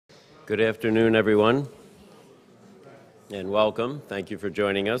Good afternoon, everyone, and welcome. Thank you for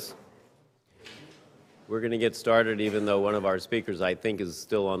joining us. We're going to get started, even though one of our speakers, I think, is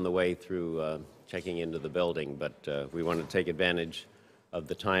still on the way through checking into the building, but we want to take advantage of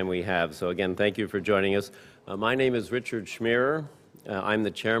the time we have. So again, thank you for joining us. My name is Richard Schmierer. I'm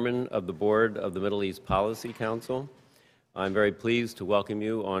the chairman of the board of the Middle East Policy Council. I'm very pleased to welcome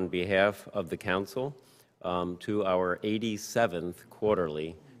you on behalf of the Council to our 87th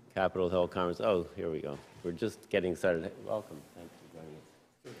quarterly Capitol Hill Conference. Oh, here we go. We're just getting started. Welcome. Thanks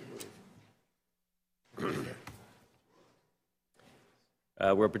for joining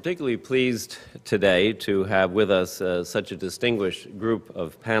us. We're particularly pleased today to have with us such a distinguished group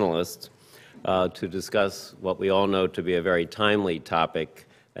of panelists to discuss what we all know to be a very timely topic,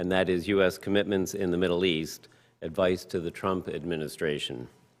 and that is U.S. commitments in the Middle East, advice to the Trump administration.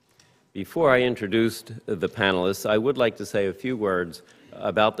 Before I introduce the panelists, I would like to say a few words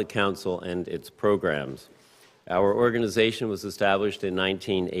about the Council and its programs. Our organization was established in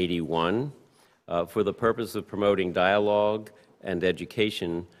 1981 for the purpose of promoting dialogue and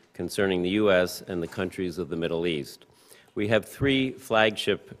education concerning the U.S. and the countries of the Middle East. We have three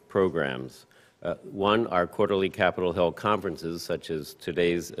flagship programs. One, our quarterly Capitol Hill conferences, such as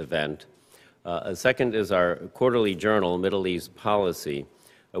today's event. A second is our quarterly journal, Middle East Policy,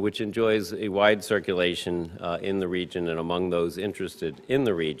 which enjoys a wide circulation in the region and among those interested in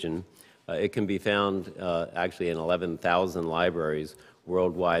the region. It can be found actually in 11,000 libraries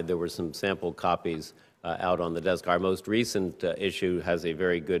worldwide. There were some sample copies out on the desk. Our most recent issue has a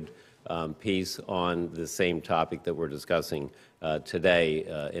very good piece on the same topic that we're discussing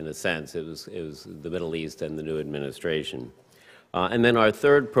today, in a sense. It was the Middle East and the new administration. And then our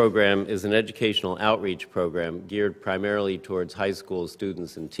third program is an educational outreach program geared primarily towards high school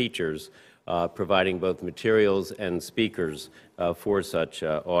students and teachers, providing both materials and speakers for such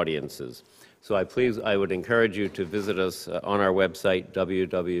audiences. So I would encourage you to visit us on our website,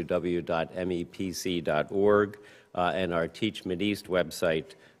 www.mepc.org, and our Teach Mideast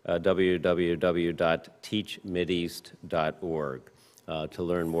website, www.teachmideast.org, to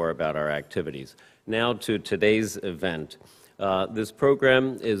learn more about our activities. Now to today's event. This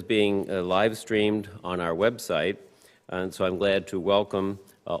program is being live streamed on our website, and so I'm glad to welcome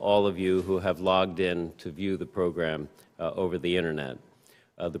all of you who have logged in to view the program over the internet.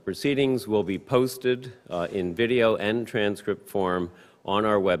 The proceedings will be posted in video and transcript form on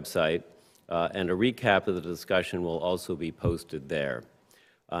our website, and a recap of the discussion will also be posted there.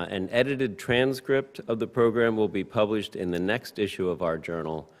 An edited transcript of the program will be published in the next issue of our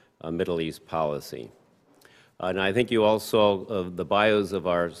journal, Middle East Policy. And I think you all saw the bios of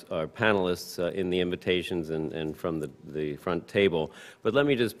our panelists in the invitations and from the front table. But let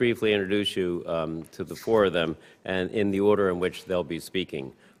me just briefly introduce you to the four of them and in the order in which they'll be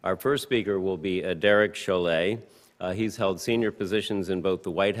speaking. Our first speaker will be Derek Chollet. He's held senior positions in both the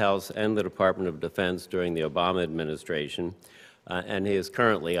White House and the Department of Defense during the Obama administration. And he is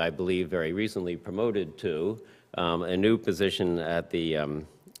currently, I believe, very recently promoted to a new position at the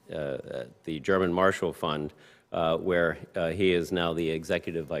German Marshall Fund, where he is now the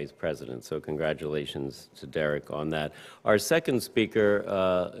Executive Vice President. So congratulations to Derek on that. Our second speaker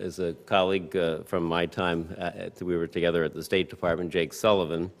is a colleague from my time. We were together at the State Department, Jake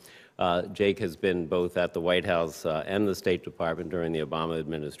Sullivan. Jake has been both at the White House and the State Department during the Obama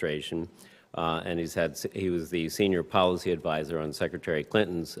administration. And he was the senior policy advisor on Secretary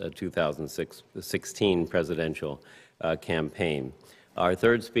Clinton's 2016 presidential campaign. Our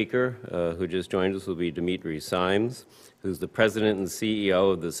third speaker, who just joined us, will be Dimitri, who's the president and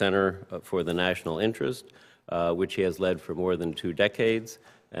CEO of the Center for the National Interest, which he has led for more than 2 decades,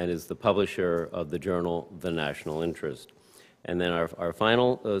 and is the publisher of the journal The National Interest. And then our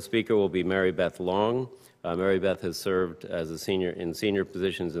final speaker will be Mary Beth Long. Mary Beth has served as in senior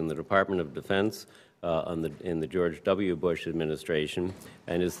positions in the Department of Defense in the George W. Bush administration,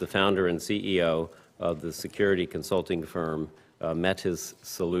 and is the founder and CEO of the security consulting firm Metis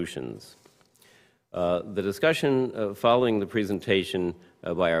Solutions. The discussion following the presentation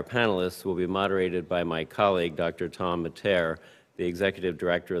by our panelists will be moderated by my colleague, Dr. Tom Mattair, the Executive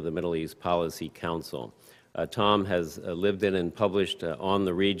Director of the Middle East Policy Council. Tom has lived in and published on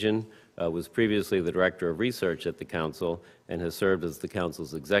the region, was previously the Director of Research at the Council, and has served as the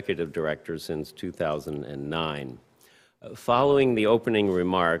Council's Executive Director since 2009. Following the opening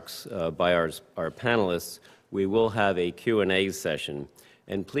remarks by our panelists, we will have a Q&A session.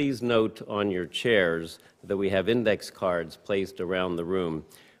 And please note on your chairs that we have index cards placed around the room.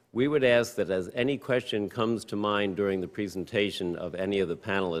 We would ask that as any question comes to mind during the presentation of any of the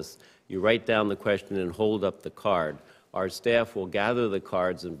panelists, you write down the question and hold up the card. our staff will gather the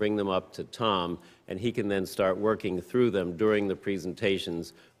cards and bring them up to Tom, and he can then start working through them during the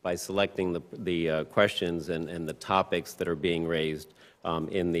presentations by selecting the questions and the topics that are being raised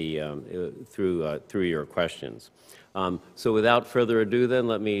through your questions. So without further ado, then,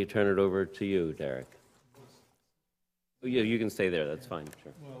 let me turn it over to you, Derek. Oh, yeah, you can stay there. That's fine.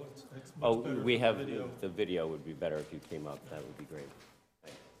 Sure. Well, it's we have the video would be better if you came up. That would be great.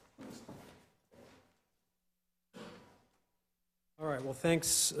 All right. Well,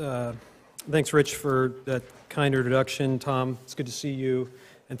 thanks, Rich, for that kind introduction. Tom, it's good to see you,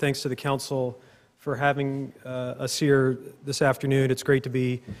 and thanks to the council for having us here this afternoon. It's great to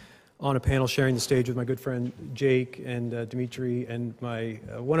be on a panel sharing the stage with my good friend Jake and Dimitri and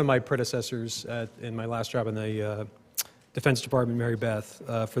one of my predecessors in my last job in the Defense Department, Mary Beth,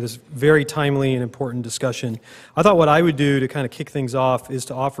 for this very timely and important discussion. I thought what I would do to kind of kick things off is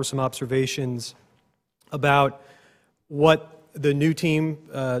to offer some observations about what the new team,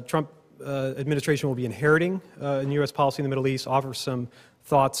 Trump administration, will be inheriting in U.S. policy in the Middle East, offer some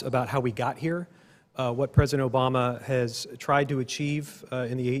thoughts about how we got here, what President Obama has tried to achieve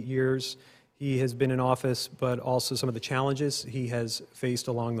in the 8 years he has been in office, but also some of the challenges he has faced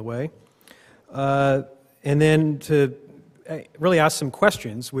along the way. And then to really ask some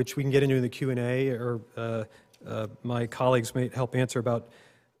questions, which we can get into in the Q&A, or my colleagues may help answer about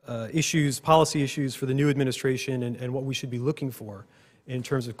policy issues for the new administration and what we should be looking for in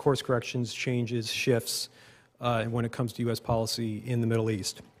terms of course corrections, changes, shifts, and when it comes to U.S. policy in the Middle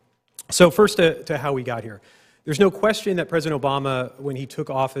East. So first to how we got here. There's no question that President Obama, when he took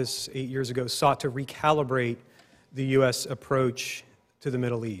office 8 years ago, sought to recalibrate the U.S. approach to the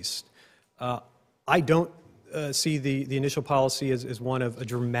Middle East. I don't see the initial policy as one of a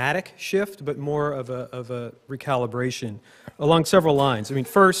dramatic shift, but more of a recalibration along several lines. I mean,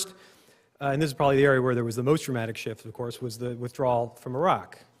 first, and this is probably the area where there was the most dramatic shift, of course, was the withdrawal from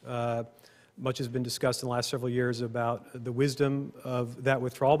Iraq. Much has been discussed in the last several years about the wisdom of that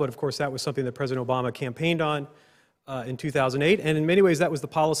withdrawal, but of course that was something that President Obama campaigned on in 2008, and in many ways that was the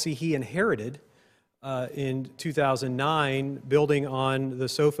policy he inherited in 2009, building on the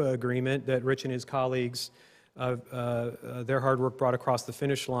SOFA agreement that Rich and his colleagues, their hard work brought across the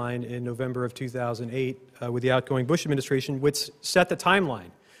finish line in November of 2008 with the outgoing Bush administration, which set the timeline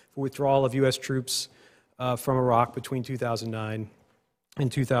for withdrawal of U.S. troops from Iraq between 2009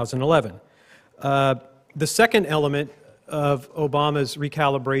 and 2011. The second element of Obama's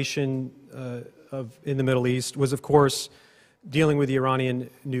recalibration in the Middle East was, of course, dealing with the Iranian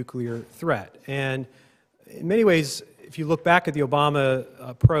nuclear threat. And in many ways, if you look back at the Obama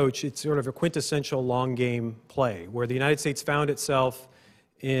approach, it's sort of a quintessential long game play, where the United States found itself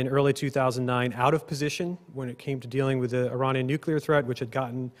in early 2009 out of position when it came to dealing with the Iranian nuclear threat, which had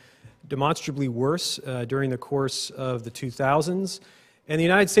gotten demonstrably worse during the course of the 2000s. And the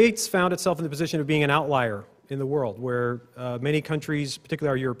United States found itself in the position of being an outlier in the world, where many countries, particularly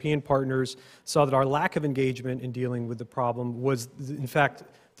our European partners, saw that our lack of engagement in dealing with the problem was, in fact,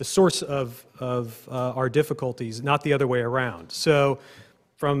 the source of our difficulties, not the other way around. So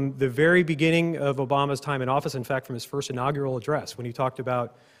from the very beginning of Obama's time in office, in fact, from his first inaugural address, when he talked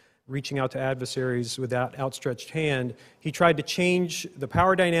about reaching out to adversaries with that outstretched hand, he tried to change the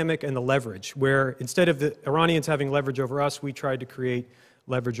power dynamic and the leverage, where instead of the Iranians having leverage over us, we tried to create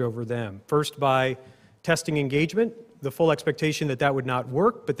leverage over them. First by testing engagement, the full expectation that that would not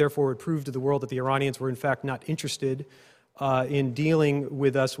work, but therefore would prove to the world that the Iranians were in fact not interested in dealing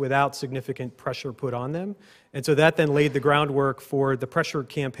with us without significant pressure put on them. And so that then laid the groundwork for the pressure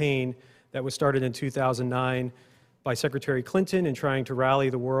campaign that was started in 2009 by Secretary Clinton in trying to rally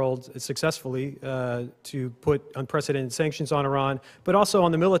the world successfully to put unprecedented sanctions on Iran, but also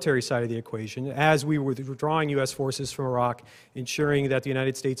on the military side of the equation, as we were withdrawing U.S. forces from Iraq, ensuring that the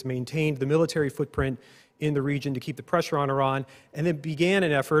United States maintained the military footprint in the region to keep the pressure on Iran, and then began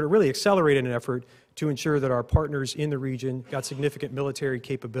an effort, or really accelerated an effort, to ensure that our partners in the region got significant military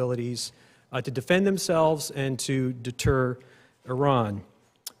capabilities to defend themselves and to deter Iran.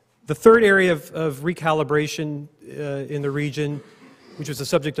 The third area of recalibration in the region, which was the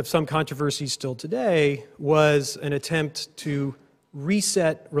subject of some controversy still today, was an attempt to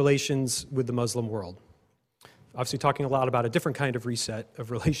reset relations with the Muslim world. Obviously talking a lot about a different kind of reset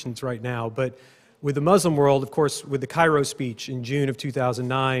of relations right now, but with the Muslim world, of course, with the Cairo speech in June of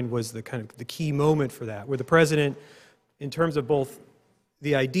 2009 was the kind of the key moment for that, where the president, in terms of both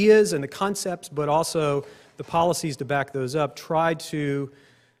the ideas and the concepts, but also the policies to back those up, tried to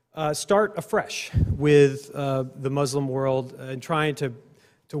start afresh with the Muslim world and trying to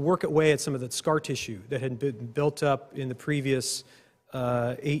work away at some of the scar tissue that had been built up in the previous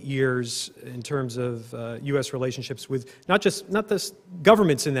 8 years in terms of U.S. relationships with not the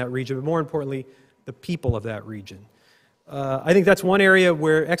governments in that region, but more importantly, the people of that region. I think that's one area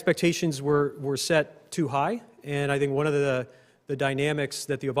where expectations were set too high, and I think one of the dynamics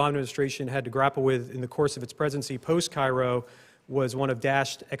that the Obama administration had to grapple with in the course of its presidency post-Cairo was one of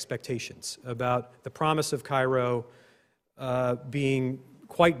dashed expectations about the promise of Cairo being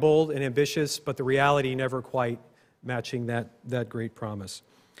quite bold and ambitious, but the reality never quite matching that great promise.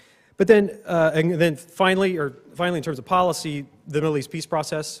 But then, and then finally in terms of policy, the Middle East peace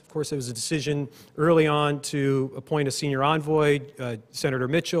process. Of course, there was a decision early on to appoint a senior envoy, Senator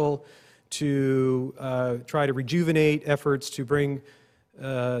Mitchell, to try to rejuvenate efforts to bring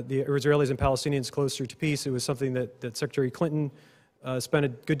the Israelis and Palestinians closer to peace. It was something that Secretary Clinton spent a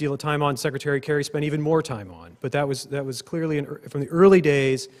good deal of time on. Secretary Kerry spent even more time on. But that was clearly, from the early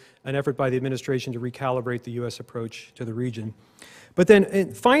days, an effort by the administration to recalibrate the U.S. approach to the region. But then,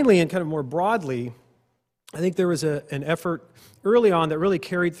 and finally, and kind of more broadly, I think there was an effort early on that really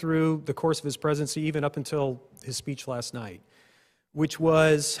carried through the course of his presidency, even up until his speech last night, which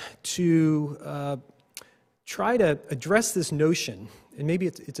was to try to address this notion, and maybe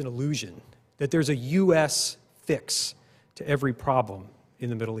it's an illusion, that there's a U.S. fix to every problem in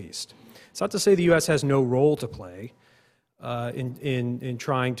the Middle East. It's not to say the U.S. has no role to play in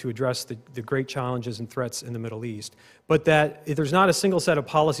trying to address the great challenges and threats in the Middle East, but that if there's not a single set of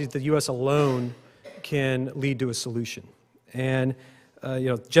policies that the U.S. alone can lead to a solution. And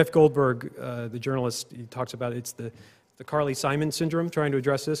Jeff Goldberg, the journalist, he talks about it's the Carly Simon syndrome, trying to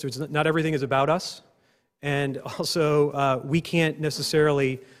address this. It's not everything is about us, and also we can't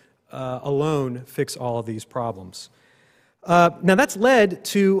necessarily alone fix all of these problems. Now that's led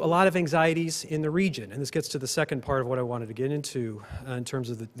to a lot of anxieties in the region, and this gets to the second part of what I wanted to get into in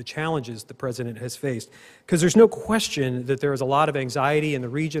terms of the challenges the president has faced. Because there's no question that there is a lot of anxiety in the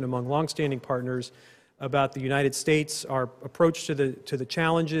region among longstanding partners about the United States, our approach to the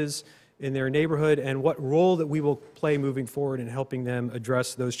challenges in their neighborhood, and what role that we will play moving forward in helping them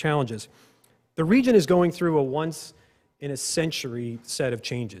address those challenges. The region is going through a once-in-a-century set of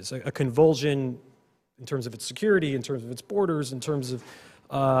changes, a convulsion in terms of its security, in terms of its borders, in terms of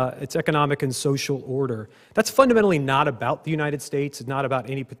its economic and social order. That's fundamentally not about the United States. It's not about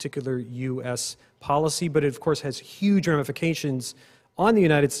any particular U.S. policy, but it, of course, has huge ramifications on the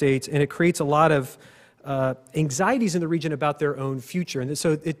United States, and it creates a lot of anxieties in the region about their own future. And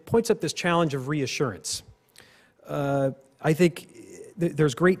so it points up this challenge of reassurance. I think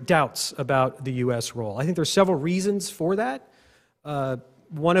there's great doubts about the U.S. role. I think there's several reasons for that.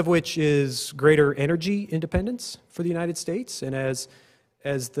 One of which is greater energy independence for the United States, and as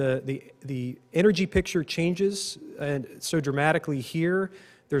the energy picture changes and so dramatically here,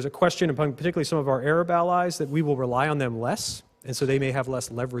 there's a question among particularly some of our Arab allies that we will rely on them less, and so they may have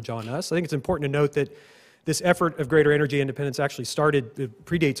less leverage on us. I think it's important to note that this effort of greater energy independence actually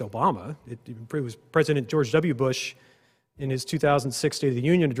predates Obama. It was President George W. Bush in his 2006 State of the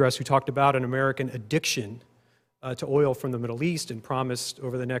Union address who talked about an American addiction to oil from the Middle East and promised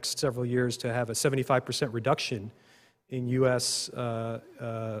over the next several years to have a 75% reduction in U.S.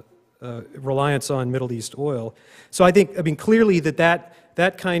 Reliance on Middle East oil. So I mean, clearly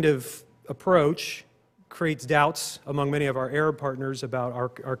that kind of approach creates doubts among many of our Arab partners about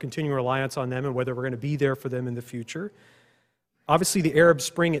our continuing reliance on them and whether we're going to be there for them in the future. Obviously, the Arab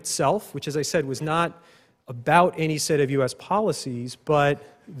Spring itself, which, as I said, was not about any set of U.S. policies, but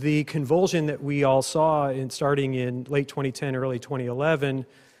the convulsion that we all saw starting in late 2010, early 2011,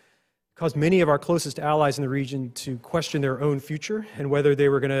 caused many of our closest allies in the region to question their own future and whether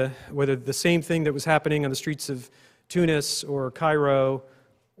the same thing that was happening on the streets of Tunis or Cairo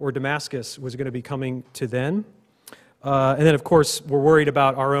or Damascus was going to be coming to them. And then, of course, we're worried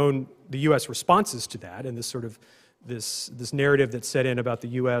about the U.S. responses to that and this narrative that's set in about the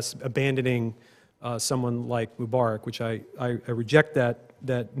U.S. abandoning someone like Mubarak, which I reject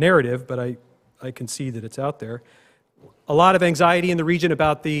that narrative, but I can see that it's out there. A lot of anxiety in the region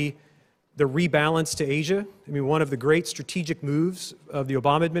about the rebalance to Asia. I mean, one of the great strategic moves of the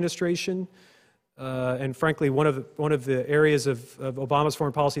Obama administration, and frankly, one of the areas of Obama's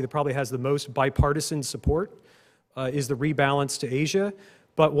foreign policy that probably has the most bipartisan support is the rebalance to Asia.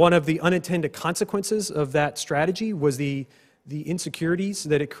 But one of the unintended consequences of that strategy was the insecurities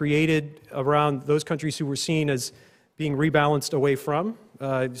that it created around those countries who were seen as being rebalanced away from.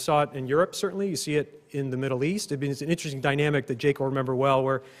 You saw it in Europe, certainly. You see it in the Middle East. It's an interesting dynamic that Jake will remember well,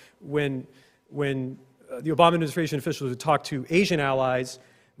 where when the Obama administration officials would talk to Asian allies,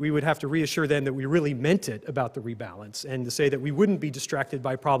 we would have to reassure them that we really meant it about the rebalance and to say that we wouldn't be distracted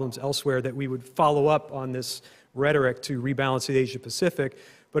by problems elsewhere, that we would follow up on this rhetoric to rebalance the Asia-Pacific.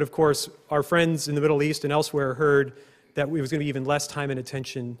 But of course, our friends in the Middle East and elsewhere heard that it was going to be even less time and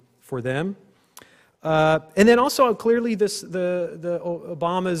attention for them. And then also clearly the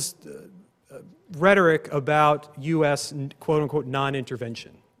Obama's rhetoric about U.S. quote-unquote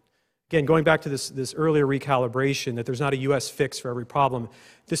non-intervention. Again, going back to this earlier recalibration that there's not a U.S. fix for every problem,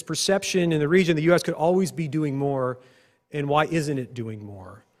 this perception in the region the U.S. could always be doing more, and why isn't it doing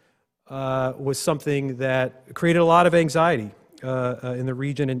more, was something that created a lot of anxiety in the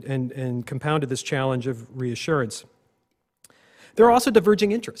region and compounded this challenge of reassurance. There are also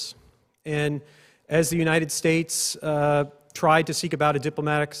diverging interests. And as the United States tried to seek about a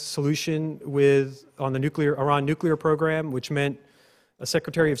diplomatic solution on the Iran nuclear program, which meant a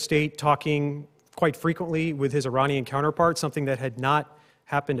Secretary of State talking quite frequently with his Iranian counterpart, something that had not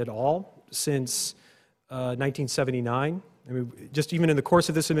happened at all since 1979. I mean, just even in the course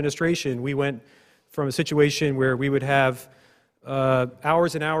of this administration, we went from a situation where we would have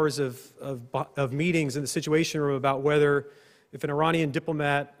hours and hours of meetings in the Situation Room about whether if an Iranian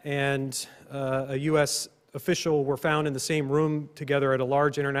diplomat and a U.S. official were found in the same room together at a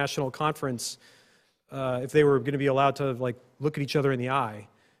large international conference, if they were going to be allowed to look at each other in the eye,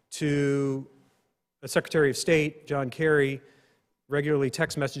 to a Secretary of State, John Kerry, regularly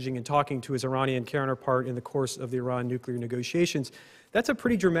text messaging and talking to his Iranian counterpart in the course of the Iran nuclear negotiations. That's a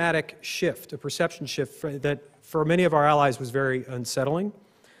pretty dramatic shift, a perception shift that for many of our allies was very unsettling.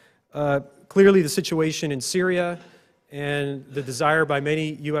 Clearly the situation in Syria and the desire by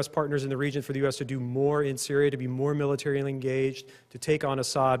many U.S. partners in the region for the U.S. to do more in Syria, to be more militarily engaged, to take on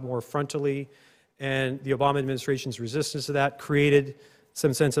Assad more frontally, and the Obama administration's resistance to that created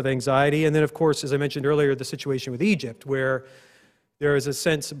some sense of anxiety. And then, of course, as I mentioned earlier, the situation with Egypt, where there is a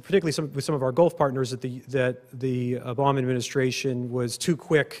sense, particularly with some of our Gulf partners, that the Obama administration was too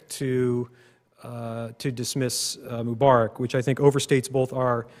quick to dismiss Mubarak, which I think overstates both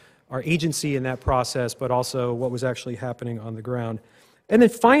our agency in that process, but also what was actually happening on the ground. And then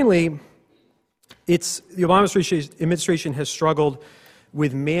finally, the Obama administration has struggled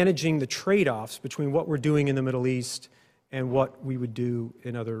with managing the trade-offs between what we're doing in the Middle East and what we would do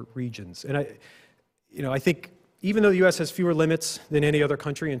in other regions. And I think even though the U.S. has fewer limits than any other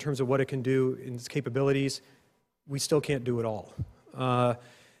country in terms of what it can do in its capabilities, we still can't do it all.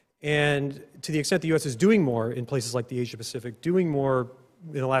 And to the extent the U.S. is doing more in places like the Asia-Pacific, doing more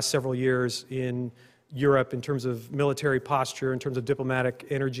in the last several years in Europe in terms of military posture, in terms of diplomatic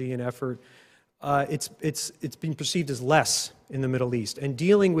energy and effort, it's being perceived as less in the Middle East. And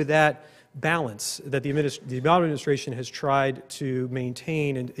dealing with that balance that the Obama administration has tried to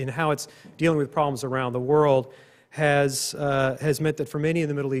maintain in how it's dealing with problems around the world has meant that for many in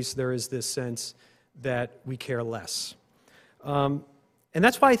the Middle East there is this sense that we care less. And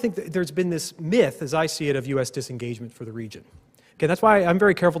that's why I think that there's been this myth, as I see it, of U.S. disengagement for the region. Again, that's why I'm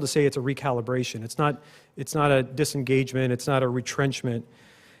very careful to say it's a recalibration. It's not a disengagement. It's not a retrenchment.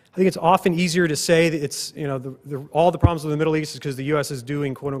 I think it's often easier to say that it's, all the problems with the Middle East is because the U.S. is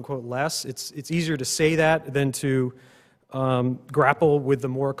doing quote unquote less. It's easier to say that than to grapple with the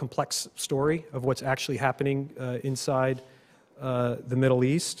more complex story of what's actually happening inside the Middle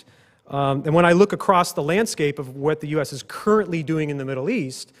East. And when I look across the landscape of what the U.S. is currently doing in the Middle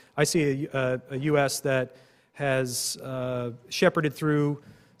East, I see a U.S. that has shepherded through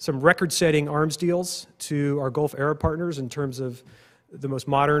some record-setting arms deals to our Gulf Arab partners in terms of the most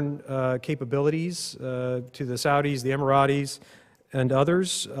modern capabilities to the Saudis, the Emiratis, and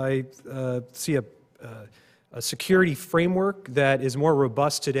others. I see a security framework that is more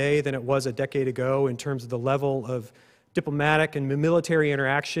robust today than it was a decade ago in terms of the level of diplomatic and military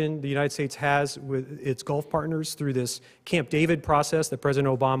interaction the United States has with its Gulf partners through this Camp David process that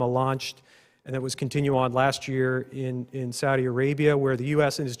President Obama launched and that was continued on last year in Saudi Arabia, where the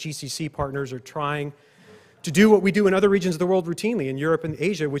U.S. and its GCC partners are trying to do what we do in other regions of the world routinely, in Europe and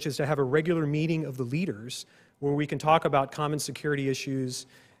Asia, which is to have a regular meeting of the leaders where we can talk about common security issues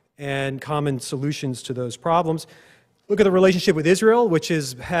and common solutions to those problems. Look at the relationship with Israel, which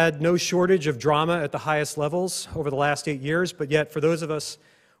has had no shortage of drama at the highest levels over the last 8 years, but yet for those of us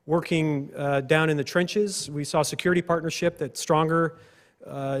working down in the trenches, we saw a security partnership that's stronger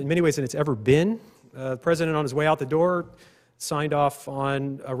in many ways than it's ever been. The president on his way out the door signed off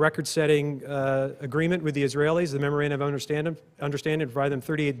on a record-setting agreement with the Israelis, the Memorandum of Understanding to provide them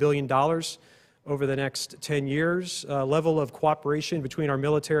 $38 billion over the next 10 years, a level of cooperation between our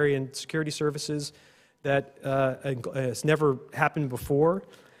military and security services that has never happened before.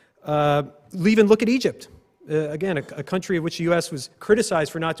 Even look at Egypt. Again, a country of which the U.S. was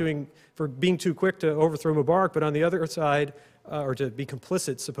criticized for being too quick to overthrow Mubarak, but on the other side, or to be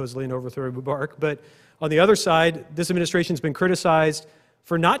complicit supposedly in overthrowing Mubarak, but On the other side, this administration has been criticized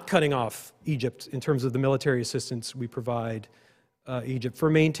for not cutting off Egypt in terms of the military assistance we provide Egypt, for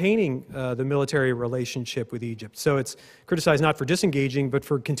maintaining the military relationship with Egypt. So it's criticized not for disengaging, but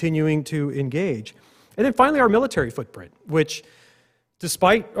for continuing to engage. And then finally, our military footprint, which,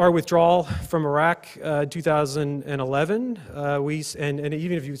 despite our withdrawal from Iraq in 2011, and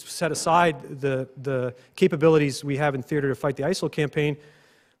even if you set aside the capabilities we have in theater to fight the ISIL campaign,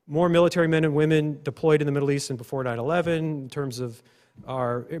 more military men and women deployed in the Middle East than before 9/11 in terms of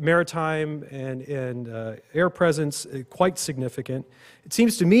our maritime and air presence, quite significant. It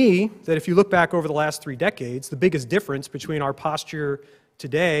seems to me that if you look back over the last 3 decades, the biggest difference between our posture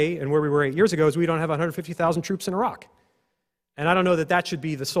today and where we were 8 years ago is we don't have 150,000 troops in Iraq. And I don't know that that should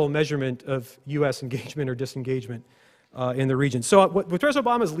be the sole measurement of U.S. engagement or disengagement in the region. So what President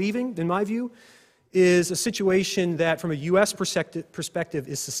Obama is leaving, in my view, is a situation that, from a U.S. perspective,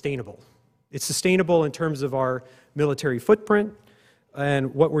 is sustainable. It's sustainable in terms of our military footprint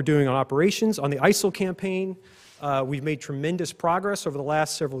and what we're doing on operations. On the ISIL campaign, we've made tremendous progress over the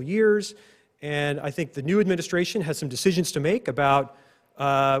last several years, and I think the new administration has some decisions to make about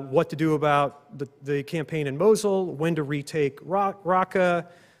what to do about the campaign in Mosul, when to retake Raqqa,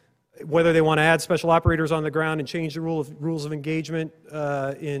 whether they want to add special operators on the ground and change the rules of engagement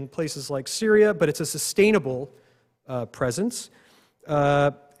in places like Syria, but it's a sustainable presence.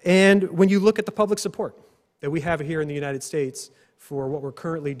 And when you look at the public support that we have here in the United States for what we're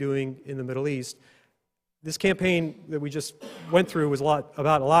currently doing in the Middle East, this campaign that we just went through was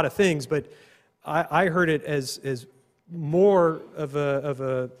about a lot of things, but I heard it as more of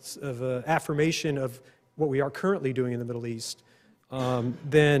a affirmation of what we are currently doing in the Middle East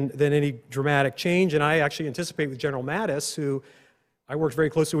than any dramatic change. And I actually anticipate with General Mattis, who I worked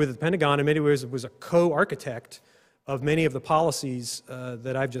very closely with at the Pentagon, in many ways was a co-architect of many of the policies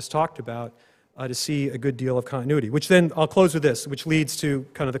that I've just talked about, to see a good deal of continuity. Which then, I'll close with this, which leads to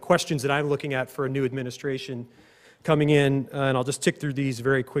kind of the questions that I'm looking at for a new administration coming in, and I'll just tick through these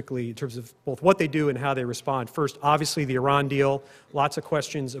very quickly in terms of both what they do and how they respond. First, obviously the Iran deal, lots of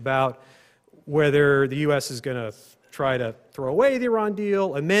questions about whether the U.S. is going to try to throw away the Iran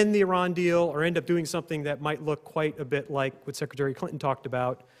deal, amend the Iran deal, or end up doing something that might look quite a bit like what Secretary Clinton talked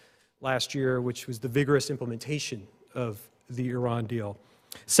about last year, which was the vigorous implementation of the Iran deal.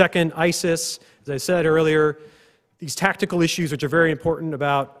 Second, ISIS, as I said earlier, these tactical issues which are very important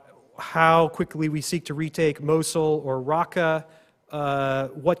about how quickly we seek to retake Mosul or Raqqa,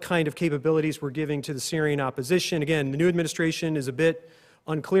 what kind of capabilities we're giving to the Syrian opposition. Again, the new administration is a bit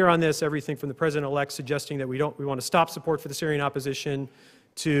unclear on this, everything from the president-elect suggesting that we want to stop support for the Syrian opposition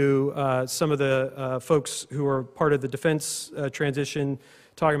to some of the folks who are part of the defense transition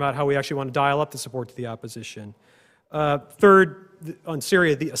talking about how we actually want to dial up the support to the opposition. Third, on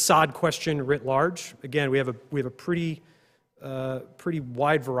Syria, the Assad question writ large. Again, we have a pretty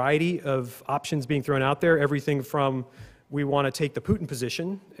wide variety of options being thrown out there. Everything from we want to take the Putin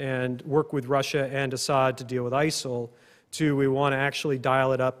position and work with Russia and Assad to deal with ISIL, to we want to actually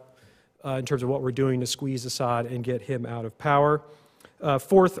dial it up in terms of what we're doing to squeeze Assad and get him out of power.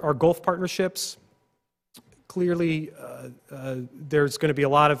 Fourth, our Gulf partnerships. Clearly, there's going to be a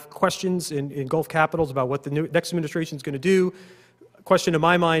lot of questions in Gulf capitals about what the next administration is going to do. A question in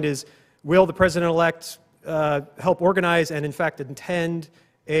my mind is, will the president-elect help organize and, in fact, attend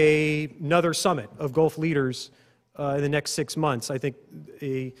another summit of Gulf leaders in the next 6 months? I think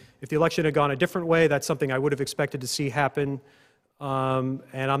if the election had gone a different way, that's something I would have expected to see happen. And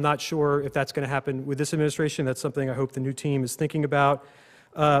I'm not sure if that's going to happen with this administration. That's something I hope the new team is thinking about.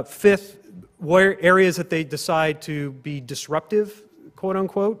 Fifth, where areas that they decide to be disruptive, quote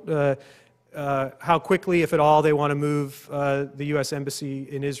unquote, how quickly, if at all, they want to move the U.S. Embassy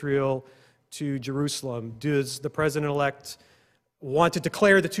in Israel to Jerusalem. Does the president-elect want to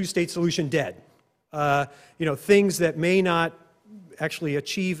declare the two-state solution dead? Things that may not actually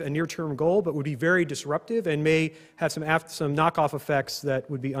achieve a near-term goal, but would be very disruptive and may have some knockoff effects that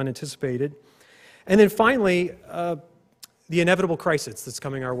would be unanticipated. And then finally, the inevitable crisis that's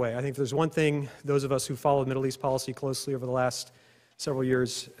coming our way. I think if there's one thing those of us who followed Middle East policy closely over the last several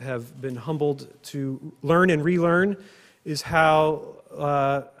years have been humbled to learn and relearn is how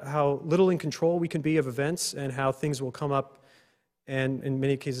little in control we can be of events and how things will come up and in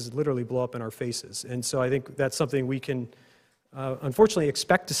many cases literally blow up in our faces. And so I think that's something we can unfortunately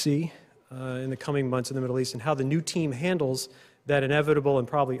expect to see in the coming months in the Middle East, and how the new team handles that inevitable and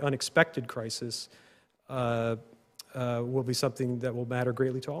probably unexpected crisis will be something that will matter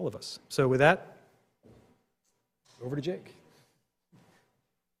greatly to all of us. So with that, over to Jake.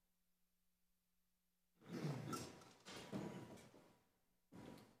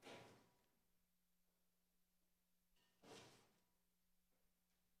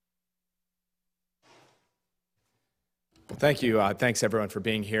 Thank you. Thanks, everyone, for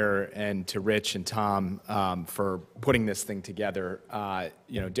being here, and to Rich and Tom for putting this thing together.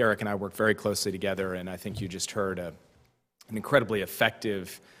 Derek and I work very closely together, and I think you just heard an incredibly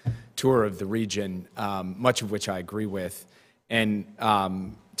effective tour of the region, much of which I agree with. And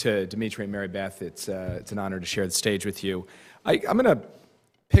to Dimitri and Mary Beth, it's an honor to share the stage with you. I'm going to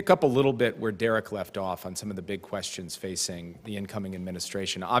pick up a little bit where Derek left off on some of the big questions facing the incoming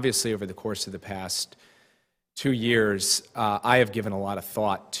administration. Obviously, over the course of the past 2 years, I have given a lot of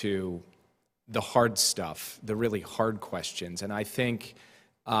thought to the hard stuff, the really hard questions, and I think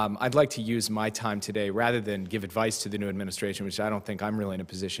I'd like to use my time today, rather than give advice to the new administration, which I don't think I'm really in a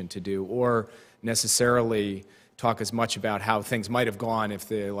position to do, or necessarily talk as much about how things might have gone if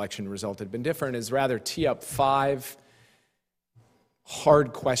the election result had been different, is rather tee up 5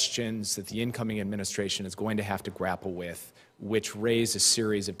 hard questions that the incoming administration is going to have to grapple with, which raise a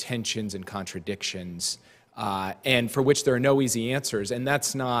series of tensions and contradictions, and for which there are no easy answers. And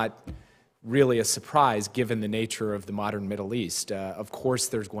that's not really a surprise given the nature of the modern Middle East. Of course,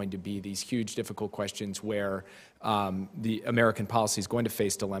 there's going to be these huge, difficult questions where the American policy is going to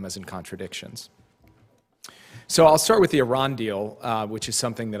face dilemmas and contradictions. So I'll start with the Iran deal, which is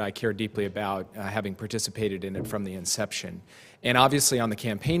something that I care deeply about, having participated in it from the inception. And obviously on the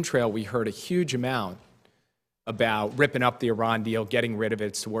campaign trail, we heard a huge amount about ripping up the Iran deal, getting rid of it,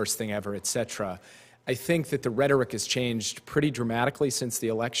 it's the worst thing ever, et cetera. I think that the rhetoric has changed pretty dramatically since the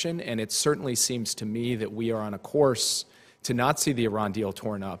election, and it certainly seems to me that we are on a course to not see the Iran deal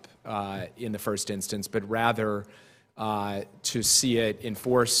torn up in the first instance, but rather to see it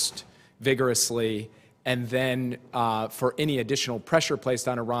enforced vigorously, and then for any additional pressure placed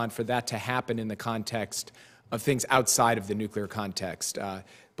on Iran for that to happen in the context of things outside of the nuclear context,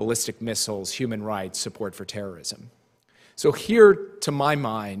 ballistic missiles, human rights, support for terrorism. So here, to my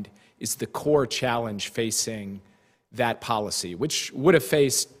mind, is the core challenge facing that policy, which would have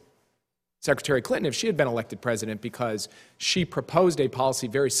faced Secretary Clinton if she had been elected president, because she proposed a policy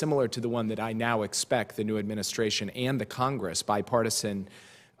very similar to the one that I now expect the new administration and the Congress, bipartisan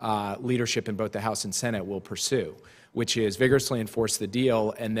leadership in both the House and Senate, will pursue, which is vigorously enforce the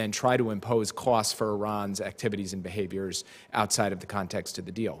deal and then try to impose costs for Iran's activities and behaviors outside of the context of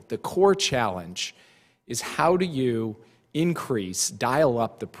the deal. The core challenge is, how do you dial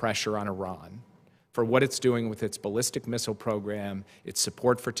up the pressure on Iran for what it's doing with its ballistic missile program, its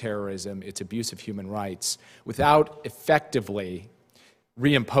support for terrorism, its abuse of human rights, without effectively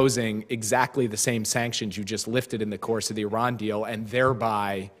reimposing exactly the same sanctions you just lifted in the course of the Iran deal, and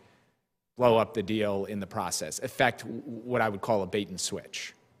thereby blow up the deal in the process, effect what I would call a bait and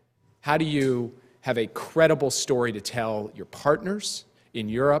switch. How do you have a credible story to tell your partners in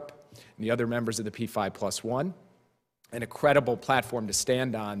Europe and the other members of the P5+1, and a credible platform to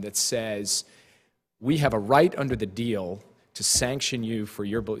stand on that says, we have a right under the deal to sanction you for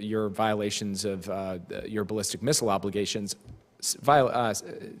your violations of your ballistic missile obligations,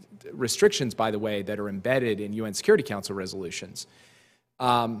 restrictions, by the way, that are embedded in UN Security Council resolutions,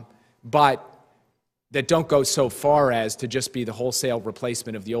 but that don't go so far as to just be the wholesale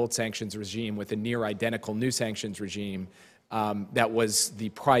replacement of the old sanctions regime with a near identical new sanctions regime. That was the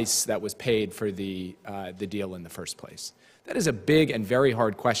price that was paid for the deal in the first place. That is a big and very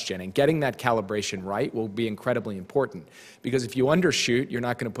hard question, and getting that calibration right will be incredibly important, because if you undershoot, you're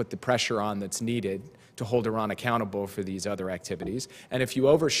not going to put the pressure on that's needed to hold Iran accountable for these other activities, and if you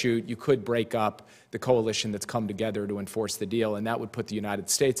overshoot, you could break up the coalition that's come together to enforce the deal, and that would put the United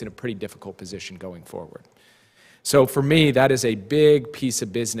States in a pretty difficult position going forward. So for me, that is a big piece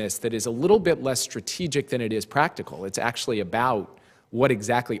of business that is a little bit less strategic than it is practical. It's actually about what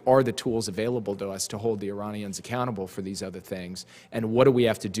exactly are the tools available to us to hold the Iranians accountable for these other things, and what do we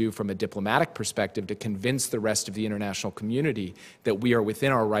have to do from a diplomatic perspective to convince the rest of the international community that we are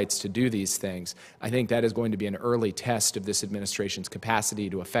within our rights to do these things. I think that is going to be an early test of this administration's capacity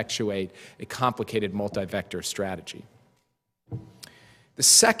to effectuate a complicated multi-vector strategy. The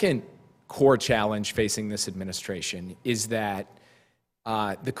second core challenge facing this administration is that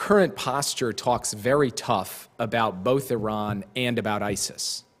the current posture talks very tough about both Iran and about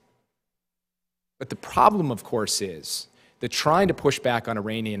ISIS. But the problem, of course, is that trying to push back on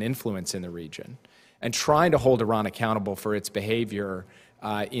Iranian influence in the region and trying to hold Iran accountable for its behavior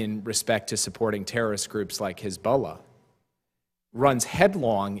in respect to supporting terrorist groups like Hezbollah runs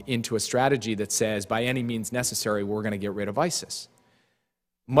headlong into a strategy that says, by any means necessary, we're going to get rid of ISIS.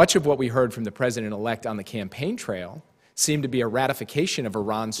 Much of what we heard from the president-elect on the campaign trail seemed to be a ratification of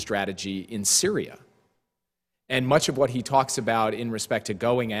Iran's strategy in Syria. And much of what he talks about in respect to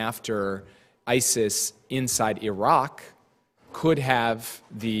going after ISIS inside Iraq could have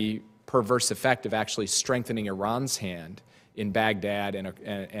the perverse effect of actually strengthening Iran's hand in Baghdad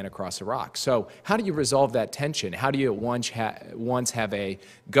and across Iraq. So how do you resolve that tension? How do you at once have a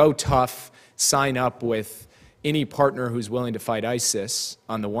go tough, sign up with any partner who's willing to fight ISIS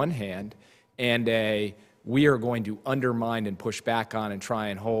on the one hand, and we are going to undermine and push back on and try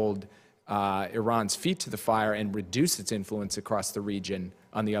and hold Iran's feet to the fire and reduce its influence across the region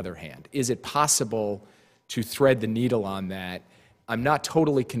on the other hand? Is it possible to thread the needle on that? I'm not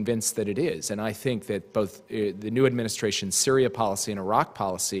totally convinced that it is, and I think that both the new administration's Syria policy and Iraq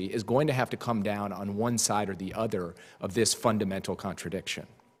policy is going to have to come down on one side or the other of this fundamental contradiction.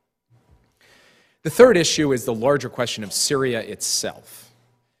 The third issue is the larger question of Syria itself.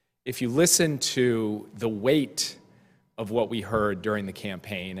 If you listen to the weight of what we heard during the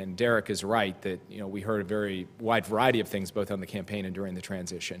campaign, and Derek is right that we heard a very wide variety of things both on the campaign and during the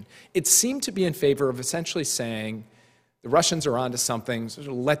transition, it seemed to be in favor of essentially saying the Russians are onto something, so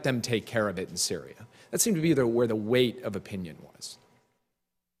let them take care of it in Syria. That seemed to be where the weight of opinion was.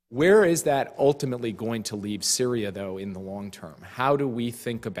 Where is that ultimately going to leave Syria, though, in the long term? How do we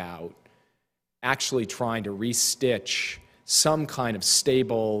think about actually trying to restitch some kind of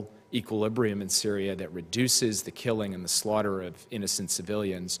stable equilibrium in Syria that reduces the killing and the slaughter of innocent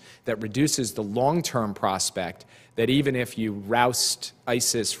civilians, that reduces the long-term prospect that even if you roust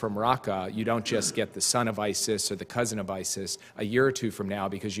ISIS from Raqqa, you don't just get the son of ISIS or the cousin of ISIS a year or two from now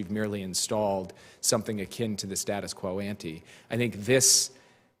because you've merely installed something akin to the status quo ante. I think this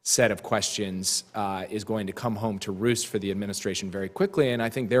set of questions is going to come home to roost for the administration very quickly, and I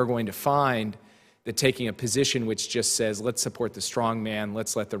think they're going to find that taking a position which just says, let's support the strong man,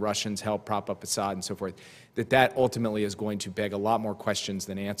 let's let the Russians help prop up Assad and so forth, that ultimately is going to beg a lot more questions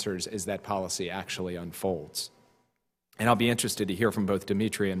than answers as that policy actually unfolds. And I'll be interested to hear from both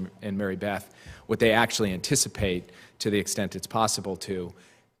Dimitri and Mary Beth what they actually anticipate, to the extent it's possible to,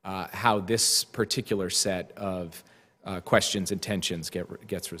 how this particular set of questions and tensions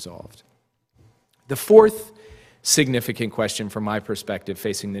gets resolved. The fourth significant question from my perspective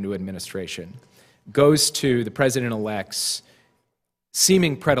facing the new administration goes to the president-elect's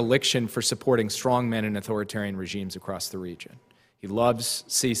seeming predilection for supporting strongmen and authoritarian regimes across the region. He loves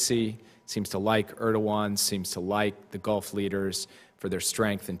Sisi, seems to like Erdogan, seems to like the Gulf leaders for their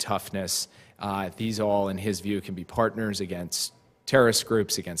strength and toughness. These all, in his view, can be partners against terrorist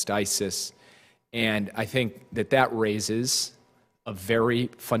groups, against ISIS. And I think that raises a very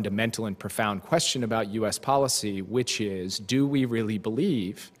fundamental and profound question about U.S. policy, which is, do we really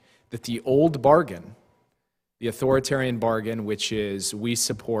believe that the old bargain, the authoritarian bargain, which is we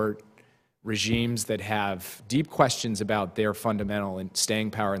support regimes that have deep questions about their fundamental and staying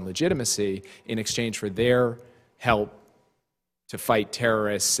power and legitimacy in exchange for their help to fight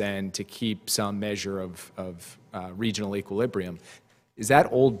terrorists and to keep some measure of regional equilibrium, is that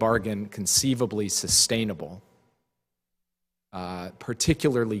old bargain conceivably sustainable,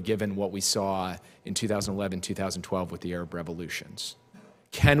 particularly given what we saw in 2011, 2012 with the Arab revolutions?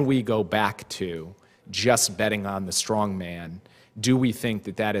 Can we go back to just betting on the strong man? Do we think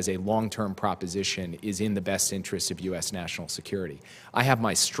that as a long-term proposition is in the best interest of U.S. national security? I have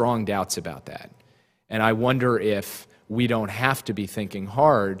my strong doubts about that. And I wonder if we don't have to be thinking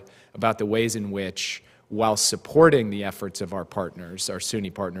hard about the ways in which, while supporting the efforts of our partners, our Sunni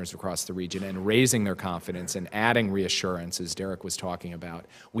partners across the region, and raising their confidence and adding reassurance, as Derek was talking about,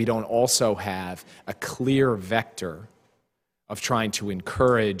 we don't also have a clear vector of trying to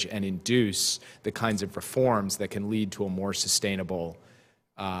encourage and induce the kinds of reforms that can lead to a more sustainable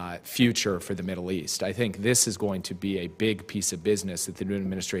future for the Middle East. I think this is going to be a big piece of business that the new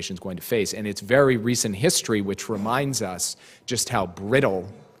administration is going to face. And it's very recent history which reminds us just how brittle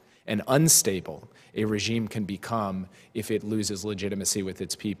and unstable a regime can become if it loses legitimacy with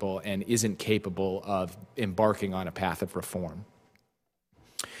its people and isn't capable of embarking on a path of reform.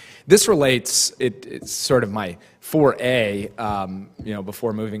 This relates, it's sort of my 4A,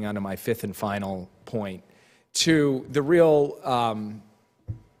 before moving on to my fifth and final point, to the real,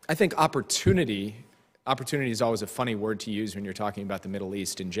 I think, opportunity. Opportunity is always a funny word to use when you're talking about the Middle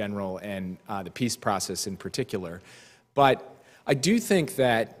East in general and the peace process in particular. But I do think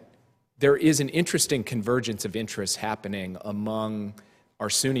that there is an interesting convergence of interests happening among our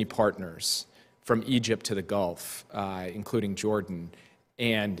Sunni partners from Egypt to the Gulf, including Jordan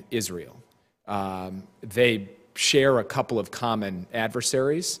and Israel. They share a couple of common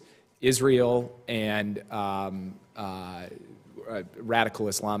adversaries, Israel and radical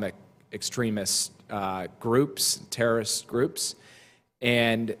Islamic extremist groups, terrorist groups.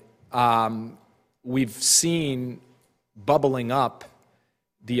 And we've seen bubbling up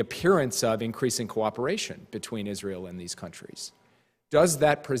the appearance of increasing cooperation between Israel and these countries. Does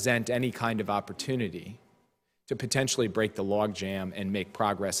that present any kind of opportunity to potentially break the logjam and make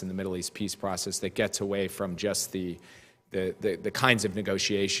progress in the Middle East peace process that gets away from just the kinds of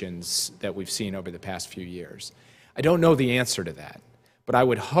negotiations that we've seen over the past few years. I don't know the answer to that, but I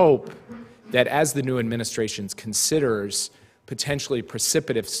would hope that as the new administration considers potentially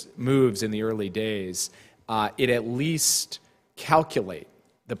precipitous moves in the early days, it at least calculate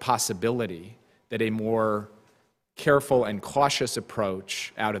the possibility that a more careful and cautious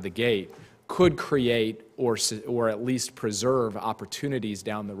approach out of the gate could create or at least preserve opportunities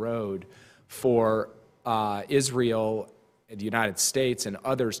down the road for Israel, the United States, and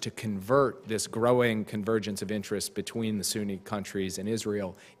others to convert this growing convergence of interest between the Sunni countries and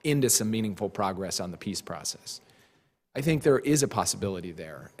Israel into some meaningful progress on the peace process. I think there is a possibility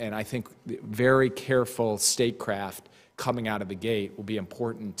there, and I think very careful statecraft coming out of the gate will be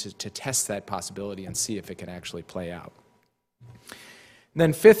important to test that possibility and see if it can actually play out. And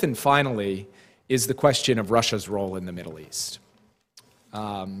then fifth and finally is the question of Russia's role in the Middle East.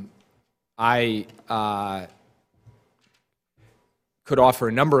 I could offer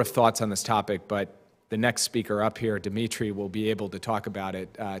a number of thoughts on this topic, but the next speaker up here, Dimitri, will be able to talk about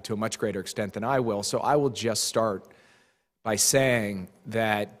it to a much greater extent than I will. So I will just start by saying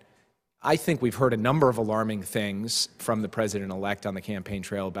that I think we've heard a number of alarming things from the president-elect on the campaign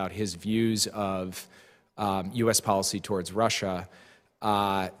trail about his views of U.S. policy towards Russia.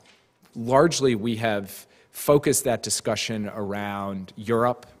 Largely, we have focused that discussion around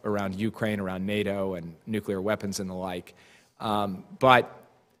Europe, around Ukraine, around NATO, and nuclear weapons and the like. But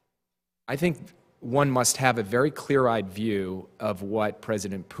I think one must have a very clear-eyed view of what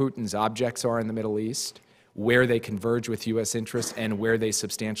President Putin's objects are in the Middle East, where they converge with U.S. interests, and where they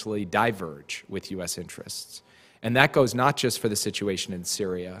substantially diverge with U.S. interests. And that goes not just for the situation in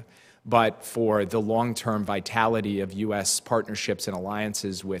Syria, but for the long-term vitality of U.S. partnerships and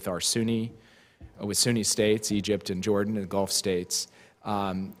alliances with our Sunni states, Egypt and Jordan and the Gulf states,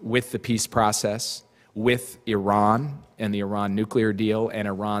 with the peace process, with Iran and the Iran nuclear deal, and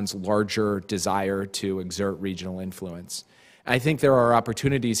Iran's larger desire to exert regional influence. I think there are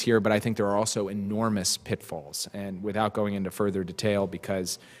opportunities here, but I think there are also enormous pitfalls. And without going into further detail,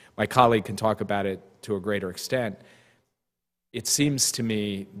 because my colleague can talk about it to a greater extent, it seems to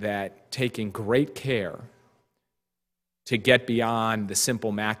me that taking great care to get beyond the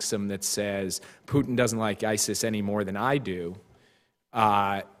simple maxim that says Putin doesn't like ISIS any more than I do,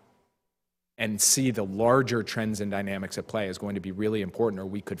 and see the larger trends and dynamics at play is going to be really important, or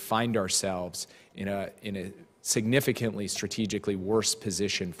we could find ourselves in a significantly strategically worse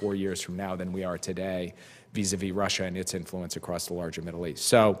position 4 years from now than we are today vis-a-vis Russia and its influence across the larger Middle East.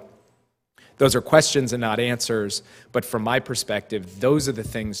 So those are questions and not answers, but from my perspective, those are the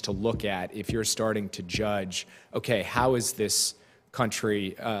things to look at if you're starting to judge, okay, how is this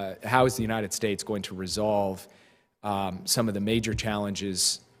country, how is the United States going to resolve some of the major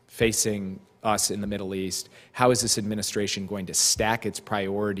challenges facing us in the Middle East? How is this administration going to stack its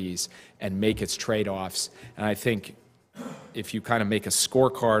priorities and make its trade-offs? And I think if you kind of make a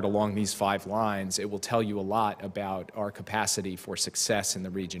scorecard along these 5 lines, it will tell you a lot about our capacity for success in the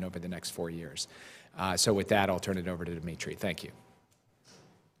region over the next 4 years. So with that, I'll turn it over to Dimitri. Thank you.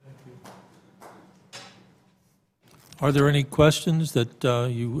 Are there any questions that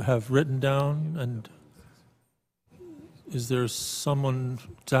you have written down? And is there someone,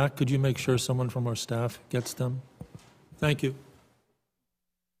 Zach, could you make sure someone from our staff gets them? Thank you.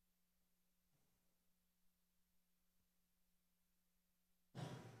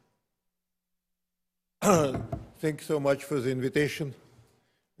 Thank you so much for the invitation.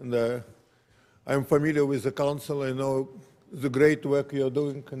 And I'm familiar with the council. I know the great work you're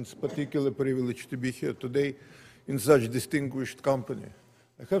doing, and it's a particular privilege to be here today in such distinguished company.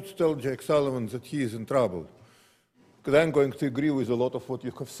 I have to tell Jack Sullivan that he is in trouble, because I'm going to agree with a lot of what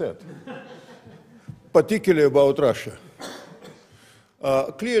you have said, particularly about Russia.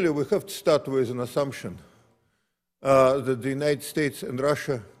 Clearly, we have to start with an assumption that the United States and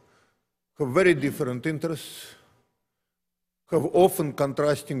Russia have very different interests, have often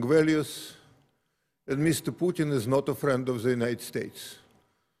contrasting values, and Mr. Putin is not a friend of the United States.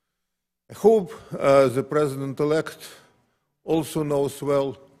 I hope the president-elect also knows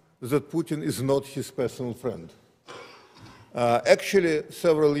well that Putin is not his personal friend. Actually,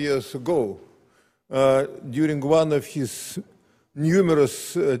 several years ago, during one of his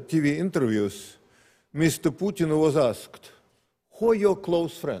numerous TV interviews, Mr. Putin was asked, "Who are your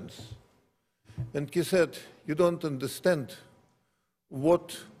close friends?" And he said, "You don't understand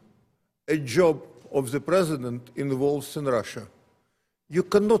what a job of the president involves in Russia. You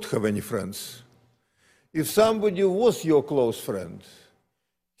cannot have any friends. If somebody was your close friend,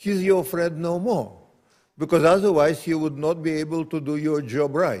 he's your friend no more, because otherwise you would not be able to do your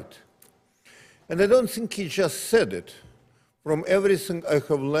job right. And I don't think he just said it. From everything I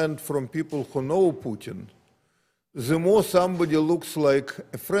have learned from people who know Putin, the more somebody looks like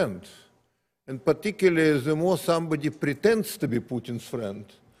a friend, and particularly the more somebody pretends to be Putin's friend,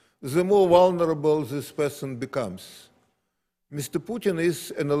 the more vulnerable this person becomes. Mr. Putin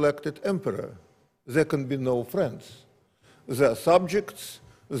is an elected emperor. There can be no friends. There are subjects,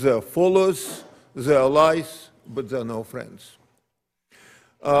 there are followers, there are allies, but there are no friends.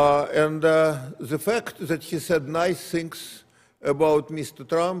 The fact that he said nice things about Mr.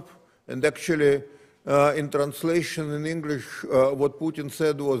 Trump, and actually in translation in English, what Putin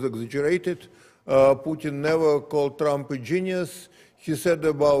said was exaggerated. Putin never called Trump a genius. He said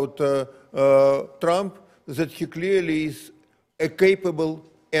about Trump that he clearly is a capable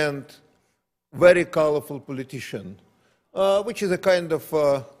and very colorful politician, which is a kind of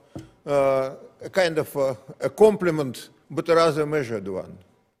a compliment, but a rather measured one.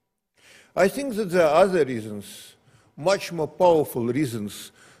 I think that there are other reasons, much more powerful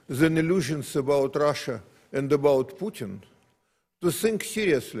reasons than illusions about Russia and about Putin, to think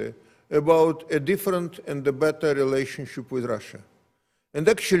seriously about a different and a better relationship with Russia. And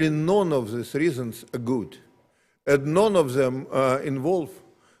actually none of these reasons are good, and none of them involve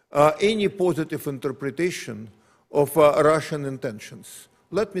any positive interpretation of Russian intentions.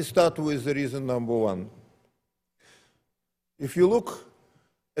 Let me start with the reason number one. If you look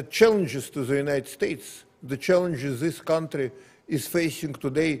at challenges to the United States, the challenges this country is facing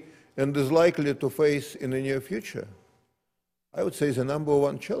today and is likely to face in the near future, I would say the number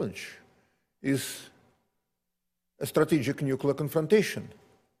one challenge is a strategic nuclear confrontation.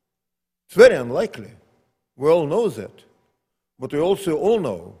 It's very unlikely. We all know that. But we also all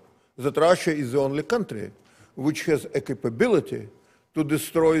know that Russia is the only country which has a capability to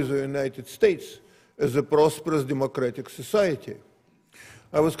destroy the United States as a prosperous democratic society.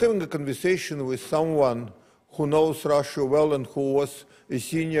 I was having a conversation with someone who knows Russia well and who was a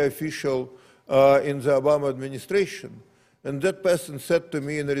senior official in the Obama administration. And that person said to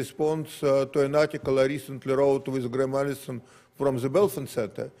me in response to an article I recently wrote with Graham Allison from the Belfast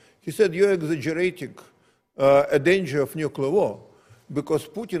Center, he said, "You're exaggerating a danger of nuclear war because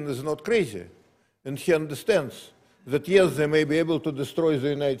Putin is not crazy. And he understands that, yes, they may be able to destroy the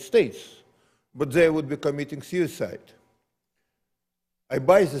United States, but they would be committing suicide." I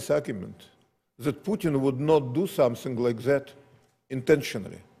buy this argument that Putin would not do something like that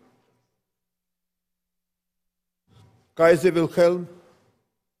intentionally. Kaiser Wilhelm,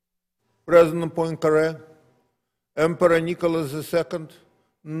 President Poincaré, Emperor Nicholas II,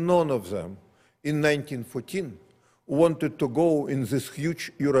 none of them in 1914 wanted to go in this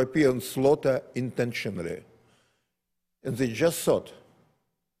huge European slaughter intentionally. And they just thought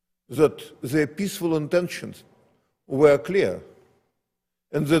that their peaceful intentions were clear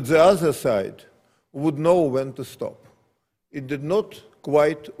and that the other side would know when to stop. It did not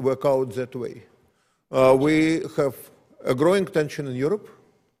quite work out that way. We have a growing tension in Europe.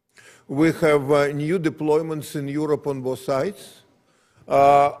 We have new deployments in Europe on both sides.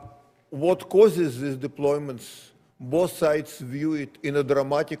 What causes these deployments? Both sides view it in a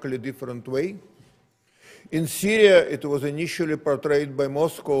dramatically different way. In Syria, it was initially portrayed by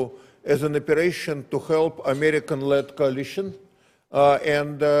Moscow as an operation to help American-led coalition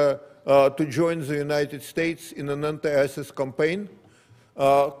and to join the United States in an anti-ISIS campaign.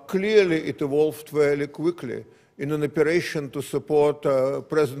 Clearly, it evolved fairly quickly in an operation to support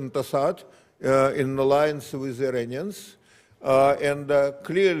President Assad in an alliance with the Iranians.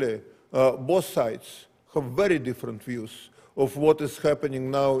 Clearly, both sides have very different views of what is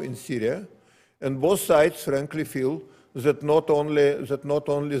happening now in Syria. And both sides, frankly, feel that not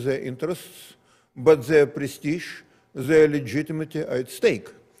only their interests, but their prestige, their legitimacy are at stake.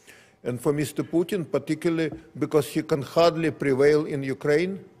 And for Mr. Putin, particularly because he can hardly prevail in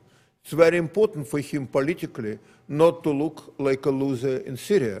Ukraine, it's very important for him politically not to look like a loser in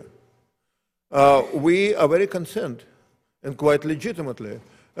Syria. We are very concerned, and quite legitimately,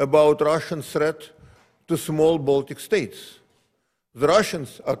 about Russian threat to small Baltic states. The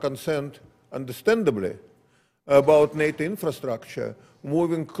Russians are concerned, understandably, about NATO infrastructure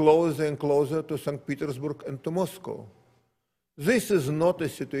moving closer and closer to St. Petersburg and to Moscow. This is not a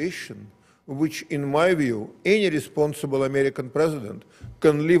situation which, in my view, any responsible American president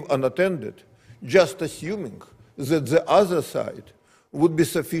can leave unattended, just assuming that the other side would be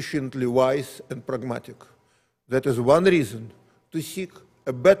sufficiently wise and pragmatic. That is one reason to seek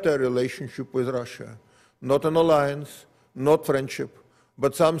a better relationship with Russia, not an alliance, not friendship,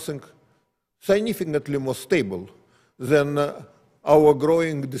 but something significantly more stable than our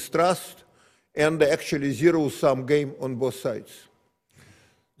growing distrust and actually zero-sum game on both sides.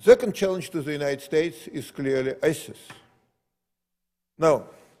 Second challenge to the United States is clearly ISIS. Now,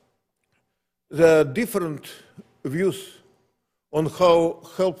 there are different views on how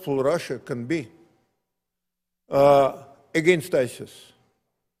helpful Russia can be against ISIS.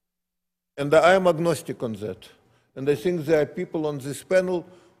 And I am agnostic on that. And I think there are people on this panel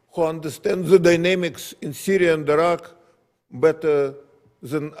who understand the dynamics in Syria and Iraq better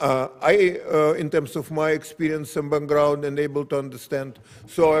than I, in terms of my experience and background, and able to understand,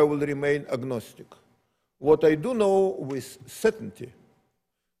 so I will remain agnostic. What I do know with certainty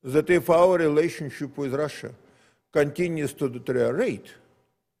is that if our relationship with Russia continues to deteriorate,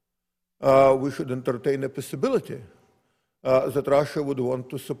 we should entertain a possibility that Russia would want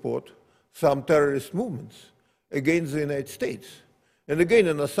to support some terrorist movements against the United States. And again,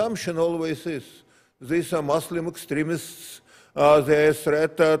 an assumption always is these are Muslim extremists, they are a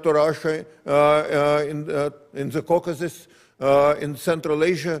threat to Russia in the Caucasus, in Central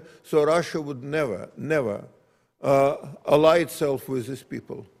Asia, so Russia would never ally itself with these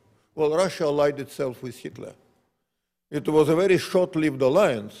people. Well, Russia allied itself with Hitler. It was a very short-lived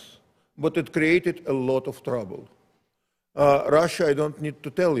alliance, but it created a lot of trouble. Russia, I don't need to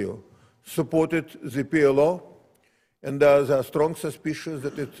tell you, supported the PLO, and there are strong suspicions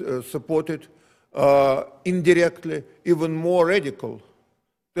that it supported indirectly even more radical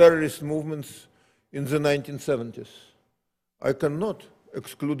terrorist movements in the 1970s. I cannot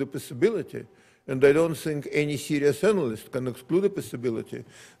exclude the possibility, and I don't think any serious analyst can exclude the possibility,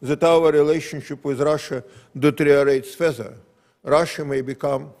 that our relationship with Russia deteriorates further. Russia may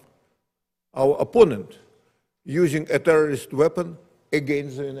become our opponent, using a terrorist weapon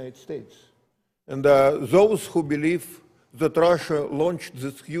against the United States. And those who believe that Russia launched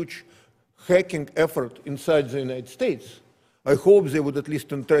this huge hacking effort inside the United States, I hope they would at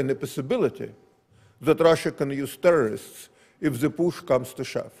least entertain the possibility that Russia can use terrorists if the push comes to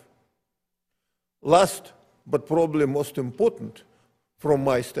shove. Last, but probably most important from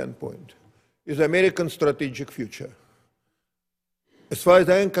my standpoint, is American strategic future. As far as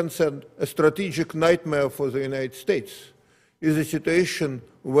I am concerned, a strategic nightmare for the United States is a situation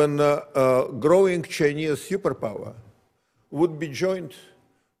when a growing Chinese superpower would be joined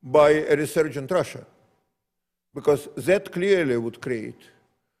by a resurgent Russia, because that clearly would create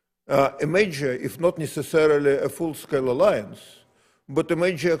a major, if not necessarily a full-scale alliance, but a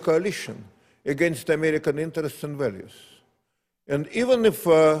major coalition against American interests and values. And even if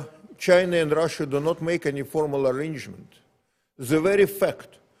China and Russia do not make any formal arrangement, the very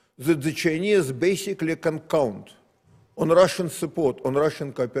fact that the Chinese basically can count on Russian support, on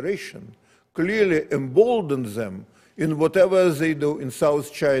Russian cooperation, clearly emboldens them in whatever they do in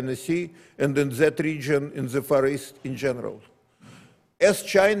South China Sea and in that region in the Far East in general. As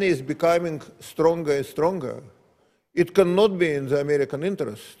China is becoming stronger and stronger, it cannot be in the American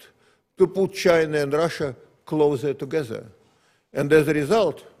interest to put China and Russia closer together. And as a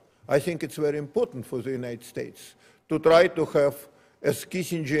result, I think it's very important for the United States to try to have, as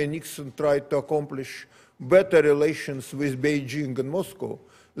Kissinger and Nixon tried to accomplish, better relations with Beijing and Moscow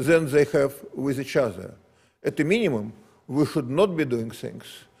than they have with each other. At the minimum, we should not be doing things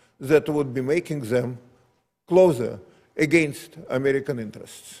that would be making them closer against American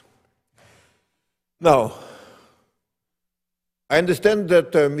interests. Now, I understand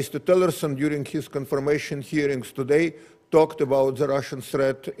that Mr. Tillerson, during his confirmation hearings today, talked about the Russian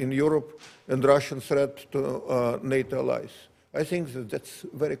threat in Europe and Russian threat to NATO allies. I think that that's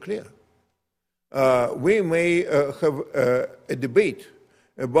very clear. We may have a debate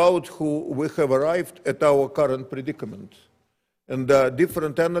about who we have arrived at our current predicament. And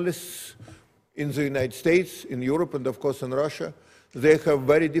different analysts in the United States, in Europe, and of course in Russia, they have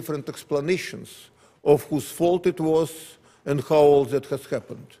very different explanations of whose fault it was and how all that has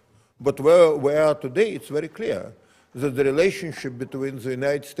happened. But where we are today, it's very clear that the relationship between the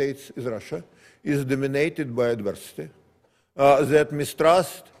United States and Russia is dominated by adversity, that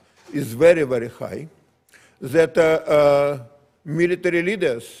mistrust is very, very high, that military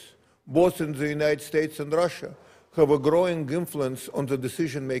leaders, both in the United States and Russia, have a growing influence on the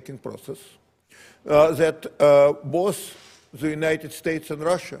decision-making process, that both the United States and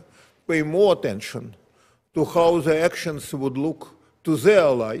Russia pay more attention to how their actions would look to their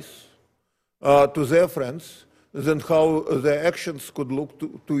allies, to their friends, than how their actions could look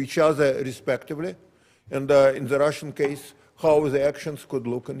to each other respectively, and in the Russian case, how the actions could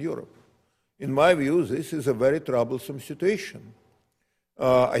look in Europe. In my view, this is a very troublesome situation.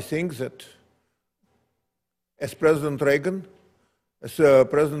 I think that as President Reagan, as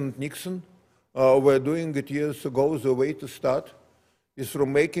President Nixon were doing it years ago, the way to start is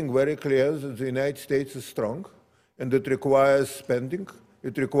from making very clear that the United States is strong, and it requires spending,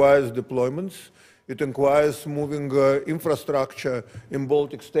 it requires deployments, it requires moving infrastructure in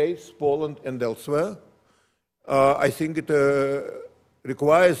Baltic states, Poland, and elsewhere. I think it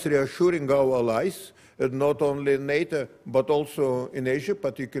requires reassuring our allies, and not only in NATO, but also in Asia,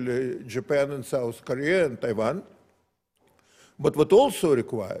 particularly Japan and South Korea and Taiwan. But what also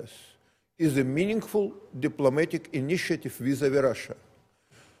requires is a meaningful diplomatic initiative vis-à-vis Russia.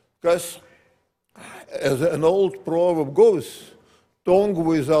 Because, as an old proverb goes, tongue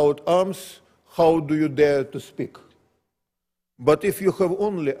without arms, how do you dare to speak? But if you have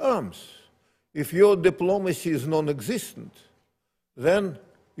only arms, if your diplomacy is non-existent, then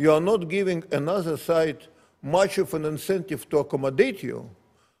you are not giving another side much of an incentive to accommodate you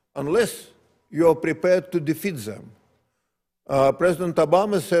unless you are prepared to defeat them. President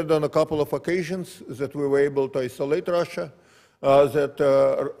Obama said on a couple of occasions that we were able to isolate Russia, that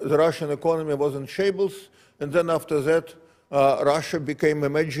the Russian economy was in shambles, and then after that, Russia became a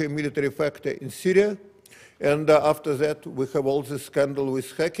major military factor in Syria, and after that, we have all this scandal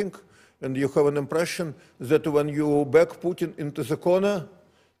with hacking, and you have an impression that when you back Putin into the corner,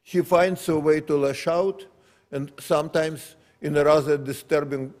 he finds a way to lash out, and sometimes in a rather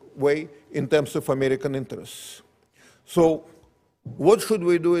disturbing way in terms of American interests. So what should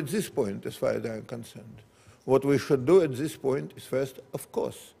we do at this point, as far as I am concerned? What we should do at this point is first, of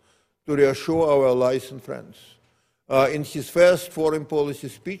course, to reassure our allies and friends. In his first foreign policy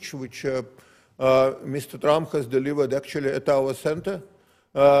speech, which Mr. Trump has delivered actually at our center,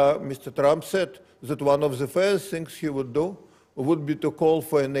 Mr. Trump said that one of the first things he would do would be to call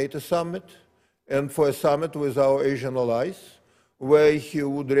for a NATO summit and for a summit with our Asian allies, where he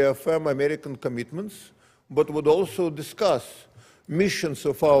would reaffirm American commitments, but would also discuss missions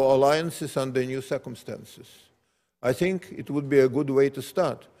of our alliances under new circumstances. I think it would be a good way to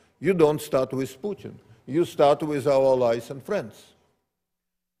start. You don't start with Putin. You start with our allies and friends.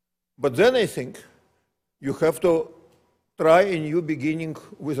 But then I think you have to try a new beginning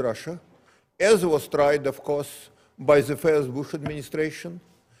with Russia, as was tried, of course, by the first Bush administration,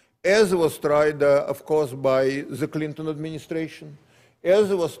 as was tried, of course, by the Clinton administration, as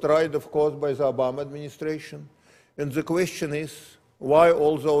was tried, of course, by the Obama administration. And the question is, why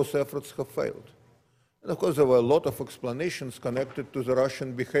all those efforts have failed? And of course, there were a lot of explanations connected to the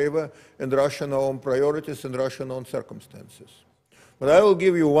Russian behavior and Russian own priorities and Russian own circumstances. But I will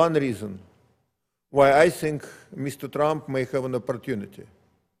give you one reason why I think Mr. Trump may have an opportunity.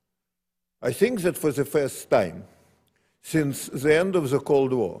 I think that for the first time since the end of the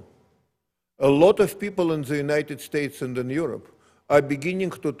Cold War, a lot of people in the United States and in Europe are beginning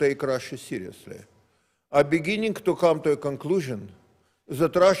to take Russia seriously, are beginning to come to a conclusion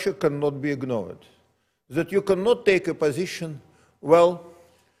that Russia cannot be ignored, that you cannot take a position, well,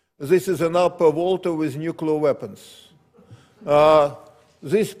 this is an upper water with nuclear weapons.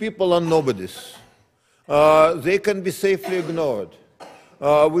 These people are nobodies. They can be safely ignored.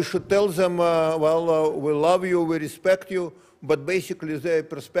 We should tell them, well, we love you, we respect you, but basically their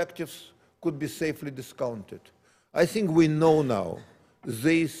perspectives could be safely discounted. I think we know now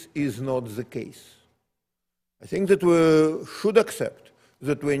this is not the case. I think that we should accept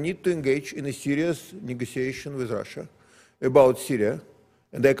that we need to engage in a serious negotiation with Russia about Syria,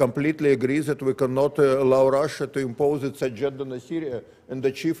 and I completely agree that we cannot allow Russia to impose its agenda on Syria and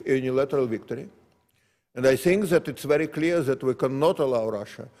achieve a unilateral victory. And I think that it's very clear that we cannot allow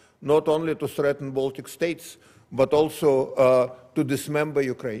Russia not only to threaten Baltic states, but also to dismember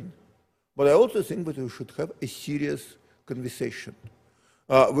Ukraine. But I also think that we should have a serious conversation.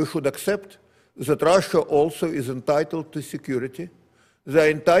 We should accept that Russia also is entitled to security. They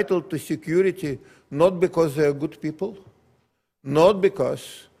are entitled to security not because they are good people, not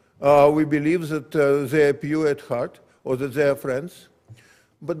because we believe that they are pure at heart or that they are friends,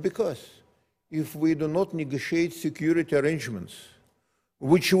 but because if we do not negotiate security arrangements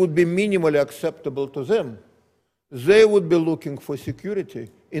which would be minimally acceptable to them, they would be looking for security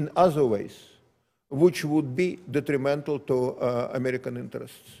in other ways, which would be detrimental to American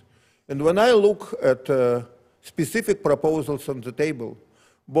interests. And when I look at specific proposals on the table,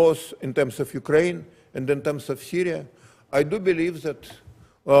 both in terms of Ukraine and in terms of Syria, I do believe that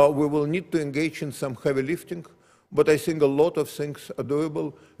we will need to engage in some heavy lifting, but I think a lot of things are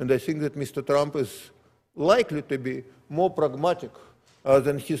doable, and I think that Mr. Trump is likely to be more pragmatic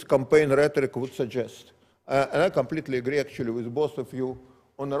than his campaign rhetoric would suggest. And I completely agree, actually, with both of you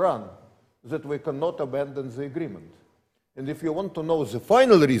on Iran, that we cannot abandon the agreement. And if you want to know the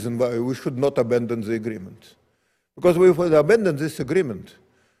final reason why we should not abandon the agreement, because if we abandon this agreement,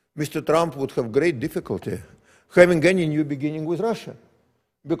 Mr. Trump would have great difficulty having any new beginning with Russia,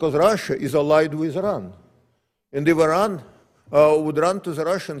 because Russia is allied with Iran. And if Iran would run to the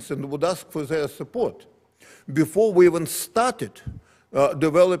Russians and would ask for their support, before we even started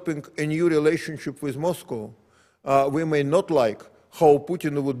developing a new relationship with Moscow, we may not like how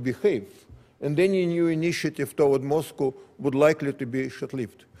Putin would behave, and any new initiative toward Moscow would likely to be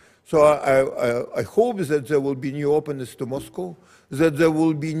short-lived. So I hope that there will be new openness to Moscow, that there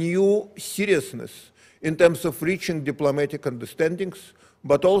will be new seriousness in terms of reaching diplomatic understandings,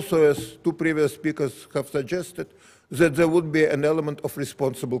 but also, as two previous speakers have suggested, that there would be an element of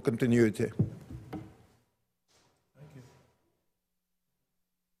responsible continuity.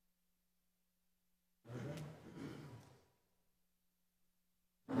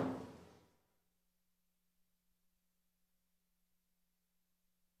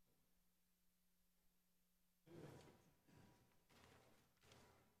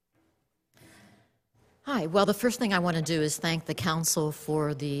 Hi. Well, the first thing I want to do is thank the Council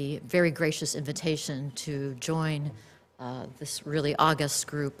for the very gracious invitation to join this really august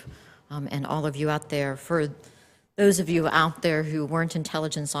group, and all of you out there. For those of you out there who weren't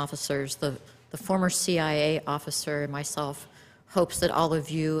intelligence officers, the former CIA officer and myself hopes that all of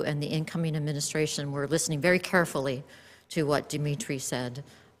you and the incoming administration were listening very carefully to what Dimitri said.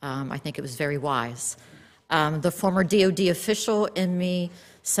 I think it was very wise. The former DOD official in me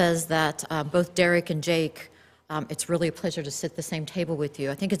says that both Derek and Jake, it's really a pleasure to sit at the same table with you.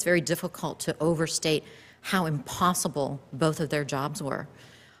 I think it's very difficult to overstate how impossible both of their jobs were.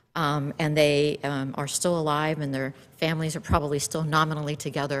 And they are still alive, and their families are probably still nominally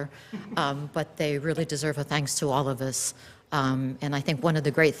together, but they really deserve a thanks to all of us. And I think one of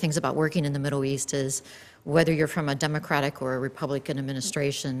the great things about working in the Middle East is whether you're from a Democratic or a Republican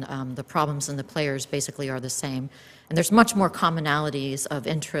administration, the problems and the players basically are the same. And there's much more commonalities of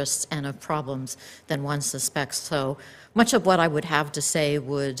interests and of problems than one suspects. So much of what I would have to say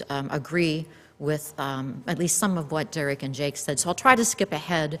would agree with at least some of what Derek and Jake said. So I'll try to skip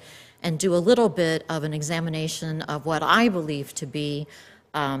ahead and do a little bit of an examination of what I believe to be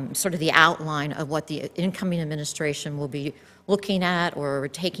sort of the outline of what the incoming administration will be looking at or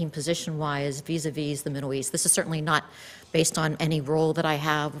taking position-wise vis-a-vis the Middle East. This is certainly not based on any role that I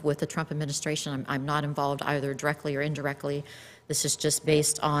have with the Trump administration. I'm not involved either directly or indirectly. This is just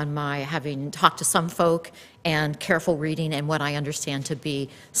based on my having talked to some folk and careful reading and what I understand to be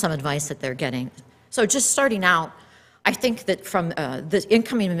some advice that they're getting. So just starting out, I think that from the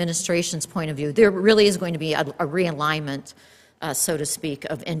incoming administration's point of view, there really is going to be a realignment, so to speak,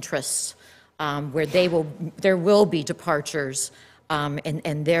 of interests, where there will be departures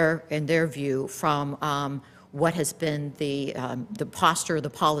in their view from what has been the posture, the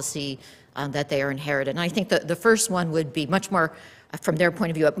policy that they are inherited. And I think that the first one would be much more, from their point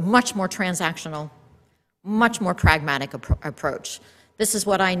of view, a much more transactional, much more pragmatic approach. This is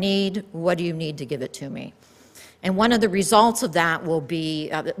what I need. What do you need to give it to me? And one of the results of that will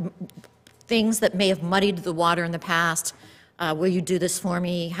be things that may have muddied the water in the past. Will you do this for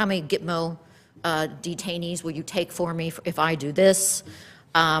me? How many Gitmo detainees will you take for me if I do this?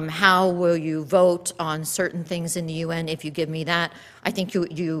 How will you vote on certain things in the UN if you give me that? I think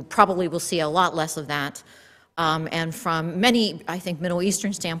you probably will see a lot less of that. And from many, I think, Middle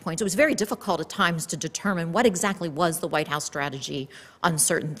Eastern standpoints, it was very difficult at times to determine what exactly was the White House strategy on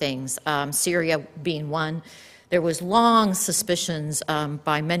certain things, Syria being one. There was long suspicions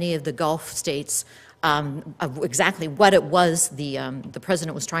by many of the Gulf states of exactly what it was the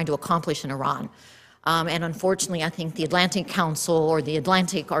president was trying to accomplish in Iran. And unfortunately, I think the Atlantic Council or the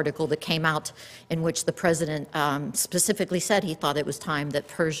Atlantic article that came out in which the president specifically said he thought it was time that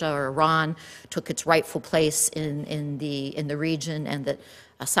Persia or Iran took its rightful place in the region, and that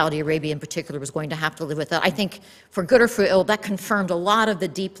Saudi Arabia in particular was going to have to live with it. I think for good or for ill, that confirmed a lot of the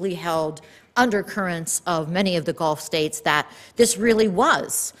deeply held undercurrents of many of the Gulf states that this really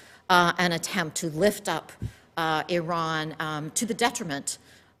was an attempt to lift up Iran to the detriment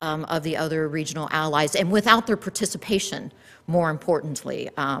of the other regional allies, and without their participation, more importantly.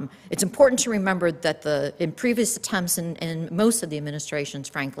 It's important to remember that in previous attempts in most of the administrations,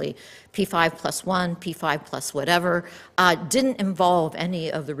 frankly, P5+1, P5+ whatever, didn't involve any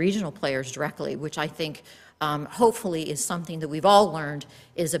of the regional players directly, which I think hopefully is something that we've all learned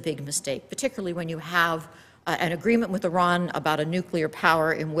is a big mistake, particularly when you have an agreement with Iran about a nuclear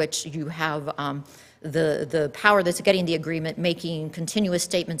power in which you have the power that's getting the agreement making continuous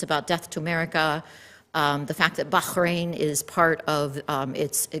statements about death to America, the fact that Bahrain is part of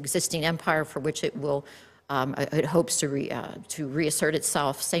its existing empire for which it will, it hopes to reassert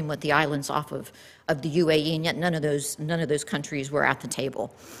itself, same with the islands off of the UAE, and yet none of those countries were at the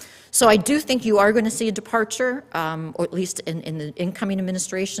table. So I do think you are going to see a departure, or at least in the incoming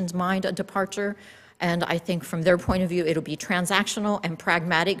administration's mind, a departure. And I think from their point of view, it'll be transactional and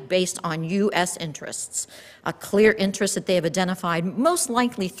pragmatic based on U.S. interests, a clear interest that they have identified, most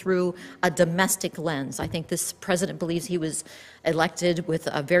likely through a domestic lens. I think this president believes he was elected with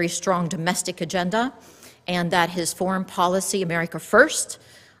a very strong domestic agenda, and that his foreign policy, America First,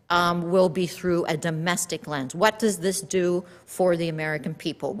 will be through a domestic lens. What does this do for the American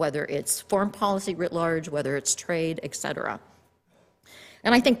people, whether it's foreign policy writ large, whether it's trade, et cetera?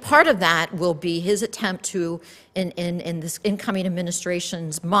 And I think part of that will be his attempt to, in this incoming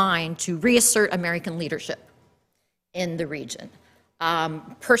administration's mind, to reassert American leadership in the region.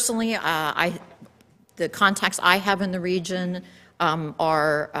 Personally, the contacts I have in the region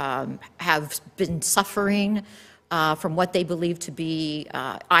have been suffering from what they believe to be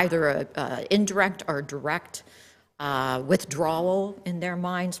either an indirect or direct withdrawal in their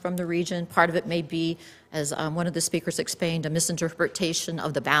minds from the region. Part of it may be, as one of the speakers explained, a misinterpretation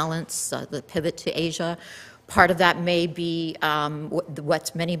of the balance, the pivot to Asia. Part of that may be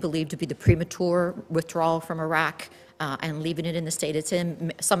what many believe to be the premature withdrawal from Iraq and leaving it in the state it's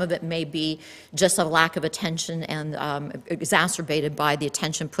in. Some of it may be just a lack of attention and exacerbated by the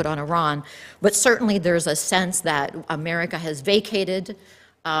attention put on Iran. But certainly there's a sense that America has vacated.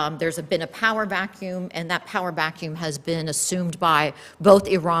 There's been a power vacuum, and that power vacuum has been assumed by both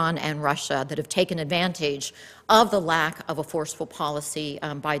Iran and Russia that have taken advantage of the lack of a forceful policy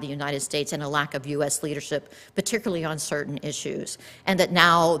by the United States and a lack of U.S. leadership, particularly on certain issues, and that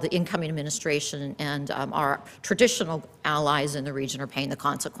now the incoming administration and our traditional allies in the region are paying the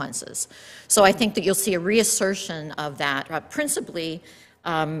consequences. So I think that you'll see a reassertion of that, principally,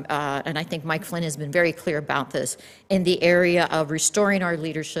 and I think Mike Flynn has been very clear about this, in the area of restoring our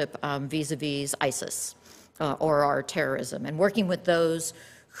leadership vis-a-vis ISIS or our terrorism, and working with those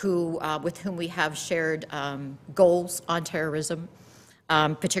with whom we have shared goals on terrorism,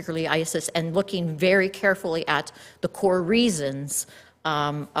 particularly ISIS, and looking very carefully at the core reasons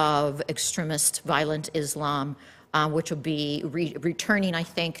of extremist violent Islam, which will be returning, I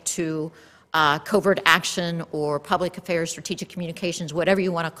think, to covert action or public affairs, strategic communications, whatever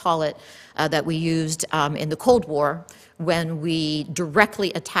you want to call it, that we used in the Cold War when we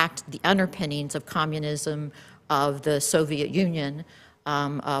directly attacked the underpinnings of communism, of the Soviet Union,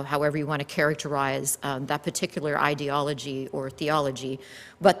 of however you want to characterize that particular ideology or theology.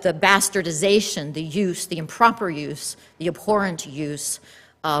 But the bastardization, the use, the improper use, the abhorrent use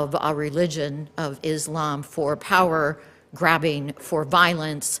of a religion of Islam for power grabbing, for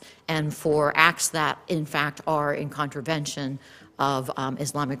violence, and for acts that, in fact, are in contravention of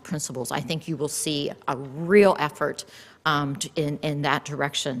Islamic principles. I think you will see a real effort in that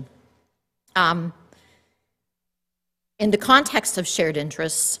direction. In the context of shared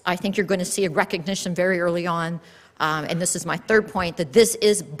interests, I think you're going to see a recognition very early on, and this is my third point, that this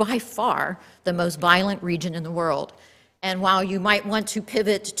is by far the most violent region in the world. And while you might want to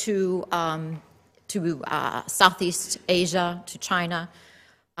pivot to Southeast Asia, to China,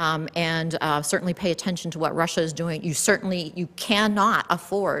 and certainly pay attention to what Russia is doing, you cannot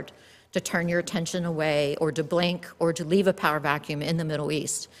afford to turn your attention away or to blink or to leave a power vacuum in the Middle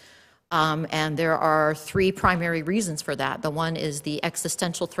East. And there are three primary reasons for that. The one is the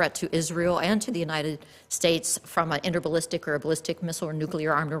existential threat to Israel and to the United States from an interballistic or a ballistic missile or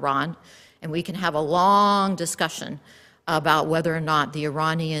nuclear-armed Iran. And we can have a long discussion about whether or not the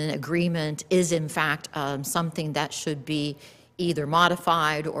Iranian agreement is, in fact, something that should be either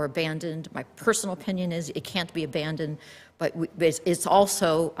modified or abandoned. My personal opinion is it can't be abandoned, but it's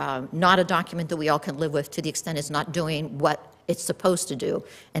also not a document that we all can live with to the extent it's not doing what it's supposed to do,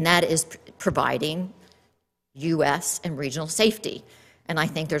 and that is providing U.S. and regional safety. And I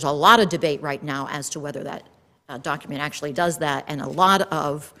think there's a lot of debate right now as to whether that document actually does that, and a lot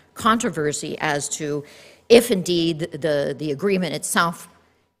of controversy as to if indeed the agreement itself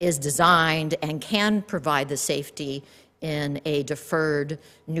is designed and can provide the safety in a deferred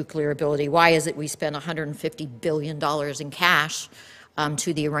nuclear ability. Why is it we spent $150 billion in cash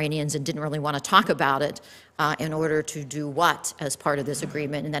to the Iranians and didn't really want to talk about it in order to do what as part of this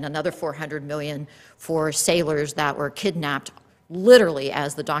agreement, and then another $400 million for sailors that were kidnapped literally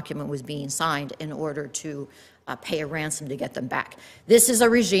as the document was being signed in order to pay a ransom to get them back. This is a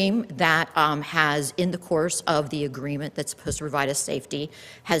regime that has, in the course of the agreement that's supposed to provide us safety,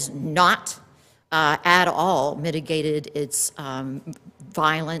 has not at all mitigated its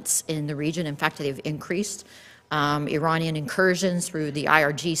violence in the region. In fact, they've increased. Iranian incursions through the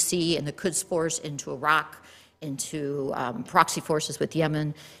IRGC and the Quds Force into Iraq, into proxy forces with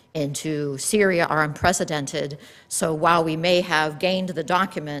Yemen, into Syria are unprecedented. So while we may have gained the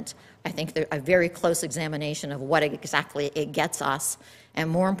document, I think a very close examination of what exactly it gets us, and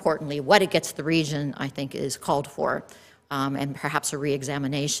more importantly, what it gets the region, I think is called for, and perhaps a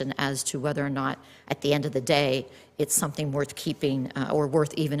re-examination as to whether or not, at the end of the day, it's something worth keeping or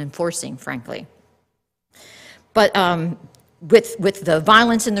worth even enforcing, frankly. But with the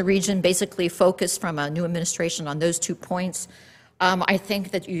violence in the region basically focused from a new administration on those 2 points, I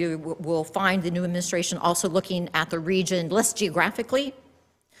think that you will find the new administration also looking at the region less geographically,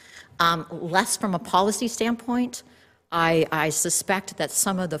 less from a policy standpoint. I suspect that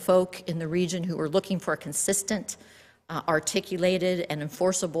some of the folk in the region who are looking for a consistent, articulated, and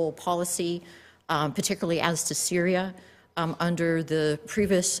enforceable policy, particularly as to Syria, under the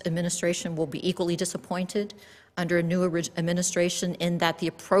previous administration will be equally disappointed under a new administration, in that the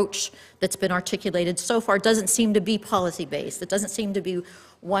approach that's been articulated so far doesn't seem to be policy-based. It doesn't seem to be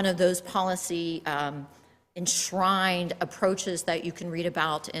one of those policy enshrined approaches that you can read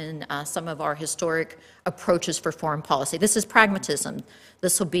about in some of our historic approaches for foreign policy. This is pragmatism.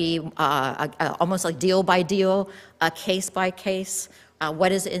 This will be almost like deal by deal, case by case,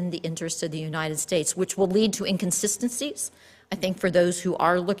 what is in the interest of the United States, which will lead to inconsistencies, I think, for those who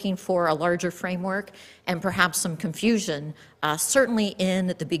are looking for a larger framework, and perhaps some confusion, certainly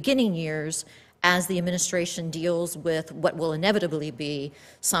in the beginning years, as the administration deals with what will inevitably be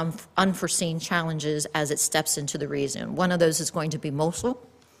some unforeseen challenges as it steps into the region. One of those is going to be Mosul.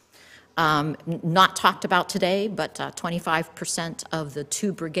 Not talked about today, but 25% of the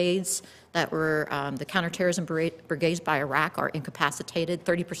 2 brigades that were the counterterrorism brigades by Iraq are incapacitated.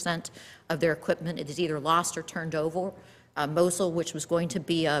 30% of their equipment is either lost or turned over. Mosul, which was going to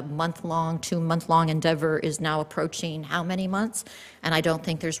be a month-long, 2-month-long endeavor, is now approaching how many months? And I don't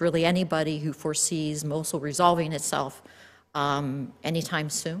think there's really anybody who foresees Mosul resolving itself anytime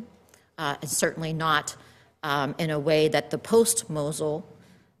soon. And certainly not in a way that the post-Mosul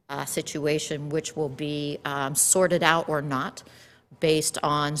situation, which will be sorted out or not, based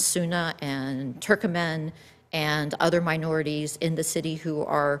on Sunni and Turkmen and other minorities in the city who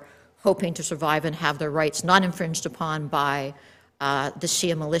are hoping to survive and have their rights not infringed upon by the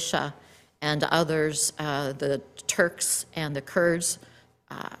Shia militia and others, the Turks and the Kurds,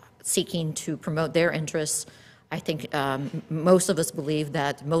 seeking to promote their interests. I think most of us believe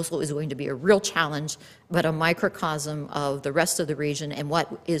that Mosul is going to be a real challenge, but a microcosm of the rest of the region, and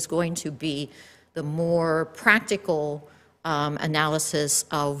what is going to be the more practical analysis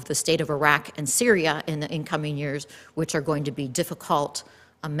of the state of Iraq and Syria in the incoming years, which are going to be difficult,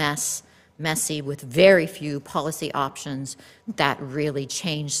 a messy, with very few policy options that really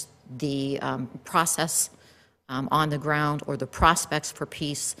change the process on the ground or the prospects for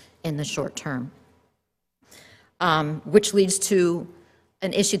peace in the short term. Which leads to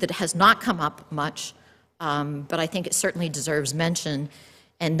an issue that has not come up much, but I think it certainly deserves mention,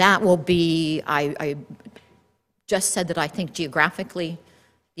 and that will be, I just said that I think geographically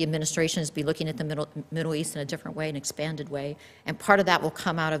the administration is be looking at the Middle East in a different way, an expanded way, and part of that will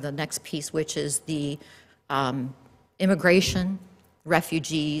come out of the next piece, which is the immigration,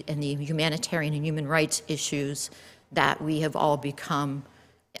 refugee, and the humanitarian and human rights issues that we have all become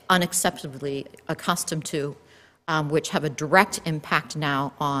unacceptably accustomed to, which have a direct impact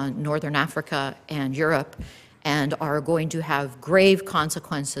now on Northern Africa and Europe, and are going to have grave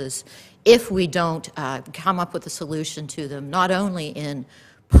consequences if we don't come up with a solution to them, not only in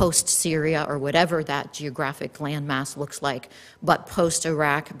post-Syria or whatever that geographic landmass looks like, but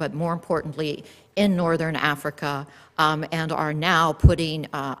post-Iraq, but more importantly in Northern Africa, and are now putting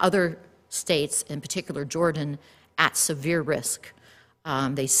other states, in particular Jordan, at severe risk.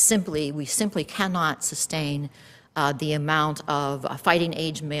 We simply cannot sustain the amount of fighting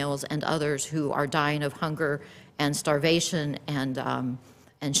age males and others who are dying of hunger and starvation, and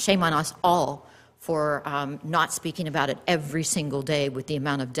shame on us all for not speaking about it every single day with the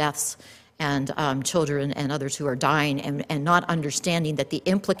amount of deaths and children and others who are dying, and not understanding that the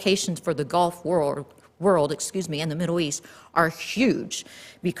implications for the Gulf world, and the Middle East are huge,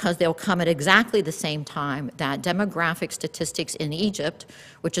 because they'll come at exactly the same time that demographic statistics in Egypt,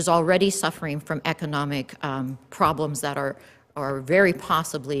 which is already suffering from economic problems that are very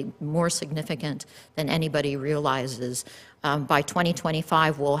possibly more significant than anybody realizes. By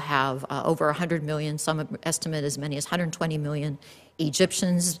 2025, we'll have over 100 million, some estimate as many as 120 million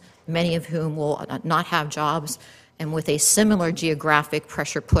Egyptians, many of whom will not have jobs, and with a similar geographic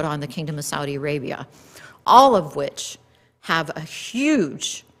pressure put on the Kingdom of Saudi Arabia, all of which have a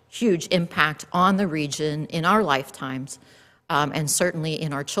huge, huge impact on the region in our lifetimes, and certainly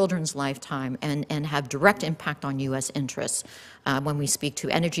in our children's lifetime, and have direct impact on U.S. interests when we speak to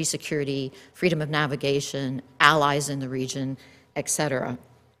energy security, freedom of navigation, allies in the region, et cetera.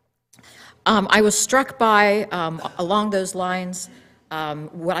 I was struck by, along those lines,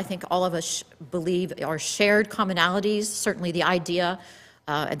 what I think all of us believe are shared commonalities, certainly the idea.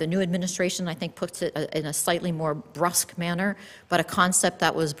 The new administration, I think, puts it in a slightly more brusque manner, but a concept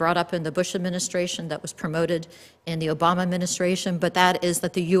that was brought up in the Bush administration, that was promoted in the Obama administration, but that is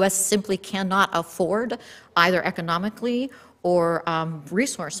that the U.S. simply cannot afford, either economically or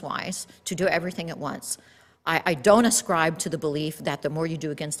resource-wise, to do everything at once. I don't ascribe to the belief that the more you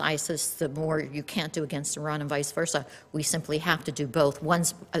do against ISIS, the more you can't do against Iran and vice versa. We simply have to do both.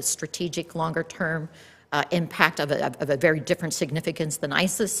 One's a strategic, longer-term impact of a very different significance than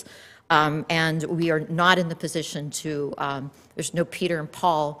ISIS, and we are not in the position to, there's no Peter and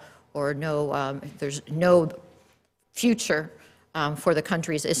Paul, or there's no future for the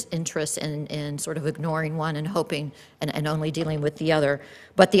country's interests in sort of ignoring one and hoping and only dealing with the other.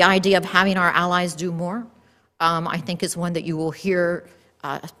 But the idea of having our allies do more, I think, is one that you will hear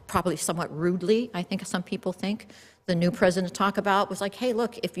probably somewhat rudely, I think some people think. The new president talk about was like, hey,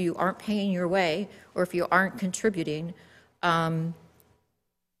 look, if you aren't paying your way or if you aren't contributing, then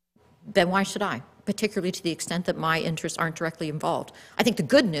why should I? Particularly to the extent that my interests aren't directly involved. I think the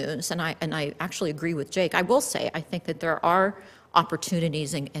good news, and I actually agree with Jake, I will say, I think that there are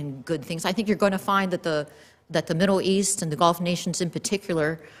opportunities and good things. I think you're going to find that the Middle East and the Gulf nations in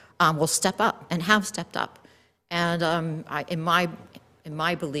particular will step up and have stepped up. And in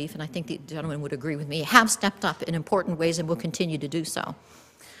my belief, and I think the gentleman would agree with me, have stepped up in important ways and will continue to do so.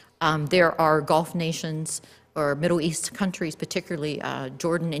 There are Gulf nations or Middle East countries, particularly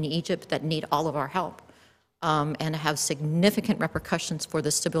Jordan and Egypt, that need all of our help and have significant repercussions for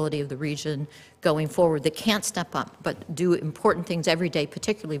the stability of the region going forward, that can't step up but do important things every day,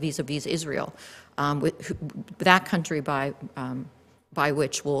 particularly vis-a-vis Israel. That country by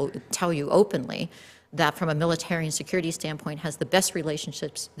which will tell you openly that from a military and security standpoint has the best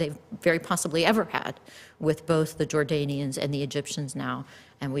relationships they've very possibly ever had with both the Jordanians and the Egyptians now,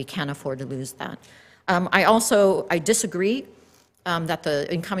 and we can't afford to lose that. I disagree that the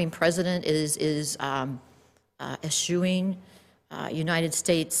incoming president is eschewing United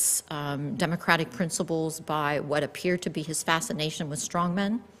States democratic principles by what appear to be his fascination with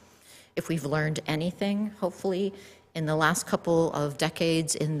strongmen. If we've learned anything, hopefully, in the last couple of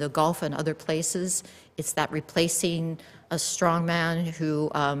decades in the Gulf and other places, it's that replacing a strongman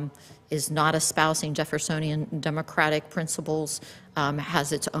who is not espousing Jeffersonian democratic principles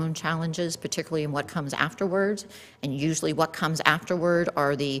has its own challenges, particularly in what comes afterwards. And usually what comes afterward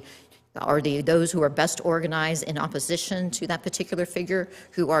are those who are best organized in opposition to that particular figure,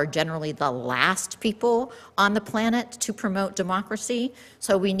 who are generally the last people on the planet to promote democracy.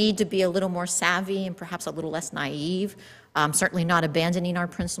 So we need to be a little more savvy and perhaps a little less naive, certainly not abandoning our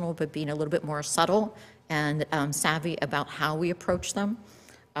principle, but being a little bit more subtle and savvy about how we approach them.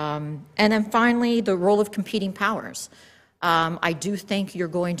 And then finally, the role of competing powers. I do think you're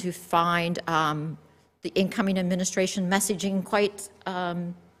going to find the incoming administration messaging quite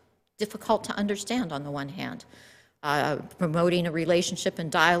difficult to understand on the one hand, promoting a relationship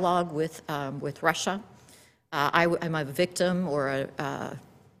and dialogue with Russia. I'm a victim, or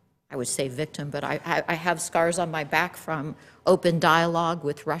I would say victim, but I have scars on my back from open dialogue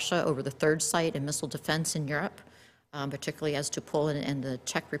with Russia over the third site in missile defense in Europe, particularly as to Poland and the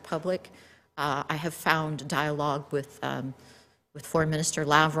Czech Republic. I have found dialogue with Foreign Minister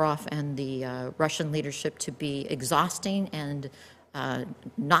Lavrov and the Russian leadership to be exhausting and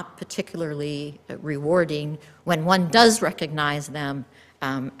not particularly rewarding when one does recognize them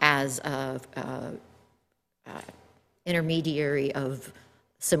as an intermediary of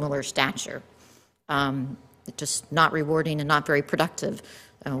similar stature. Just not rewarding and not very productive.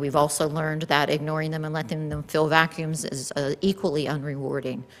 We've also learned that ignoring them and letting them fill vacuums is equally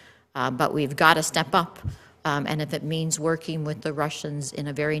unrewarding. But we've got to step up, and if it means working with the Russians in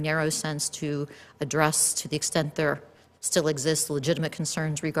a very narrow sense to address, to the extent there still exists, legitimate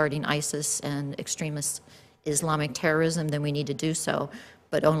concerns regarding ISIS and extremist Islamic terrorism, then we need to do so,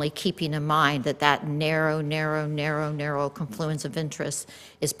 but only keeping in mind that that narrow confluence of interests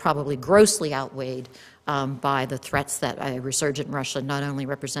is probably grossly outweighed by the threats that a resurgent Russia not only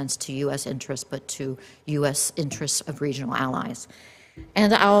represents to U.S. interests, but to U.S. interests of regional allies.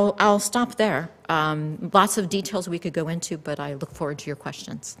 And I'll stop there. Lots of details we could go into, but I look forward to your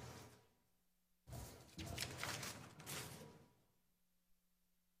questions.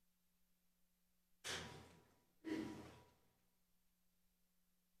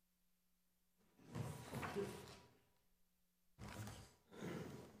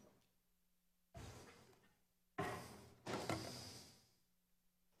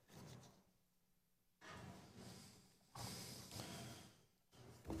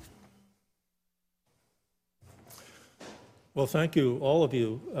 Well, thank you, all of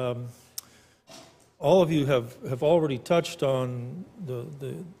you. All of you have already touched on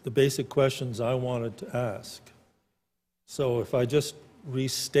the basic questions I wanted to ask. So if I just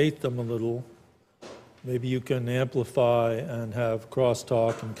restate them a little, maybe you can amplify and have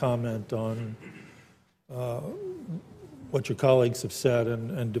crosstalk and comment on what your colleagues have said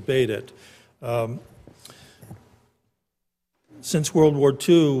and debate it. Since World War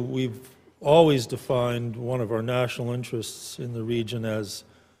II, we've always defined one of our national interests in the region as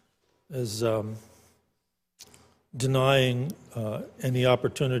denying any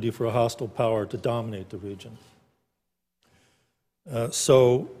opportunity for a hostile power to dominate the region.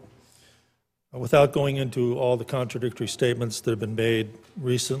 So, without going into all the contradictory statements that have been made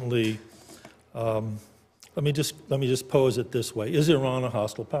recently, let me just pose it this way: is Iran a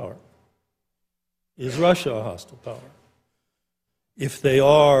hostile power? Is Russia a hostile power? If they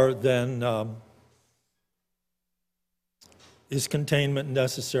are, then is containment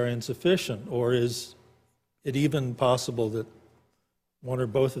necessary and sufficient, or is it even possible that one or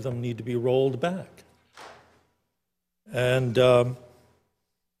both of them need to be rolled back? And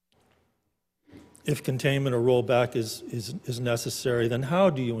if containment or rollback is necessary, then how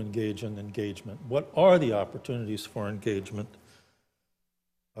do you engage in engagement? What are the opportunities for engagement?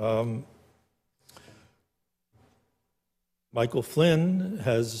 Michael Flynn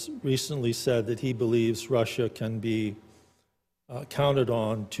has recently said that he believes Russia can be counted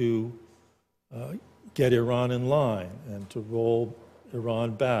on to get Iran in line and to roll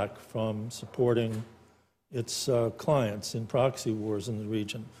Iran back from supporting its clients in proxy wars in the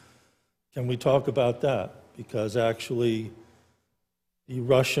region. Can we talk about that? Because actually the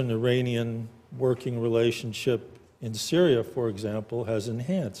Russian-Iranian working relationship in Syria, for example, has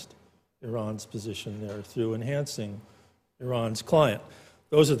enhanced Iran's position there through enhancing Iran's client.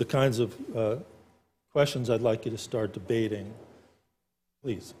 Those are the kinds of questions I'd like you to start debating.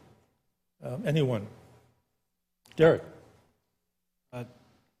 Please. Anyone? Derek. Yeah,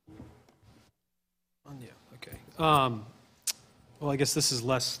 okay. Well, I guess this is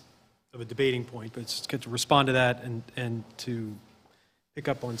less of a debating point, but it's just good to respond to that and to pick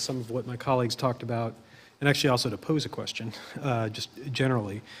up on some of what my colleagues talked about, and actually also to pose a question, just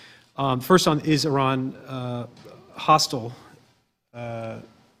generally. First on, is Iran hostile?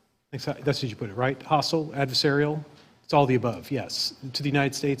 That's how you put it, right? Hostile, adversarial? It's all the above, yes. To the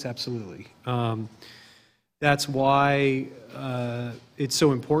United States, absolutely. That's why it's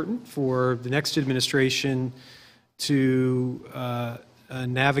so important for the next administration to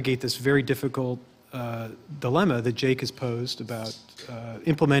navigate this very difficult dilemma that Jake has posed about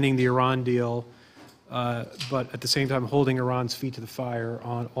implementing the Iran deal, but at the same time holding Iran's feet to the fire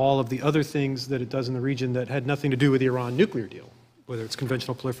on all of the other things that it does in the region that had nothing to do with the Iran nuclear deal, whether it's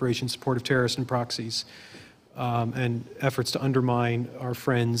conventional proliferation, support of terrorists and proxies, and efforts to undermine our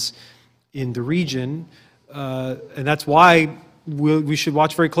friends in the region. And that's why we should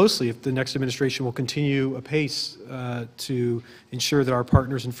watch very closely if the next administration will continue apace to ensure that our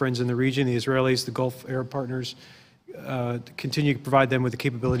partners and friends in the region, the Israelis, the Gulf Arab partners, continue to provide them with the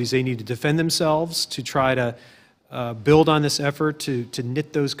capabilities they need to defend themselves, to try to build on this effort to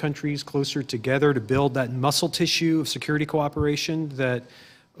knit those countries closer together, to build that muscle tissue of security cooperation that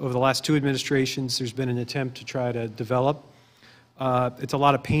over the last two administrations there's been an attempt to try to develop. It's a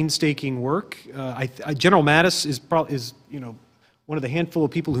lot of painstaking work. General Mattis is one of the handful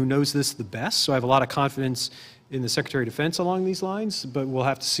of people who knows this the best, so I have a lot of confidence in the Secretary of Defense along these lines, but we'll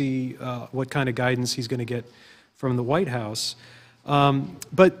have to see what kind of guidance he's going to get from the White House.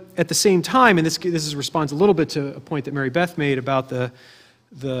 But at the same time, and this responds a little bit to a point that Mary Beth made about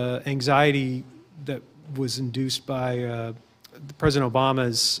the anxiety that was induced by President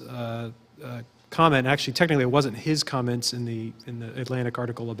Obama's comment. Actually, technically, it wasn't his comments in the Atlantic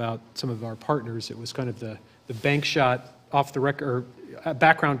article about some of our partners. It was kind of the bank shot off the record, or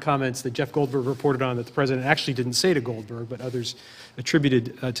background comments that Jeff Goldberg reported on that the president actually didn't say to Goldberg, but others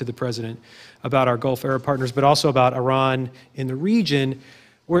attributed to the president about our Gulf Arab partners, but also about Iran in the region,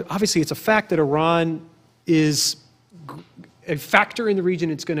 where obviously it's a fact that Iran is a factor in the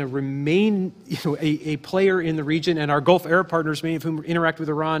region. It's going to remain, a player in the region, and our Gulf Arab partners, many of whom interact with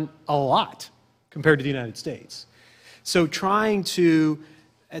Iran a lot compared to the United States. So trying to,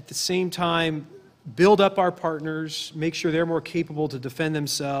 at the same time, build up our partners, make sure they're more capable to defend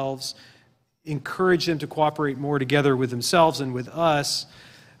themselves, encourage them to cooperate more together with themselves and with us,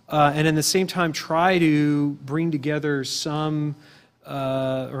 and at the same time try to bring together some,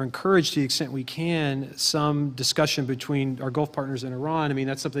 or encourage to the extent we can, some discussion between our Gulf partners and Iran. I mean,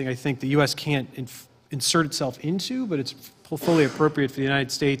 that's something I think the U.S. can't insert itself into, but it's fully appropriate for the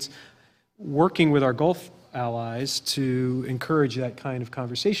United States, working with our Gulf allies to encourage that kind of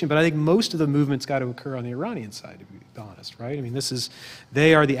conversation. But I think most of the movement's got to occur on the Iranian side, to be honest, right? I mean,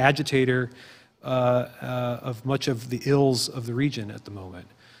 they are the agitator of much of the ills of the region at the moment.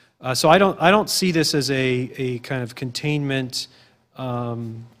 So I don't see this as a kind of containment or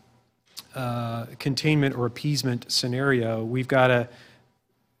appeasement scenario. We've got to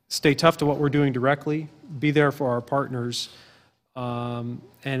stay tough to what we're doing directly, be there for our partners, and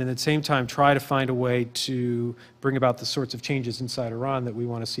at the same time try to find a way to bring about the sorts of changes inside Iran that we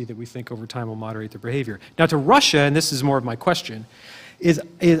want to see, that we think over time will moderate their behavior. Now to Russia, and this is more of my question, is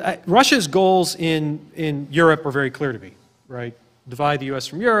Russia's goals in Europe are very clear to me, right? Divide the U.S.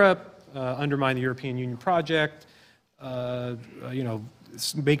 from Europe, undermine the European Union project,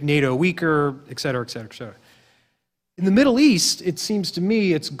 make NATO weaker, et cetera, et cetera, et cetera. In the Middle East, it seems to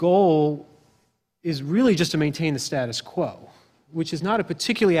me its goal is really just to maintain the status quo, which is not a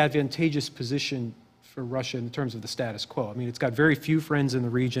particularly advantageous position for Russia in terms of the status quo. I mean, it's got very few friends in the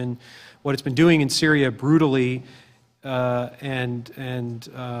region. What it's been doing in Syria brutally in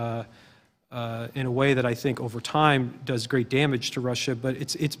a way that I think over time does great damage to Russia, but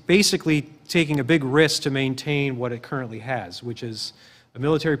it's basically taking a big risk to maintain what it currently has, which is a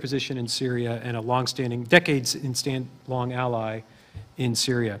military position in Syria and a long-standing, decades-long ally in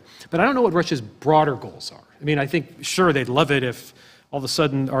Syria. But I don't know what Russia's broader goals are. I mean, I think, sure, they'd love it if all of a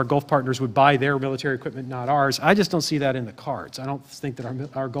sudden our Gulf partners would buy their military equipment, not ours. I just don't see that in the cards. I don't think that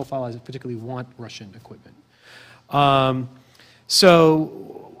our Gulf allies particularly want Russian equipment.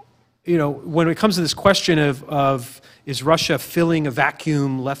 So, you know, when it comes to this question of is Russia filling a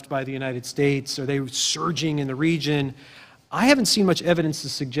vacuum left by the United States? Are they surging in the region? I haven't seen much evidence to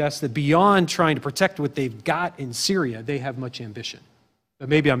suggest that beyond trying to protect what they've got in Syria, they have much ambition. But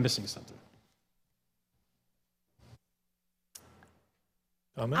maybe I'm missing something.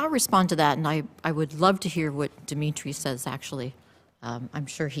 I'll respond to that, and I would love to hear what Dimitri says, actually. I'm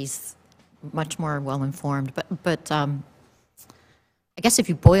sure he's much more well-informed. But I guess if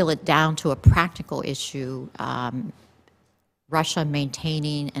you boil it down to a practical issue, Russia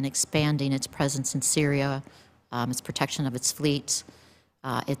maintaining and expanding its presence in Syria, its protection of its fleet,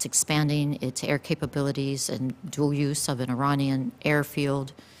 it's expanding its air capabilities and dual use of an Iranian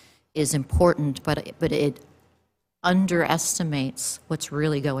airfield is important, but it underestimates what's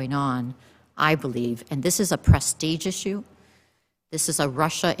really going on, I believe. And this is a prestige issue. This is a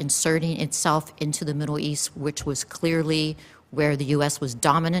Russia inserting itself into the Middle East, which was clearly where the U.S. was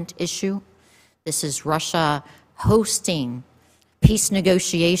dominant issue. This is Russia hosting peace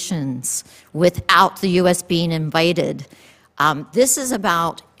negotiations without the U.S. being invited. This is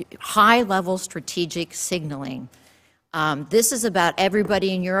about high-level strategic signaling. This is about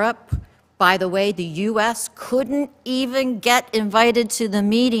everybody in Europe. By the way, the U.S. couldn't even get invited to the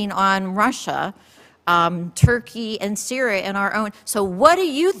meeting on Russia, Turkey, and Syria and our own. So what do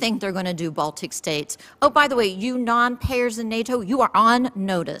you think they're going to do, Baltic states? Oh, by the way, you non-payers in NATO, you are on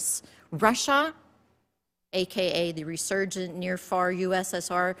notice. Russia, AKA the resurgent near-far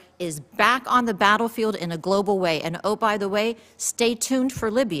USSR, is back on the battlefield in a global way. And oh, by the way, stay tuned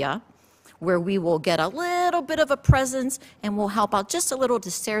for Libya, where we will get a little bit of a presence and we'll help out just a little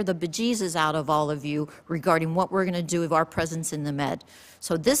to scare the bejesus out of all of you regarding what we're going to do with our presence in the Med.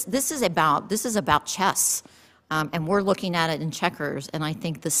 So this is about chess, and we're looking at it in checkers. And I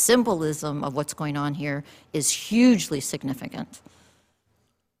think the symbolism of what's going on here is hugely significant.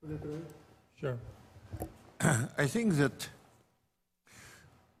 Sure. I think that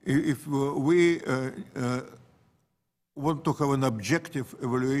if we want to have an objective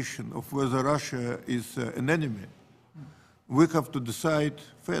evaluation of whether Russia is an enemy, we have to decide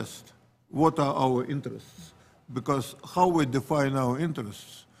first what are our interests, because how we define our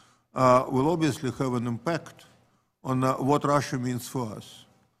interests will obviously have an impact on what Russia means for us.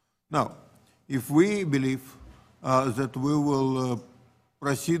 Now, if we believe that we will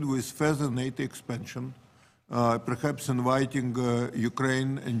proceed with further NATO expansion, perhaps inviting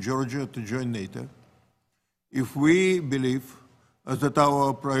Ukraine and Georgia to join NATO, if we believe that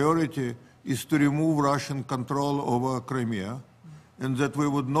our priority is to remove Russian control over Crimea, and that we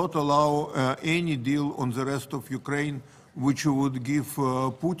would not allow any deal on the rest of Ukraine which would give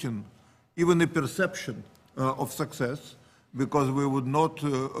Putin even a perception of success, because we would not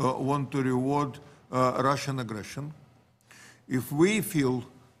want to reward Russian aggression. If we feel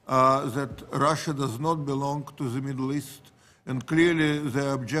that Russia does not belong to the Middle East, and clearly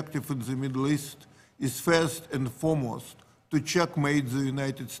the objective in the Middle East is first and foremost to checkmate the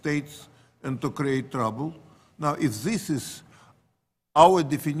United States and to create trouble. Now, if this is our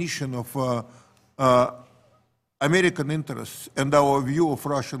definition of American interests and our view of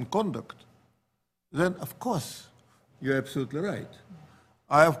Russian conduct, then of course you're absolutely right.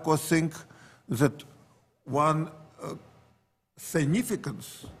 I of course think that one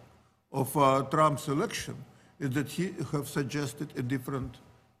significance of Trump's election is that he have suggested a different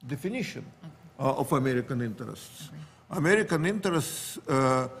definition of American interests. American interests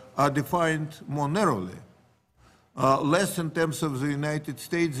are defined more narrowly, less in terms of the United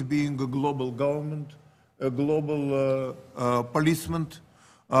States being a global government, a global policeman,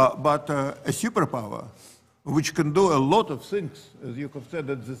 but a superpower which can do a lot of things, as you have said,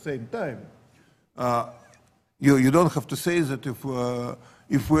 at the same time. You don't have to say that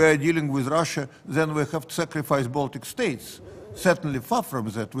if we are dealing with Russia, then we have to sacrifice Baltic states. Certainly far from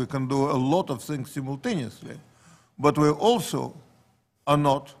that. We can do a lot of things simultaneously. But we also are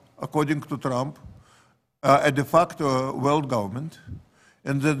not, according to Trump, a de facto world government,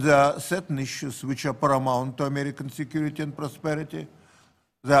 and that there are certain issues which are paramount to American security and prosperity.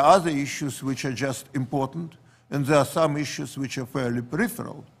 There are other issues which are just important, and there are some issues which are fairly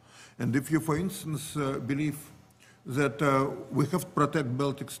peripheral. And if you, for instance, believe that we have to protect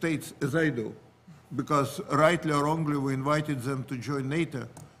Baltic states, as I do, because rightly or wrongly we invited them to join NATO,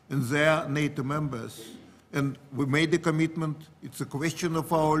 and they are NATO members, and we made a commitment. It's a question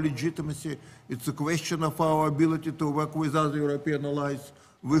of our legitimacy. It's a question of our ability to work with other European allies.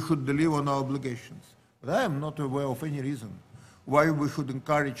 We should deliver on our obligations. But I am not aware of any reason why we should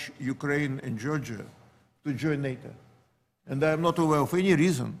encourage Ukraine and Georgia to join NATO. And I am not aware of any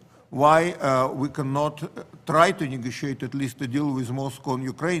reason why we cannot try to negotiate at least a deal with Moscow and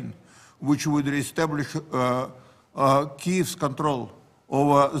Ukraine, which would reestablish Kiev's control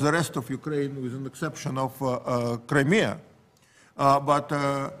over the rest of Ukraine, with an exception of Crimea. But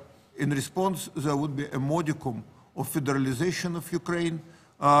in response, there would be a modicum of federalization of Ukraine,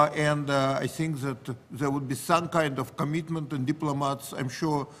 and I think that there would be some kind of commitment, and diplomats, I'm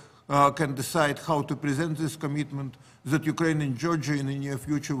sure, can decide how to present this commitment, that Ukraine and Georgia in the near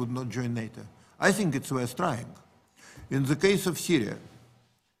future would not join NATO. I think it's worth trying. In the case of Syria,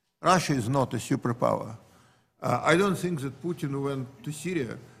 Russia is not a superpower. I don't think that Putin went to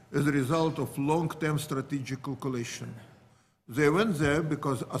Syria as a result of long-term strategic calculation. They went there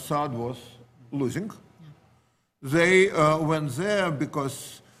because Assad was losing. They went there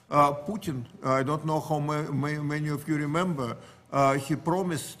because Putin, I don't know how many of you remember, he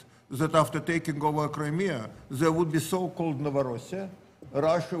promised that after taking over Crimea, there would be so-called Novorossiya.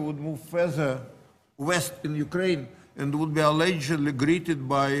 Russia would move further west in Ukraine and would be allegedly greeted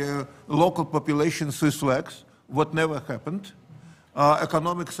by local populations with flags, what never happened.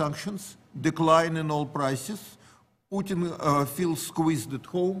 Economic sanctions, decline in all prices. Putin feels squeezed at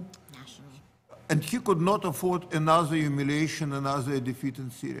home. And he could not afford another humiliation, another defeat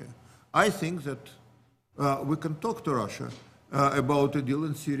in Syria. I think that we can talk to Russia about a deal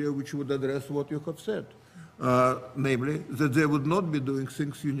in Syria which would address what you have said. Namely, that they would not be doing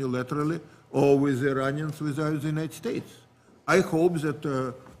things unilaterally or with the Iranians without the United States. I hope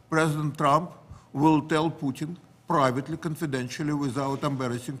that President Trump will tell Putin privately, confidentially, without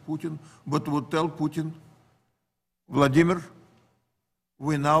embarrassing Putin, but will tell Putin, Vladimir,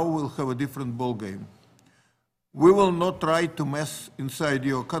 we now will have a different ball game. We will not try to mess inside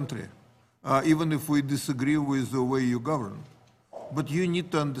your country, even if we disagree with the way you govern. But you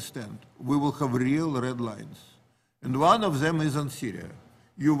need to understand, we will have real red lines. And one of them is on Syria.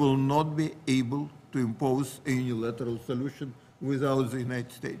 You will not be able to impose a unilateral solution without the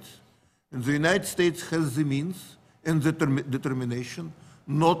United States. And the United States has the means and the determination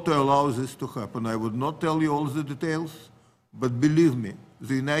not to allow this to happen. I would not tell you all the details, but believe me,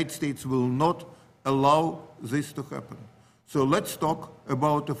 the United States will not allow this to happen. So let's talk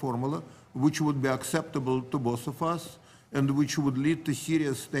about a formula which would be acceptable to both of us and which would lead to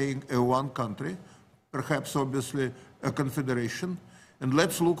Syria staying a one country, perhaps obviously a confederation. And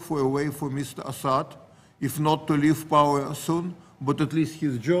let's look for a way for Mr. Assad, if not to leave power soon, but at least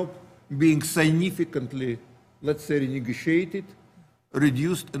his job being significantly, let's say, renegotiated,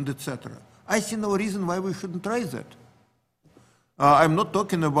 reduced, and etc. I see no reason why we shouldn't try that. I'm not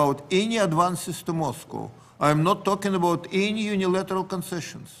talking about any advances to Moscow. I'm not talking about any unilateral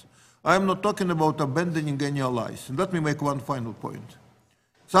concessions. I'm not talking about abandoning any allies. And let me make one final point.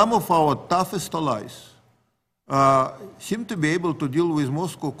 Some of our toughest allies seem to be able to deal with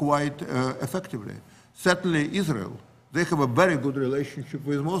Moscow quite effectively. Certainly Israel. They have a very good relationship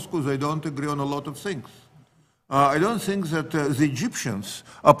with Moscow. They don't agree on a lot of things. I don't think that the Egyptians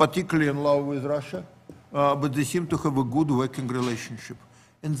are particularly in love with Russia, but they seem to have a good working relationship.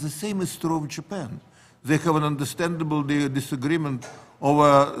 And the same is true of Japan. They have an understandable disagreement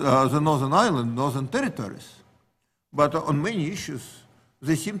over the Northern Ireland, Northern Territories. But on many issues,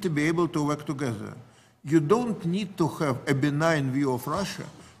 they seem to be able to work together. You don't need to have a benign view of Russia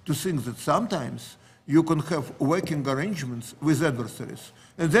to think that sometimes you can have working arrangements with adversaries.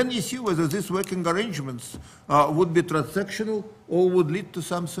 And then you see whether these working arrangements would be transactional or would lead to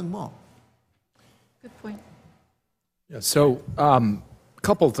something more. Good point. So, a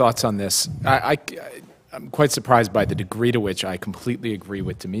couple of thoughts on this. I'm quite surprised by the degree to which I completely agree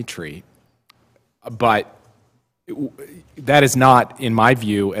with Dimitri, but that is not, in my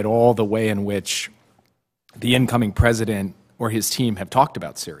view, at all the way in which the incoming president or his team have talked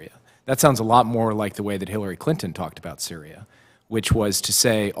about Syria. That sounds a lot more like the way that Hillary Clinton talked about Syria, which was to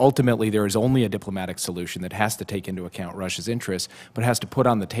say, ultimately, there is only a diplomatic solution that has to take into account Russia's interests, but has to put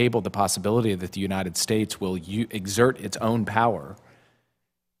on the table the possibility that the United States will exert its own power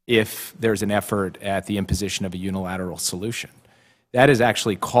if there's an effort at the imposition of a unilateral solution. That is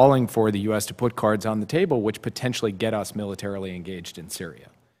actually calling for the U.S. to put cards on the table which potentially get us militarily engaged in Syria.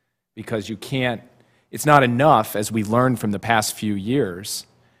 Because you can't, it's not enough, as we learned from the past few years,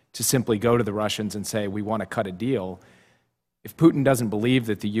 to simply go to the Russians and say, we want to cut a deal. If Putin doesn't believe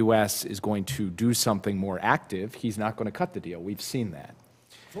that the U.S. is going to do something more active, he's not going to cut the deal. We've seen that.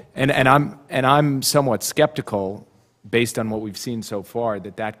 And I'm somewhat skeptical, based on what we've seen so far,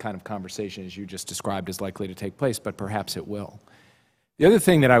 that that kind of conversation, as you just described, is likely to take place, but perhaps it will. The other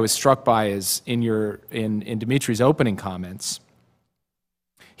thing that I was struck by is in Dimitri's opening comments,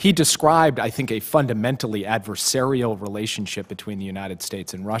 he described, I think, a fundamentally adversarial relationship between the United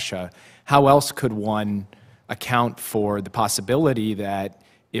States and Russia. How else could one account for the possibility that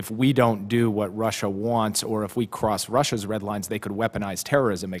if we don't do what Russia wants, or if we cross Russia's red lines, they could weaponize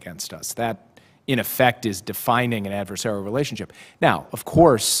terrorism against us? That, in effect, is defining an adversarial relationship. Now, of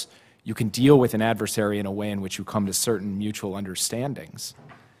course, you can deal with an adversary in a way in which you come to certain mutual understandings.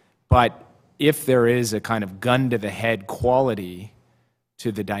 But if there is a kind of gun-to-the-head quality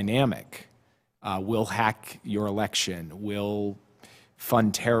to the dynamic, we'll hack your election, we'll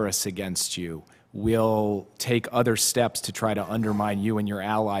fund terrorists against you, we'll take other steps to try to undermine you and your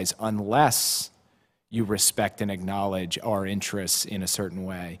allies unless you respect and acknowledge our interests in a certain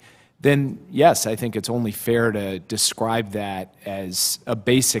way, then yes, I think it's only fair to describe that as a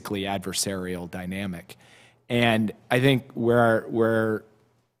basically adversarial dynamic. And I think where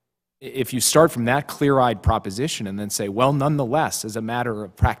if you start from that clear-eyed proposition and then say, well, nonetheless, as a matter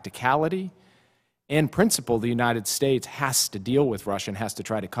of practicality and principle, the United States has to deal with Russia and has to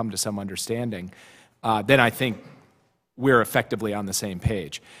try to come to some understanding, then I think we're effectively on the same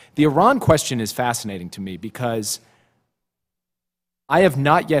page. The Iran question is fascinating to me because I have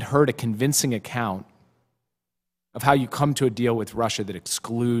not yet heard a convincing account of how you come to a deal with Russia that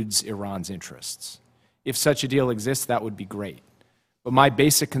excludes Iran's interests. If such a deal exists, that would be great. But my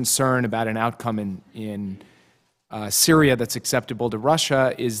basic concern about an outcome in Syria that's acceptable to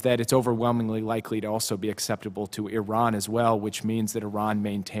Russia is that it's overwhelmingly likely to also be acceptable to Iran as well, which means that Iran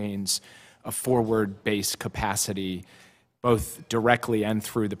maintains a forward-based capacity both directly and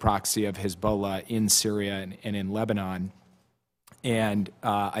through the proxy of Hezbollah in Syria and in Lebanon. And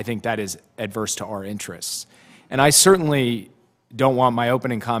I think that is adverse to our interests. And I certainly don't want my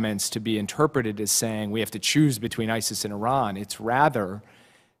opening comments to be interpreted as saying we have to choose between ISIS and Iran. It's rather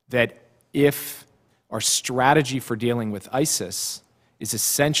that if our strategy for dealing with ISIS is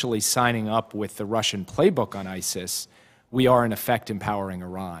essentially signing up with the Russian playbook on ISIS, we are in effect empowering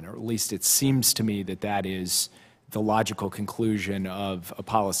Iran, or at least it seems to me that that is the logical conclusion of a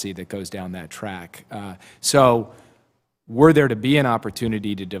policy that goes down that track. So were there to be an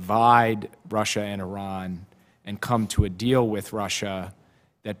opportunity to divide Russia and Iran and come to a deal with Russia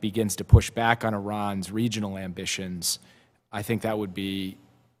that begins to push back on Iran's regional ambitions, I think that would be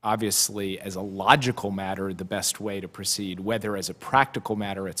obviously, as a logical matter, the best way to proceed. Whether as a practical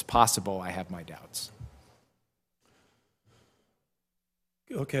matter it's possible, I have my doubts.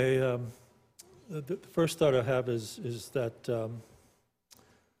 Okay, the first thought I have is that,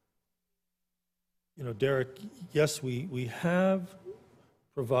 you know, Derek, yes, we have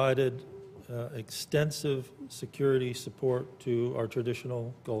provided extensive security support to our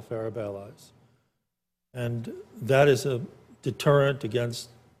traditional Gulf Arab allies. And that is a deterrent against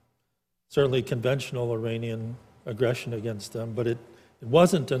certainly conventional Iranian aggression against them, but it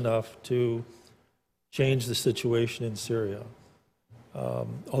wasn't enough to change the situation in Syria.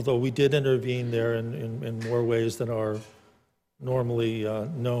 Although we did intervene there in more ways than are normally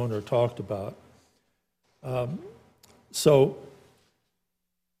known or talked about. So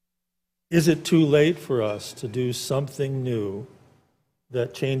is it too late for us to do something new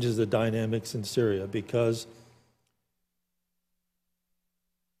that changes the dynamics in Syria? Because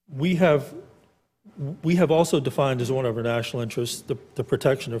we have We have also defined as one of our national interests the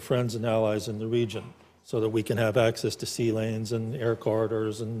protection of friends and allies in the region, so that we can have access to sea lanes and air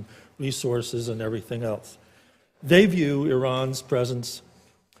corridors and resources and everything else. They view Iran's presence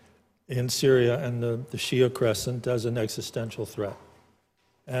in Syria and the Shia Crescent as an existential threat.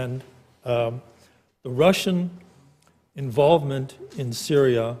 And the Russian involvement in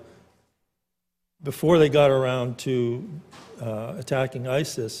Syria, before they got around to attacking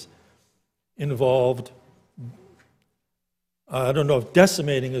ISIS, involved, I don't know if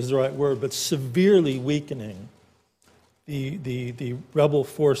decimating is the right word, but severely weakening the rebel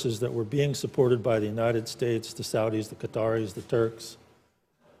forces that were being supported by the United States, the Saudis, the Qataris, the Turks,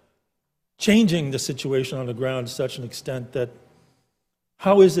 changing the situation on the ground to such an extent that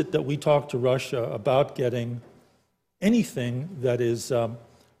how is it that we talk to Russia about getting anything that is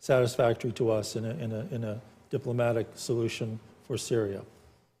satisfactory to us in a diplomatic solution for Syria?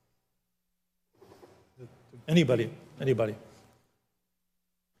 Anybody?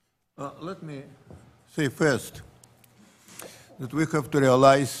 Let me say first that we have to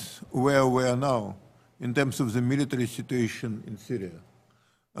realize where we are now in terms of the military situation in Syria.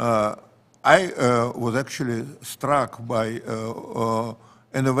 I was actually struck by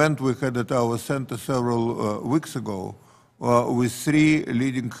an event we had at our center several weeks ago with 3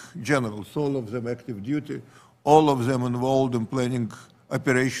 leading generals, all of them active duty, all of them involved in planning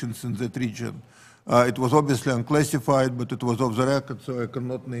operations in that region. It was obviously unclassified, but it was off the record, so I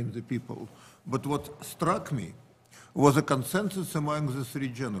cannot name the people. But what struck me was a consensus among the 3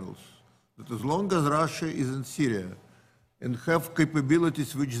 generals that as long as Russia is in Syria and have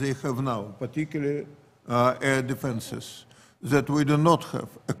capabilities which they have now, particularly air defenses, that we do not have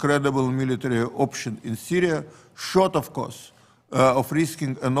a credible military option in Syria, short, of course, of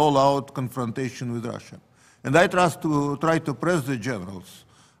risking an all-out confrontation with Russia. And I try to press the generals,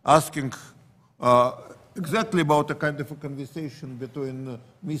 asking exactly about a kind of a conversation between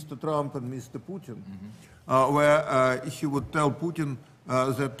Mr. Trump and Mr. Putin, where he would tell Putin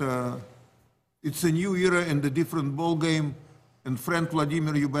that it's a new era and a different ballgame, and friend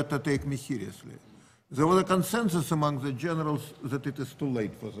Vladimir, you better take me seriously. There was a consensus among the generals that it is too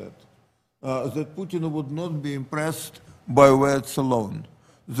late for that, that Putin would not be impressed by words alone,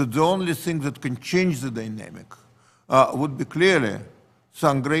 that the only thing that can change the dynamic would be clearly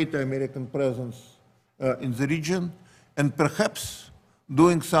some greater American presence in the region, and perhaps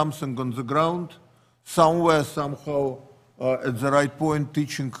doing something on the ground, somewhere, somehow, at the right point,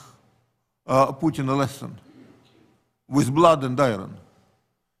 teaching Putin a lesson with blood and iron.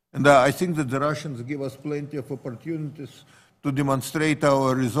 And I think that the Russians give us plenty of opportunities to demonstrate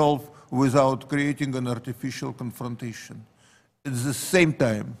our resolve without creating an artificial confrontation. At the same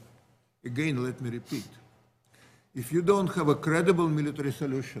time, again, let me repeat, if you don't have a credible military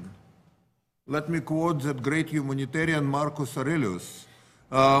solution, let me quote that great humanitarian Marcus Aurelius,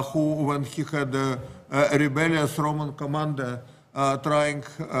 who, when he had a rebellious Roman commander trying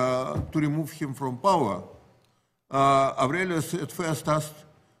to remove him from power, Aurelius at first asked,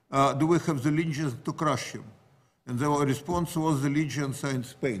 do we have the legions to crush him? And the response was, the legions are in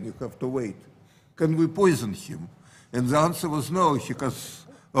Spain, you have to wait. Can we poison him? And the answer was no, he has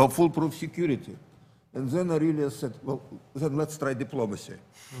foolproof security. And then Aurelius said, well, then let's try diplomacy.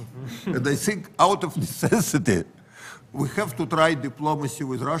 And I think out of necessity, we have to try diplomacy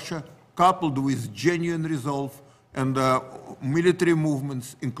with Russia, coupled with genuine resolve and military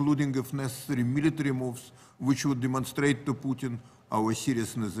movements, including, if necessary, military moves, which would demonstrate to Putin our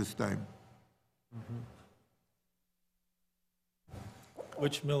seriousness this time.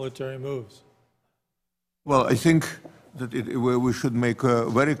 Which military moves? Well, I think that we should make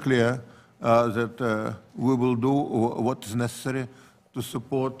very clear that we will do what is necessary to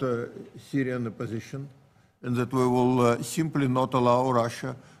support Syrian opposition, and that we will simply not allow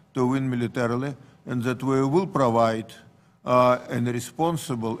Russia to win militarily, and that we will provide in a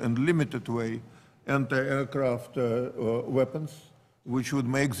responsible and limited way anti-aircraft weapons, which would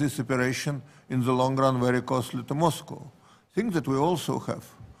make this operation in the long run very costly to Moscow. I think that we also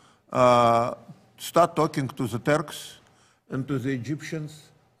have start talking to the Turks and to the Egyptians,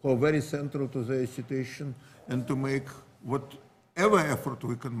 who are very central to their situation, and to make whatever effort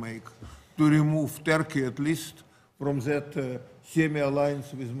we can make to remove Turkey at least from that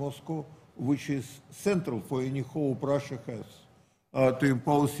semi-alliance with Moscow, which is central for any hope Russia has to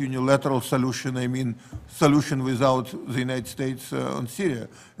impose unilateral solution, I mean solution without the United States on Syria.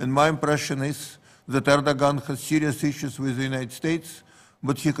 And my impression is that Erdogan has serious issues with the United States,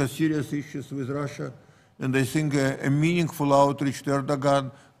 but he has serious issues with Russia, and I think a meaningful outreach to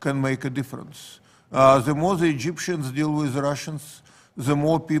Erdogan can make a difference. The more the Egyptians deal with the Russians, the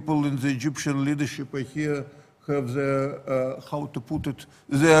more people in the Egyptian leadership I hear have their, how to put it,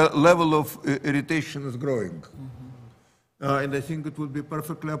 their level of irritation is growing. And I think it would be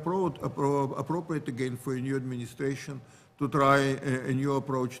perfectly appropriate again for a new administration to try a new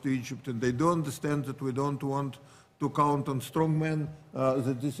approach to Egypt. And they do understand that we don't want to count on strongmen,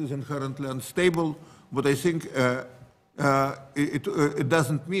 that this is inherently unstable. But I think it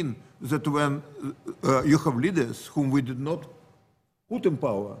doesn't mean that when you have leaders whom we did not put in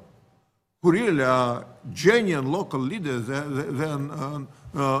power, who really are genuine local leaders, they're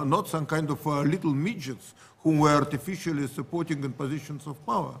not some kind of little midgets whom we're artificially supporting in positions of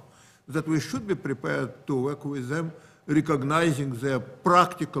power, that we should be prepared to work with them, recognizing their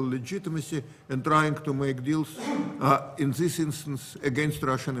practical legitimacy and trying to make deals, in this instance, against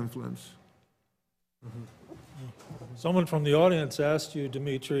Russian influence. Someone from the audience asked you,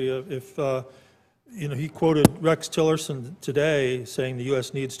 Dimitri, if he quoted Rex Tillerson today saying the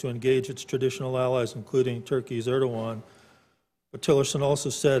U.S. needs to engage its traditional allies, including Turkey's Erdogan. But Tillerson also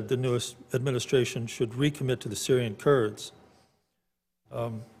said the newest administration should recommit to the Syrian Kurds.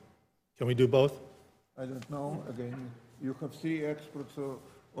 Can we do both? I don't know. Again, you have 3 experts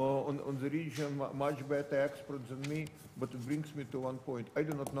on the region, much better experts than me, but it brings me to one point. I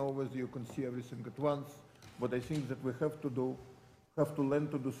do not know whether you can see everything at once, but I think that we have to learn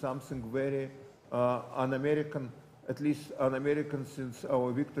to do something very un-American, at least un-American since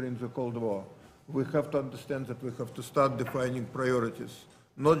our victory in the Cold War. We have to understand that we have to start defining priorities,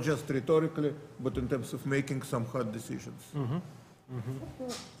 not just rhetorically, but in terms of making some hard decisions. Can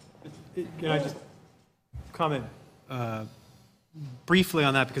I just comment briefly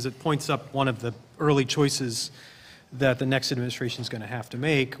on that, because it points up one of the early choices that the next administration is going to have to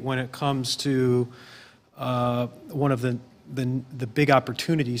make when it comes to one of the big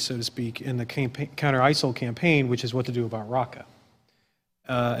opportunities, so to speak, in the counter-ISIL campaign, which is what to do about Raqqa.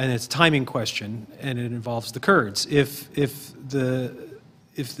 And it's a timing question, and it involves the Kurds. If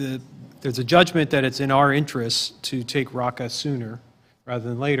there's a judgment that it's in our interest to take Raqqa sooner rather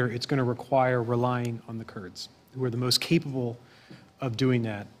than later, it's going to require relying on the Kurds, who are the most capable of doing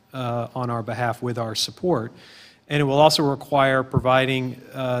that on our behalf with our support. And it will also require providing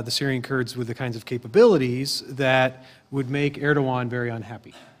the Syrian Kurds with the kinds of capabilities that would make Erdogan very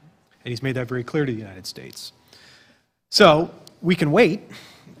unhappy. And he's made that very clear to the United States. So we can wait,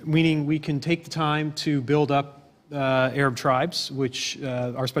 meaning we can take the time to build up Arab tribes, which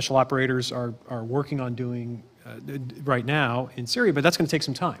our special operators are working on doing right now in Syria, but that's going to take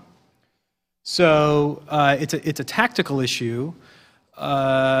some time. So it's a tactical issue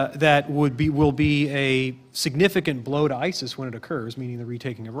that will be a significant blow to ISIS when it occurs, meaning the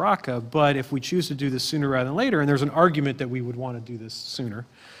retaking of Raqqa. But if we choose to do this sooner rather than later, and there's an argument that we would want to do this sooner,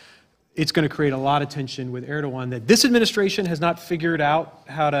 it's going to create a lot of tension with Erdogan that this administration has not figured out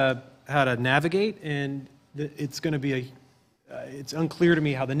how to navigate, and it's going to be it's unclear to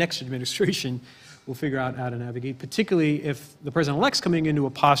me how the next administration will figure out how to navigate, particularly if the president-elect's coming into a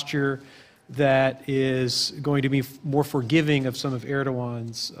posture that is going to be more forgiving of some of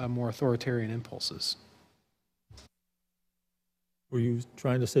Erdogan's more authoritarian impulses. Were you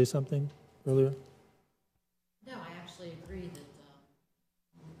trying to say something earlier? No, I actually agree that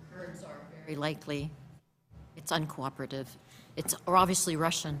Kurds are very likely, it's uncooperative. It's obviously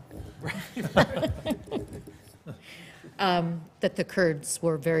Russian. That the Kurds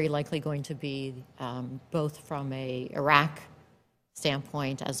were very likely going to be, both from a Iraq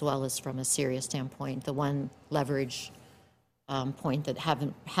standpoint as well as from a Syria standpoint, the one leverage point that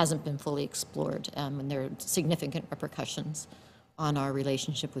hasn't been fully explored, and there are significant repercussions on our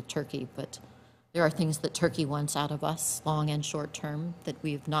relationship with Turkey. But there are things that Turkey wants out of us, long and short term, that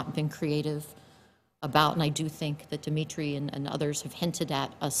we've not been creative about. And I do think that Dimitri and others have hinted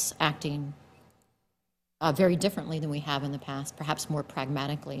at us acting very differently than we have in the past, perhaps more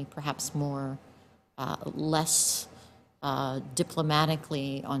pragmatically, perhaps more less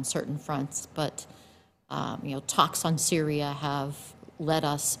diplomatically on certain fronts. But talks on Syria have led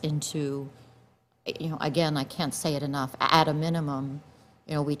us into, again, I can't say it enough, at a minimum,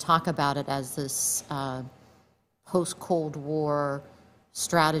 we talk about it as this post-Cold War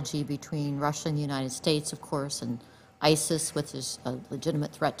strategy between Russia and the United States, of course, and ISIS, which is a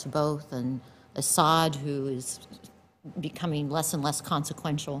legitimate threat to both, and Assad, who is becoming less and less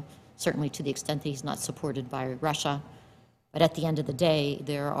consequential, certainly to the extent that he's not supported by Russia. But at the end of the day,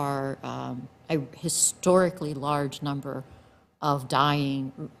 there are a historically large number of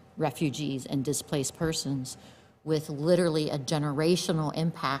dying refugees and displaced persons with literally a generational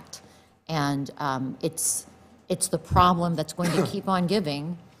impact. And it's the problem that's going to keep on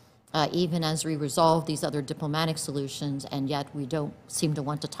giving even as we resolve these other diplomatic solutions, and yet we don't seem to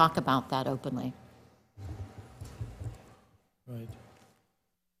want to talk about that openly. Right.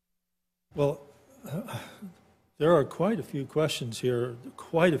 Well, there are quite a few questions here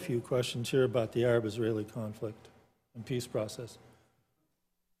about the Arab-Israeli conflict and peace process.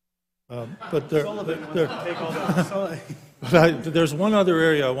 But there's one other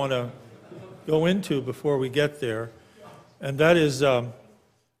area I want to go into before we get there, and that is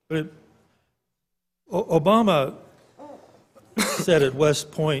Obama said at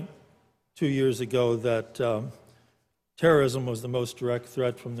West Point 2 years ago that terrorism was the most direct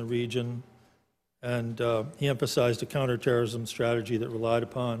threat from the region, and he emphasized a counterterrorism strategy that relied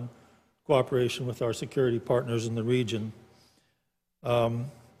upon cooperation with our security partners in the region.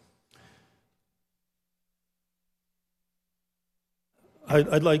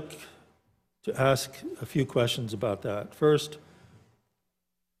 I'd like to ask a few questions about that. First,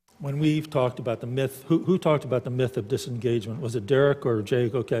 when we've talked about the myth, who talked about the myth of disengagement? Was it Derek or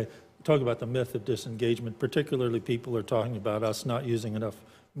Jake? Okay, talk about the myth of disengagement. Particularly, people are talking about us not using enough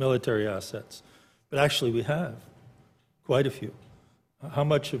military assets. But actually, we have quite a few. How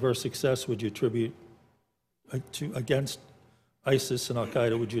much of our success would you attribute against ISIS and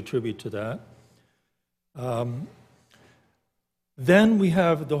Al-Qaeda would you attribute to that? Then we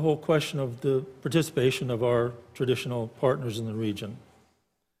have the whole question of the participation of our traditional partners in the region.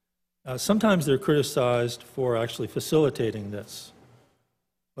 Sometimes they're criticized for actually facilitating this,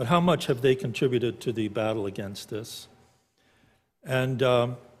 but how much have they contributed to the battle against this? And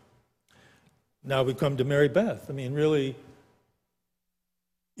now we come to Mary Beth. I mean, really,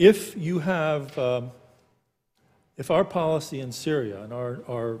 if you have, if our policy in Syria and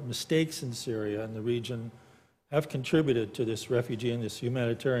our mistakes in Syria and the region have contributed to this refugee and this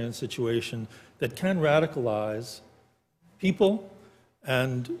humanitarian situation that can radicalize people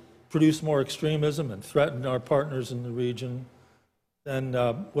and produce more extremism and threaten our partners in the region, then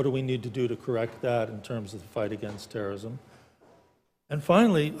what do we need to do to correct that in terms of the fight against terrorism? And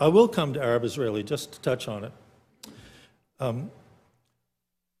finally, I will come to Arab-Israeli just to touch on it.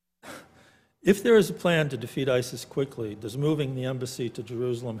 If there is a plan to defeat ISIS quickly, does moving the embassy to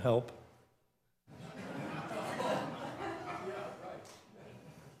Jerusalem help?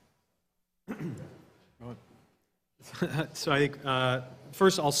 So I think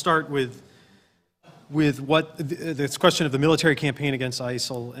first I'll start with what this question of the military campaign against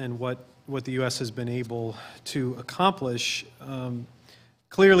ISIL and what the U.S. has been able to accomplish.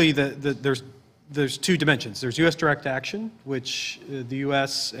 Clearly, there's two dimensions. There's U.S. direct action, which the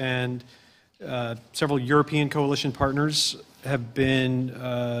U.S. and several European coalition partners have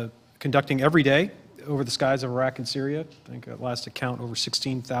been conducting every day over the skies of Iraq and Syria. I think at last account over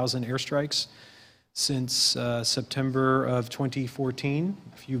 16,000 airstrikes since September of 2014.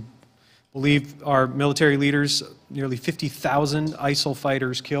 If you believe our military leaders, nearly 50,000 ISIL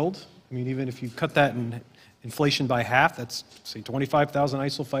fighters killed. I mean, even if you cut that in inflation by half, that's, say, 25,000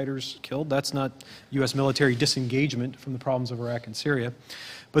 ISIL fighters killed. That's not U.S. military disengagement from the problems of Iraq and Syria.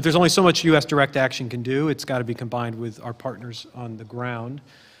 But there's only so much U.S. direct action can do. It's got to be combined with our partners on the ground.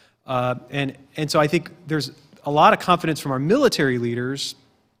 And so I think there's a lot of confidence from our military leaders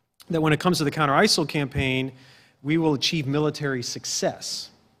that when it comes to the counter-ISIL campaign, we will achieve military success.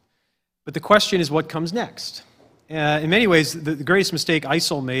 But the question is what comes next? In many ways, the greatest mistake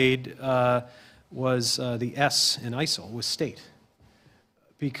ISIL made was the S in ISIL, was state.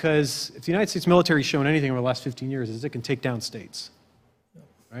 Because if the United States military has shown anything over the last 15 years is it can take down states.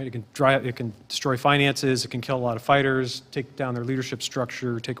 Right? It can destroy finances, it can kill a lot of fighters, take down their leadership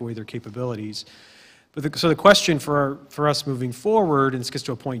structure, take away their capabilities. But so the question for us moving forward, and this gets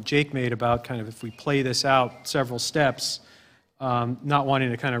to a point Jake made about kind of if we play this out several steps, not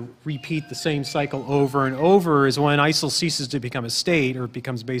wanting to kind of repeat the same cycle over and over, is when ISIL ceases to become a state or it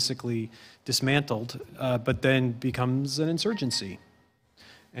becomes basically dismantled, but then becomes an insurgency.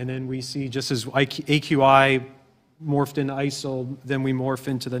 And then we see just as AQI morphed into ISIL, then we morph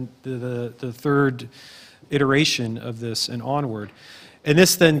into the third iteration of this and onward. And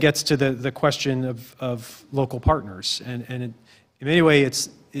this then gets to the question of local partners. And in many ways,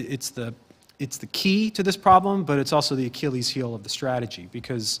 it's the key to this problem, but it's also the Achilles heel of the strategy.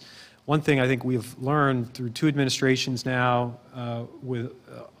 Because one thing I think we've learned through 2 administrations now with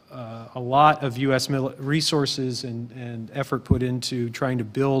a lot of U.S. resources and effort put into trying to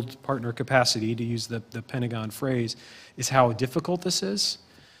build partner capacity, to use the Pentagon phrase, is how difficult this is,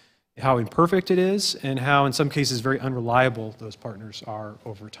 how imperfect it is, and how in some cases very unreliable those partners are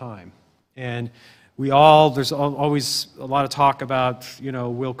over time. And there's always a lot of talk about,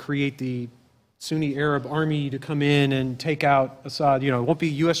 we'll create the Sunni Arab army to come in and take out Assad. It won't be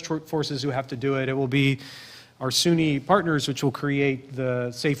U.S. forces who have to do it. It will be our Sunni partners which will create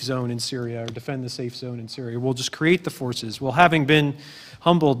the safe zone in Syria or defend the safe zone in Syria. We'll just create the forces. Well, having been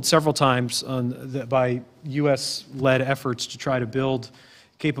humbled several times by U.S.-led efforts to try to build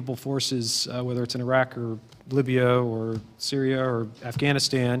capable forces, whether it's in Iraq or Libya or Syria or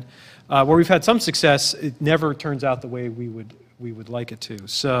Afghanistan, where we've had some success, it never turns out the way we would like it to.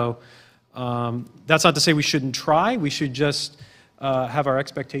 So that's not to say we shouldn't try. We should just have our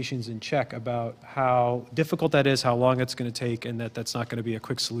expectations in check about how difficult that is, how long it's going to take, and that's not going to be a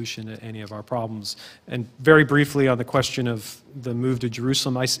quick solution to any of our problems. And very briefly on the question of the move to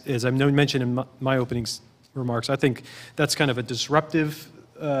Jerusalem, as I mentioned in my opening remarks, I think that's kind of a disruptive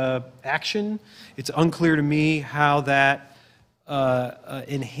action. It's unclear to me how that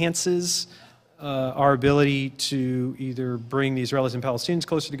enhances our ability to either bring the Israelis and Palestinians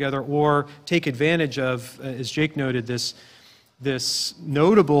closer together or take advantage of, as Jake noted, this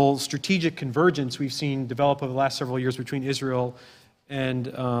notable strategic convergence we've seen develop over the last several years between Israel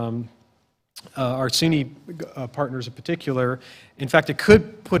and our Sunni partners in particular. In fact, it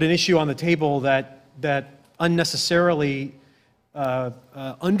could put an issue on the table that unnecessarily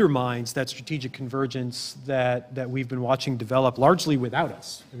undermines that strategic convergence that we've been watching develop largely without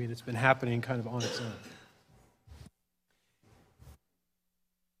us. I mean, it's been happening kind of on its own.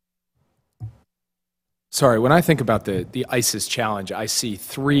 Sorry, when I think about the ISIS challenge, I see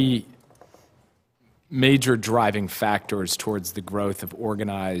three major driving factors towards the growth of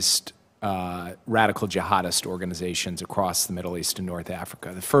organized radical jihadist organizations across the Middle East and North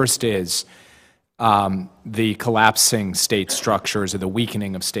Africa. The first is the collapsing state structures or the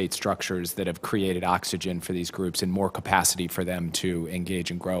weakening of state structures that have created oxygen for these groups and more capacity for them to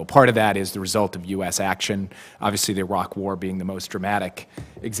engage and grow. Part of that is the result of U.S. action, obviously the Iraq War being the most dramatic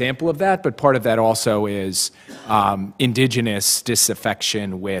example of that, but part of that also is indigenous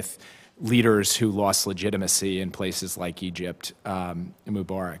disaffection with leaders who lost legitimacy in places like Egypt,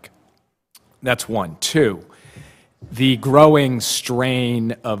 Mubarak. That's one. Two, the growing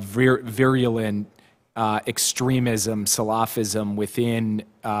strain of virulent extremism, Salafism within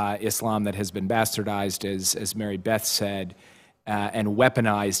Islam that has been bastardized, as Mary Beth said, and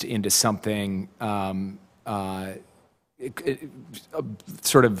weaponized into something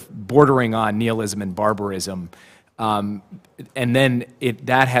sort of bordering on nihilism and barbarism. And then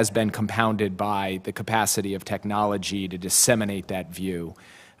that has been compounded by the capacity of technology to disseminate that view.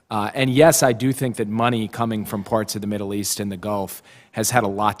 And yes, I do think that money coming from parts of the Middle East and the Gulf has had a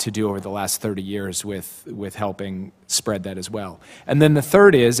lot to do over the last 30 years with helping spread that as well. And then the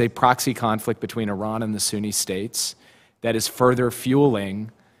third is a proxy conflict between Iran and the Sunni states that is further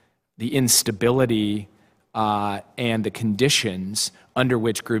fueling the instability and the conditions under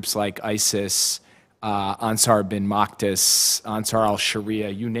which groups like ISIS, Ansar bin Maktis, Ansar al-Sharia,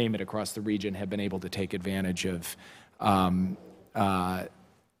 you name it, across the region have been able to take advantage of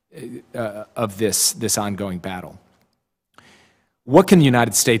this ongoing battle. What can the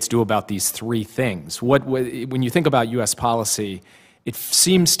United States do about these three things? When you think about U.S. policy, it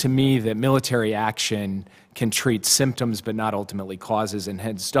seems to me that military action can treat symptoms but not ultimately causes, and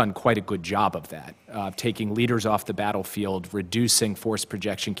has done quite a good job of that, taking leaders off the battlefield, reducing force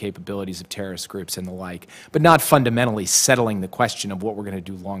projection capabilities of terrorist groups and the like, but not fundamentally settling the question of what we're going to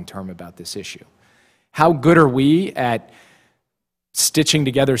do long term about this issue. How good are we at stitching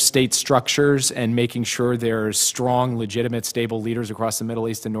together state structures and making sure there's strong, legitimate, stable leaders across the Middle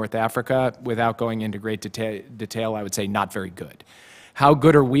East and North Africa? Without going into great detail, I would say not very good. How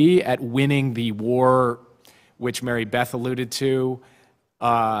good are we at winning the war, which Mary Beth alluded to,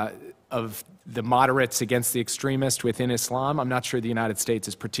 of the moderates against the extremists within Islam? I'm not sure the United States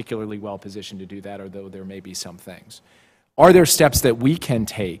is particularly well positioned to do that, although there may be some things. Are there steps that we can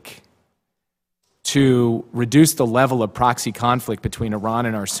take to reduce the level of proxy conflict between Iran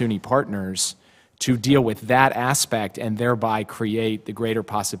and our Sunni partners to deal with that aspect and thereby create the greater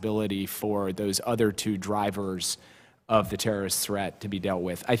possibility for those other two drivers of the terrorist threat to be dealt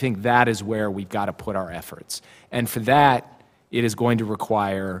with? I think that is where we've got to put our efforts. And for that, it is going to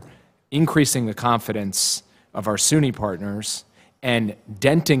require increasing the confidence of our Sunni partners and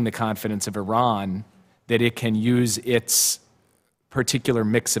denting the confidence of Iran that it can use its particular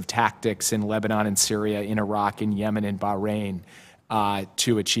mix of tactics in Lebanon and Syria, in Iraq, in Yemen, and Bahrain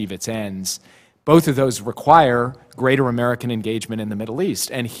to achieve its ends. Both of those require greater American engagement in the Middle East.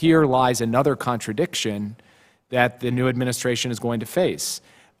 And here lies another contradiction that the new administration is going to face.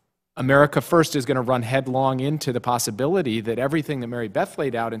 America First is going to run headlong into the possibility that everything that Mary Beth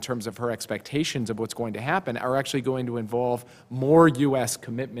laid out in terms of her expectations of what's going to happen are actually going to involve more U.S.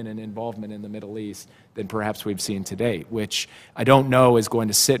 commitment and involvement in the Middle East than perhaps we've seen to date, which I don't know is going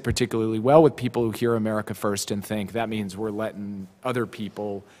to sit particularly well with people who hear America First and think that means we're letting other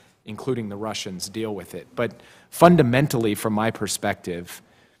people, including the Russians, deal with it. But fundamentally, from my perspective,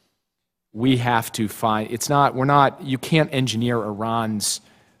 we have to find, you can't engineer Iran's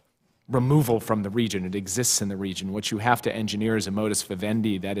removal from the region. It exists in the region. What you have to engineer is a modus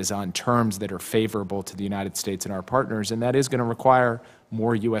vivendi that is on terms that are favorable to the United States and our partners, and that is going to require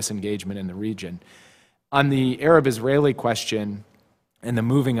more U.S. engagement in the region. On the Arab-Israeli question and the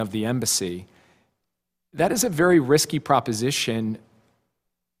moving of the embassy, that is a very risky proposition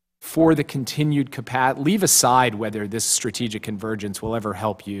for the continued capacity. Leave aside whether this strategic convergence will ever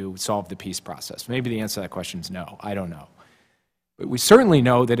help you solve the peace process. Maybe the answer to that question is no. I don't know. But we certainly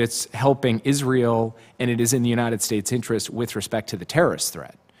know that it's helping Israel, and it is in the United States' interest with respect to the terrorist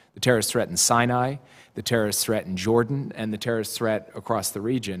threat in Sinai, the terrorist threat in Jordan, and the terrorist threat across the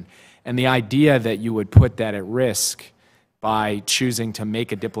region. And the idea that you would put that at risk by choosing to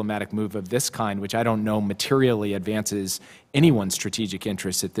make a diplomatic move of this kind, which I don't know materially advances anyone's strategic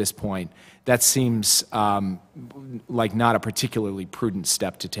interests at this point, that seems like not a particularly prudent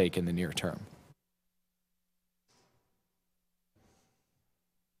step to take in the near term.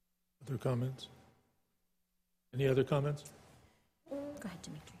 Other comments? Any other comments? Go ahead,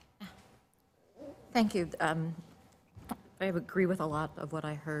 Dimitri. Thank you. I agree with a lot of what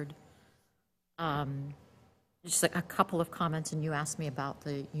I heard. Just a couple of comments, and you asked me about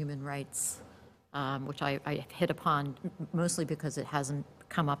the human rights, which I hit upon mostly because it hasn't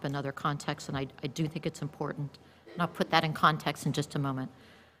come up in other contexts, and I do think it's important. And I'll put that in context in just a moment.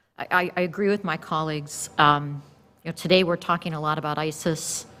 I agree with my colleagues. Today we're talking a lot about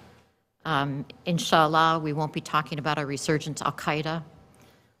ISIS. Inshallah, we won't be talking about a resurgent Al-Qaeda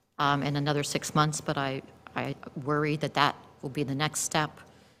in another 6 months, but I worry that that will be the next step.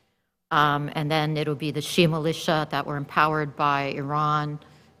 And then it'll be the Shia militia that were empowered by Iran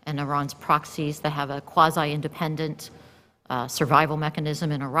and Iran's proxies that have a quasi-independent survival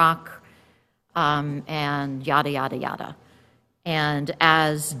mechanism in Iraq, and yada, yada, yada. And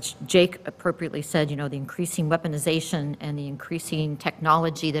as Jake appropriately said, the increasing weaponization and the increasing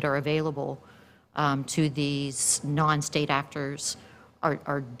technology that are available to these non-state actors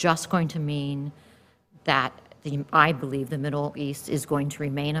are just going to mean that I believe the Middle East is going to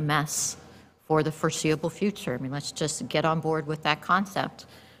remain a mess for the foreseeable future. I mean, let's just get on board with that concept,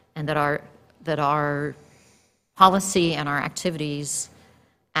 and that our policy and our activities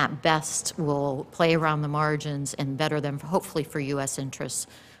at best will play around the margins and better them, hopefully for U.S. interests,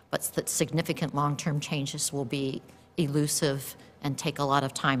 but that significant long-term changes will be elusive and take a lot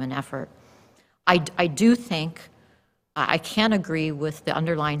of time and effort. I do think, I can agree with the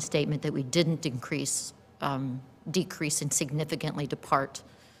underlying statement that we didn't decrease and significantly depart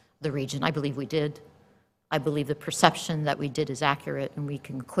the region. I believe we did. I believe the perception that we did is accurate, and we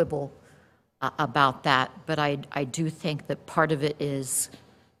can quibble about that, but I do think that part of it is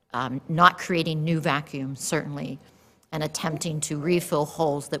not creating new vacuums, certainly, and attempting to refill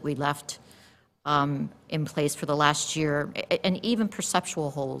holes that we left in place for the last year, and even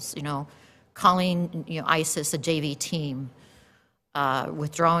perceptual holes, calling ISIS a JV team,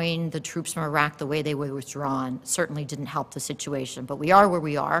 withdrawing the troops from Iraq the way they were withdrawn certainly didn't help the situation. But we are where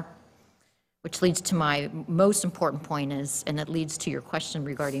we are, which leads to my most important point is, and it leads to your question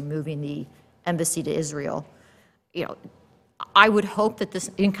regarding moving the embassy to Israel. I would hope that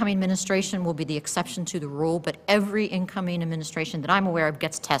this incoming administration will be the exception to the rule, but every incoming administration that I'm aware of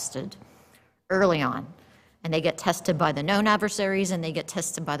gets tested early on. And they get tested by the known adversaries, and they get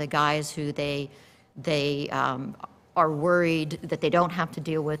tested by the guys who they are worried that they don't have to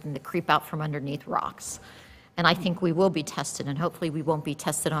deal with, and they creep out from underneath rocks. And I think we will be tested, and hopefully we won't be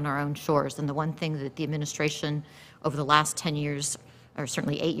tested on our own shores. And the one thing that the administration over the last 10 years, or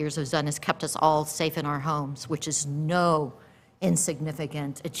certainly 8 years, has done is kept us all safe in our homes, which is no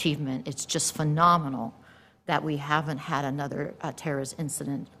insignificant achievement. It's just phenomenal that we haven't had another terrorist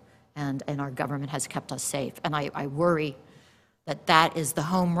incident, and our government has kept us safe. And I worry that that is the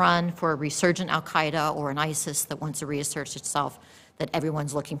home run for a resurgent Al-Qaeda or an ISIS that wants to reassert itself that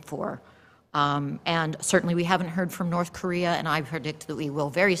everyone's looking for. And certainly we haven't heard from North Korea, and I predict that we will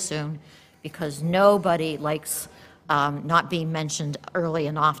very soon, because nobody likes not being mentioned early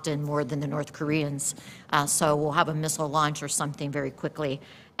and often more than the North Koreans. So we'll have a missile launch or something very quickly.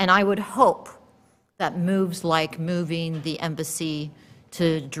 And I would hope that moves like moving the embassy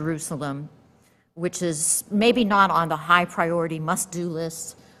to Jerusalem, which is maybe not on the high priority must-do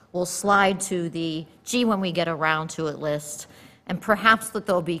list will slide to the gee when we get around to it list, and perhaps that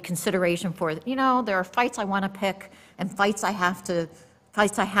there'll be consideration for, you know, there are fights I want to pick and fights I have to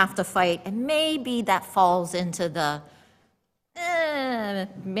fight, and maybe that falls into the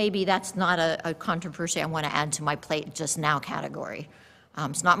maybe that's not a controversy I want to add to my plate just now category.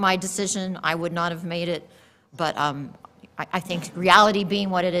 It's not my decision. I would not have made it, but I think reality being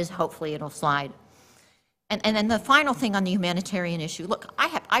what it is, hopefully it'll slide. And then the final thing on the humanitarian issue, look,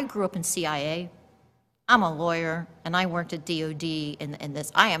 I grew up in CIA. I'm a lawyer, and I worked at DOD in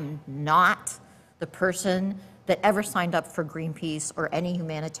this. I am not the person that ever signed up for Greenpeace or any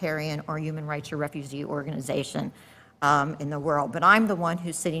humanitarian or human rights or refugee organization in the world. But I'm the one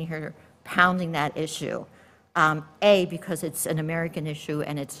who's sitting here pounding that issue. Because it's an American issue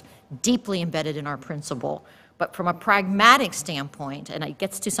and it's deeply embedded in our principle. But from a pragmatic standpoint, and it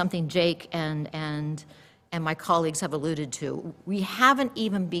gets to something Jake and my colleagues have alluded to, we haven't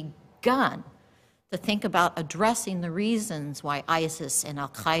even begun to think about addressing the reasons why ISIS and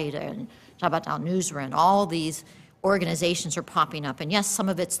Al-Qaeda and Jabhat al-Nusra and all these organizations are popping up. And yes, some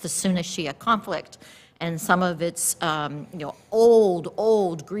of it's the Sunni-Shia conflict, and some of it's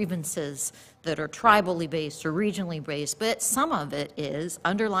old grievances that are tribally based or regionally based, but some of it is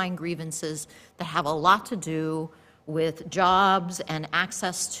underlying grievances that have a lot to do with jobs and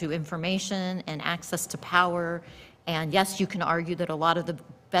access to information and access to power. And yes, you can argue that a lot of the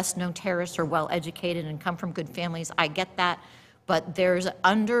best known terrorists are well educated and come from good families. I get that, but there's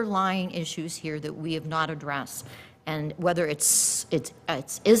underlying issues here that we have not addressed. And whether it's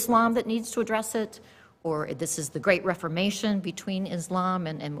Islam that needs to address it, or this is the Great Reformation between Islam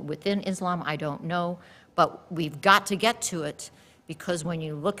and within Islam, I don't know. But we've got to get to it, because when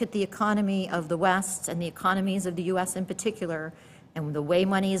you look at the economy of the West and the economies of the US in particular, and the way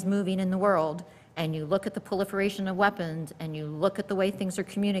money is moving in the world, and you look at the proliferation of weapons, and you look at the way things are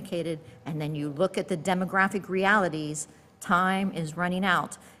communicated, and then you look at the demographic realities, time is running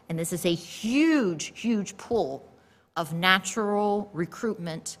out. And this is a huge, huge pool of natural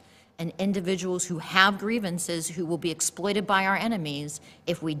recruitment and individuals who have grievances who will be exploited by our enemies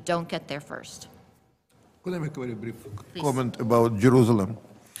if we don't get there first. Could I make a very brief comment about Jerusalem?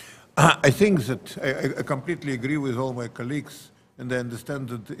 I think that I completely agree with all my colleagues, and I understand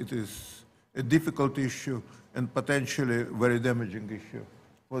that it is a difficult issue and potentially very damaging issue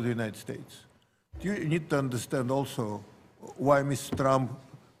for the United States. You need to understand also why Mr. Trump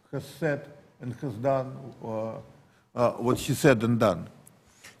has said and has done what he said and done.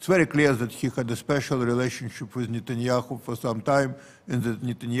 It's very clear that he had a special relationship with Netanyahu for some time, and that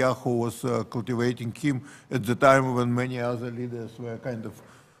Netanyahu was cultivating him at the time when many other leaders were kind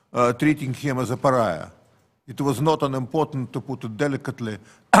of treating him as a pariah. It was not unimportant, to put it delicately,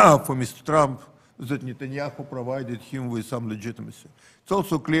 for Mr. Trump that Netanyahu provided him with some legitimacy. It's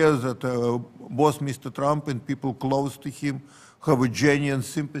also clear that both Mr. Trump and people close to him have a genuine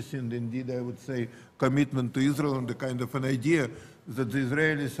sympathy and indeed, I would say, commitment to Israel, and the kind of an idea that the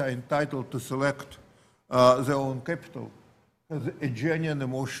Israelis are entitled to select their own capital has a genuine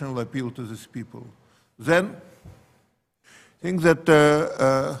emotional appeal to these people. Then, I think that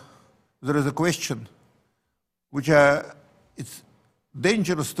there is a question which it's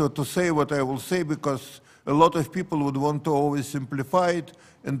dangerous to say what I will say, because a lot of people would want to always simplify it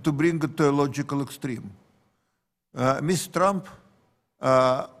and to bring it to a logical extreme. Mr. Trump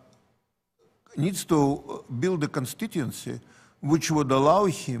needs to build a constituency which would allow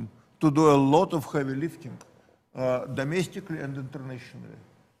him to do a lot of heavy lifting, domestically and internationally.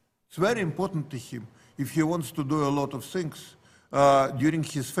 It's very important to him if he wants to do a lot of things during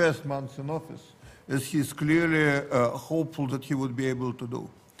his first months in office, as he is clearly hopeful that he would be able to do.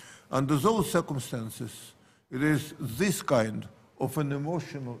 Under those circumstances, it is this kind of an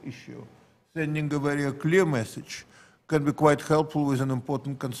emotional issue, sending a very clear message, can be quite helpful with an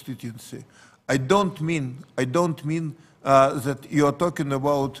important constituency. I don't mean that you are talking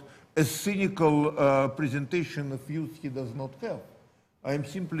about a cynical presentation of views he does not have. I am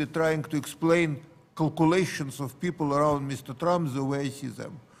simply trying to explain calculations of people around Mr. Trump the way I see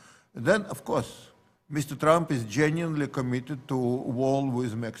them. And then, of course, Mr. Trump is genuinely committed to war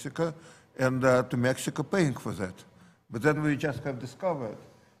with Mexico and to Mexico paying for that. But then we just have discovered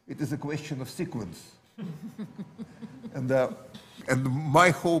it is a question of sequence. And my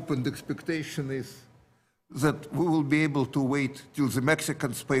hope and expectation is that we will be able to wait till the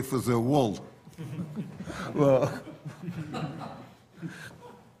Mexicans pay for their wall.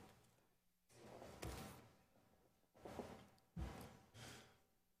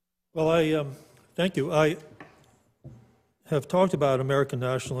 Well, I thank you. I have talked about American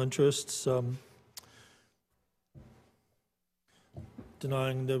national interests.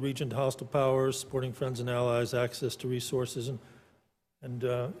 denying the region to hostile powers, supporting friends and allies, access to resources and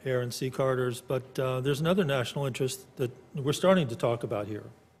air and sea corridors. But there's another national interest that we're starting to talk about here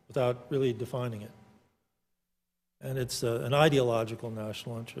without really defining it. And it's an ideological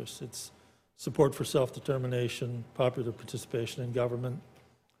national interest. It's support for self-determination, popular participation in government,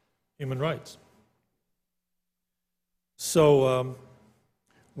 human rights. So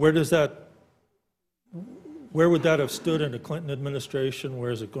where would that have stood in the Clinton administration? Where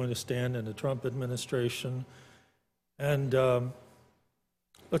is it going to stand in the Trump administration? And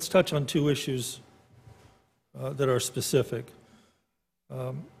let's touch on two issues that are specific.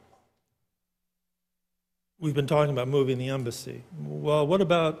 We've been talking about moving the embassy. Well, what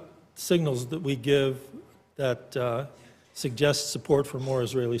about signals that we give that suggest support for more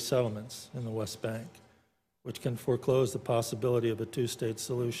Israeli settlements in the West Bank, which can foreclose the possibility of a two-state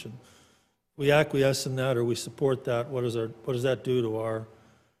solution? We acquiesce in that or we support that. What does that do to our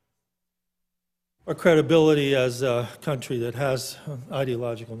credibility as a country that has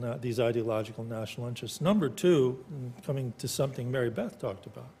these ideological national interests? Number two, coming to something Mary Beth talked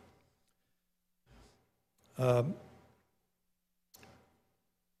about,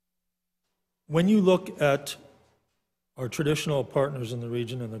 when you look at our traditional partners in the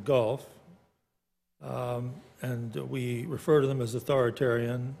region in the Gulf, and we refer to them as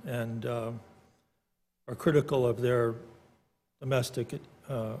authoritarian and are critical of their domestic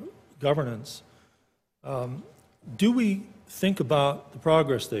governance, do we think about the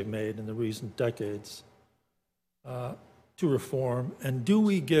progress they've made in the recent decades to reform, and do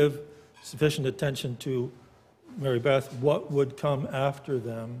we give sufficient attention to, Mary Beth, what would come after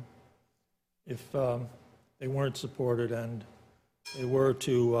them if they weren't supported and they were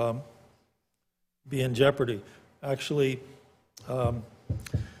to be in jeopardy? Actually, a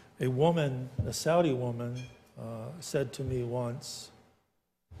Saudi woman, said to me once,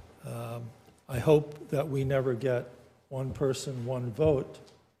 I hope that we never get one person, one vote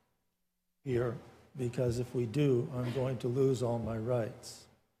here, because if we do, I'm going to lose all my rights.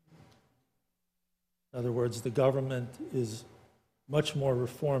 In other words, the government is much more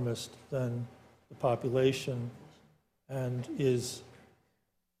reformist than the population and is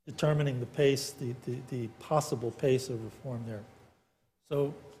determining the pace, the possible pace of reform there.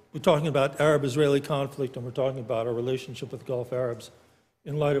 So we're talking about Arab-Israeli conflict, and we're talking about our relationship with Gulf Arabs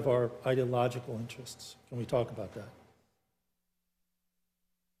in light of our ideological interests. Can we talk about that?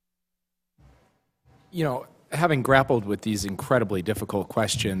 You know, having grappled with these incredibly difficult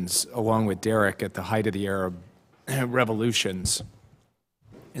questions, along with Derek at the height of the Arab revolutions,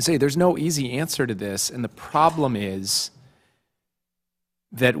 I say there's no easy answer to this, and the problem is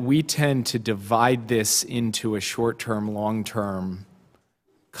that we tend to divide this into a short-term, long-term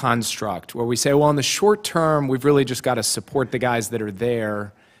construct, where we say, well, in the short term, we've really just got to support the guys that are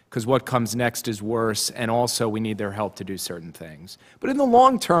there, because what comes next is worse, and also we need their help to do certain things. But in the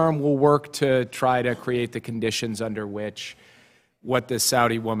long term, we'll work to try to create the conditions under which what this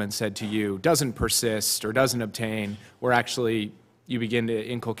Saudi woman said to you doesn't persist or doesn't obtain, where actually you begin to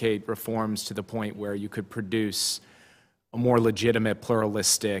inculcate reforms to the point where you could produce a more legitimate,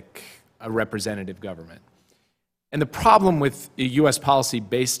 pluralistic, representative government. And the problem with U.S. policy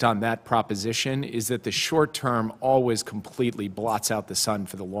based on that proposition is that the short term always completely blots out the sun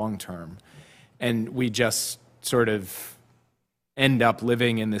for the long term. And we just sort of end up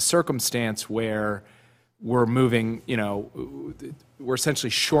living in this circumstance where we're moving, you know, we're essentially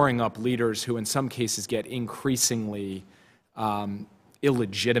shoring up leaders who in some cases get increasingly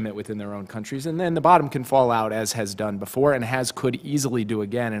illegitimate within their own countries, and then the bottom can fall out, as has done before and could easily do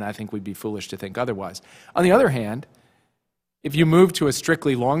again, and I think we'd be foolish to think otherwise. On the other hand, if you move to a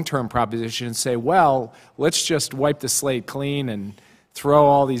strictly long-term proposition and say, well, let's just wipe the slate clean and throw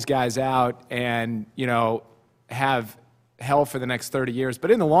all these guys out and, you know, have hell for the next 30 years,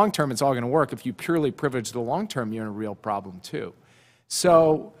 but in the long term it's all going to work. If you purely privilege the long term, you're in a real problem too.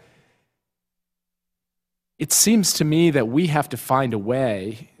 So it seems to me that we have to find a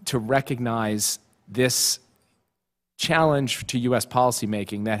way to recognize this challenge to U.S.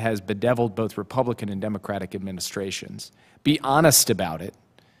 policymaking that has bedeviled both Republican and Democratic administrations. Be honest about it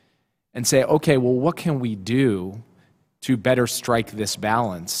and say, okay, well, what can we do to better strike this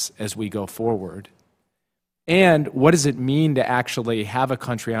balance as we go forward? And what does it mean to actually have a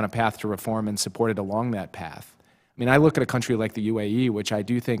country on a path to reform and support it along that path? I mean, I look at a country like the UAE, which I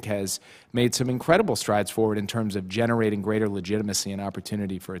do think has made some incredible strides forward in terms of generating greater legitimacy and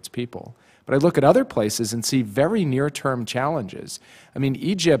opportunity for its people. But I look at other places and see very near-term challenges. I mean,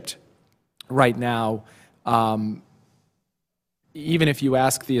 Egypt right now, even if you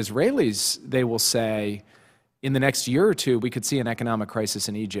ask the Israelis, they will say, in the next year or two, we could see an economic crisis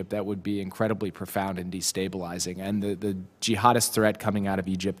in Egypt that would be incredibly profound and destabilizing. And the jihadist threat coming out of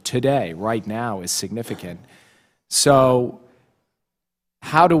Egypt today, right now, is significant. So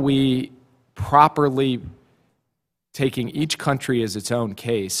how do we properly, taking each country as its own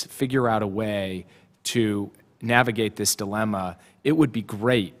case, figure out a way to navigate this dilemma? It would be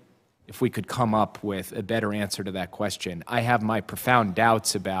great if we could come up with a better answer to that question. I have my profound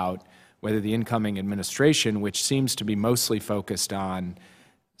doubts about whether the incoming administration, which seems to be mostly focused on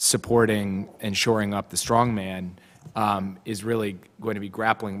supporting and shoring up the strongman, is really going to be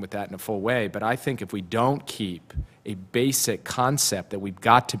grappling with that in a full way. But I think if we don't keep a basic concept that we've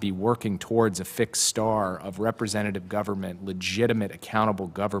got to be working towards a fixed star of representative government, legitimate, accountable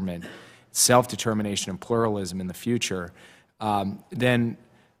government, self-determination and pluralism in the future, then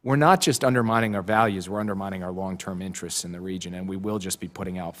we're not just undermining our values, we're undermining our long-term interests in the region, and we will just be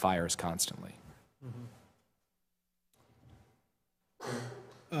putting out fires constantly.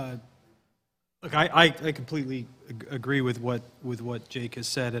 Look, I completely agree with what Jake has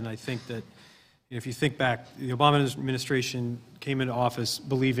said, and I think that if you think back, the Obama administration came into office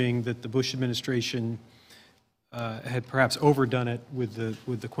believing that the Bush administration had perhaps overdone it with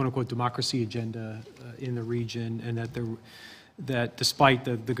the quote-unquote democracy agenda in the region, and that despite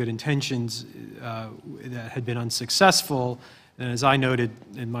the good intentions that had been unsuccessful, and as I noted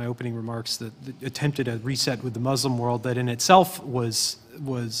in my opening remarks, that attempted a reset with the Muslim world that in itself was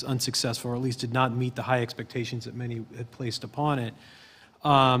unsuccessful, or at least did not meet the high expectations that many had placed upon it.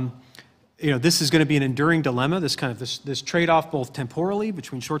 This is going to be an enduring dilemma, this trade-off both temporally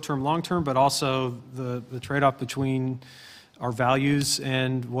between short-term, long-term, but also the trade-off between our values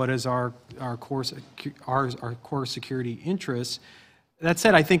and what is our core security interests. That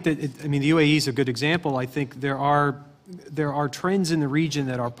said, I think that the UAE is a good example. I think there are trends in the region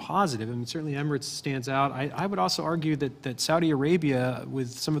that are positive. Certainly Emirates stands out. I would also argue that Saudi Arabia, with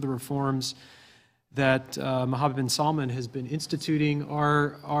some of the reforms that Mohammed bin Salman has been instituting,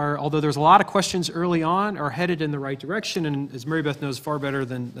 are although there's a lot of questions early on, are headed in the right direction. And as Mary Beth knows far better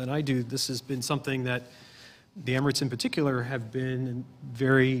than I do, this has been something that the Emirates in particular have been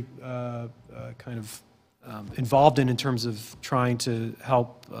very involved in terms of trying to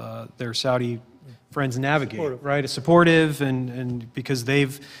help their Saudi friends navigate, supportive. Right? Supportive, and because they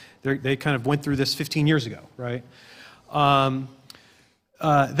kind of went through this 15 years ago, right?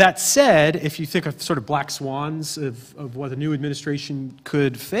 That said, if you think of sort of black swans of what the new administration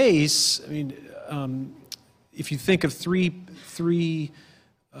could face, if you think of three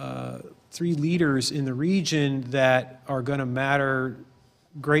leaders in the region that are going to matter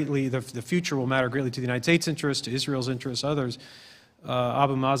greatly, the future will matter greatly to the United States' interests, to Israel's interests, others,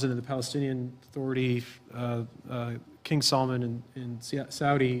 Abu Mazen and the Palestinian Authority, King Salman in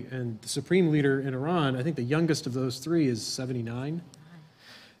Saudi, and the supreme leader in Iran. I think the youngest of those three is 79.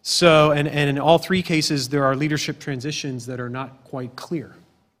 So, and in all three cases, there are leadership transitions that are not quite clear.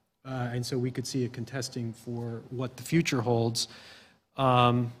 And so we could see a contesting for what the future holds.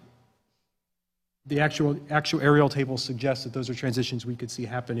 The actuarial table suggests that those are transitions we could see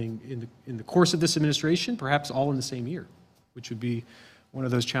happening in the course of this administration, perhaps all in the same year, which would be one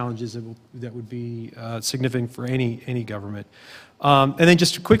of those challenges that would be significant for any government. And then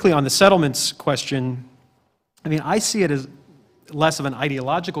just quickly on the settlements question, I see it as less of an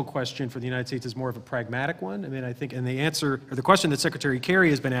ideological question for the United States, as more of a pragmatic one. I think, and the question that Secretary Kerry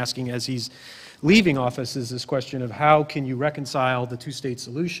has been asking as he's leaving office is this question of how can you reconcile the two-state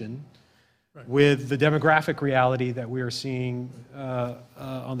solution with the demographic reality that we are seeing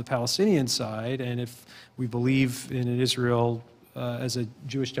on the Palestinian side. And if we believe in Israel as a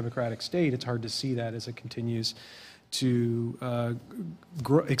Jewish democratic state, it's hard to see that as it continues to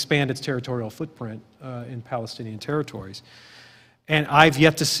expand its territorial footprint in Palestinian territories. And I've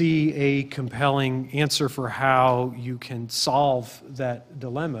yet to see a compelling answer for how you can solve that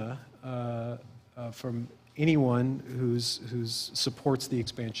dilemma from anyone who supports the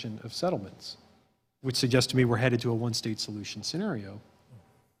expansion of settlements, which suggests to me we're headed to a one-state solution scenario.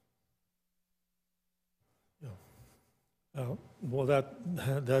 Well,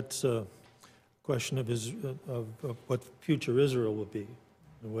 that's a question of what future Israel will be,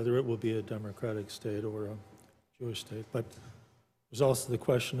 whether it will be a democratic state or a Jewish state. But there's also the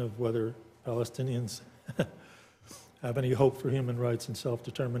question of whether Palestinians have any hope for human rights and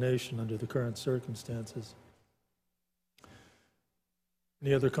self-determination under the current circumstances.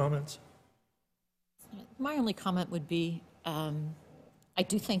 Any other comments? My only comment would be, I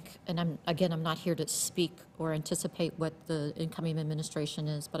do think, and I'm not here to speak or anticipate what the incoming administration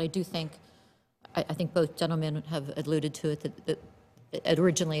is, but I do think, I think both gentlemen have alluded to it, that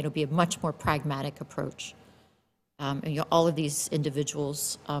originally it'll be a much more pragmatic approach. all of these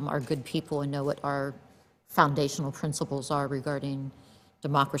individuals are good people and know what our foundational principles are regarding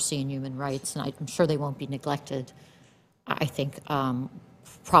democracy and human rights, and I'm sure they won't be neglected. I think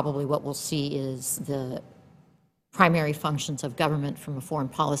probably what we'll see is the primary functions of government from a foreign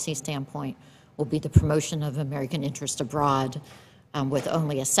policy standpoint will be the promotion of American interest abroad, with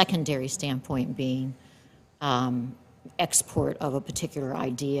only a secondary standpoint being export of a particular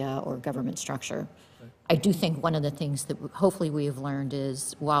idea or government structure. I do think one of the things that hopefully we have learned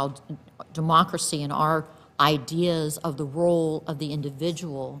is while democracy and our ideas of the role of the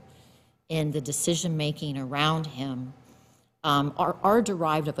individual in the decision-making around him are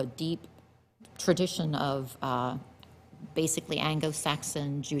derived of a deep tradition of basically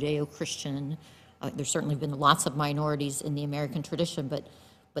Anglo-Saxon, Judeo-Christian. There's certainly been lots of minorities in the American tradition, but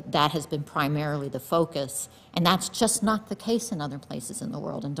that has been primarily the focus. And that's just not the case in other places in the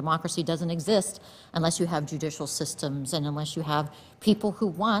world. And democracy doesn't exist unless you have judicial systems and unless you have people who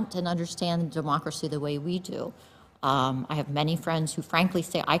want and understand democracy the way we do. I have many friends who frankly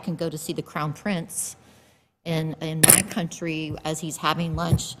say, I can go to see the Crown Prince in my country as he's having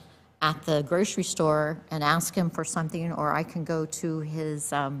lunch at the grocery store and ask him for something, or I can go to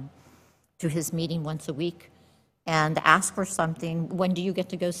his meeting once a week and ask for something. When do you get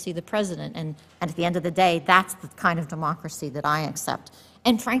to go see the president? And at the end of the day, that's the kind of democracy that I accept.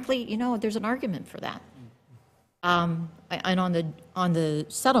 And frankly, you know, there's an argument for that. And on the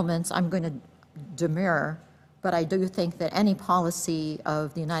settlements, I'm going to demur, but I do think that any policy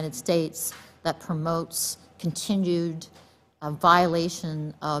of the United States that promotes continued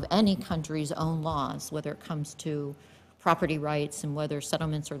violation of any country's own laws, whether it comes to property rights and whether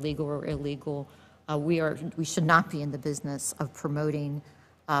settlements are legal or illegal, we should not be in the business of promoting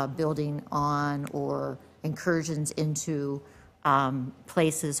building on or incursions into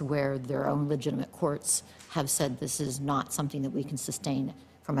places where their own legitimate courts have said this is not something that we can sustain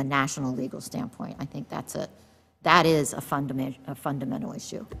from a national legal standpoint. I think that is a fundamental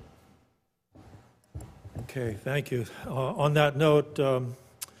issue. Okay, thank you. On that note,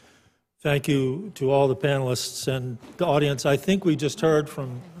 thank you to all the panelists and the audience. I think we just heard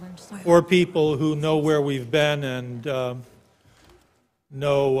from 4 people who know where we've been and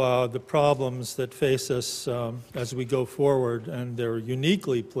know the problems that face us as we go forward, and they're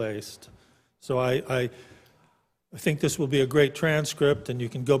uniquely placed. So I think this will be a great transcript, and you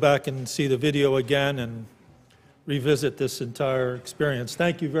can go back and see the video again and revisit this entire experience.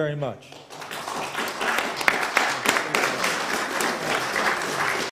 Thank you very much.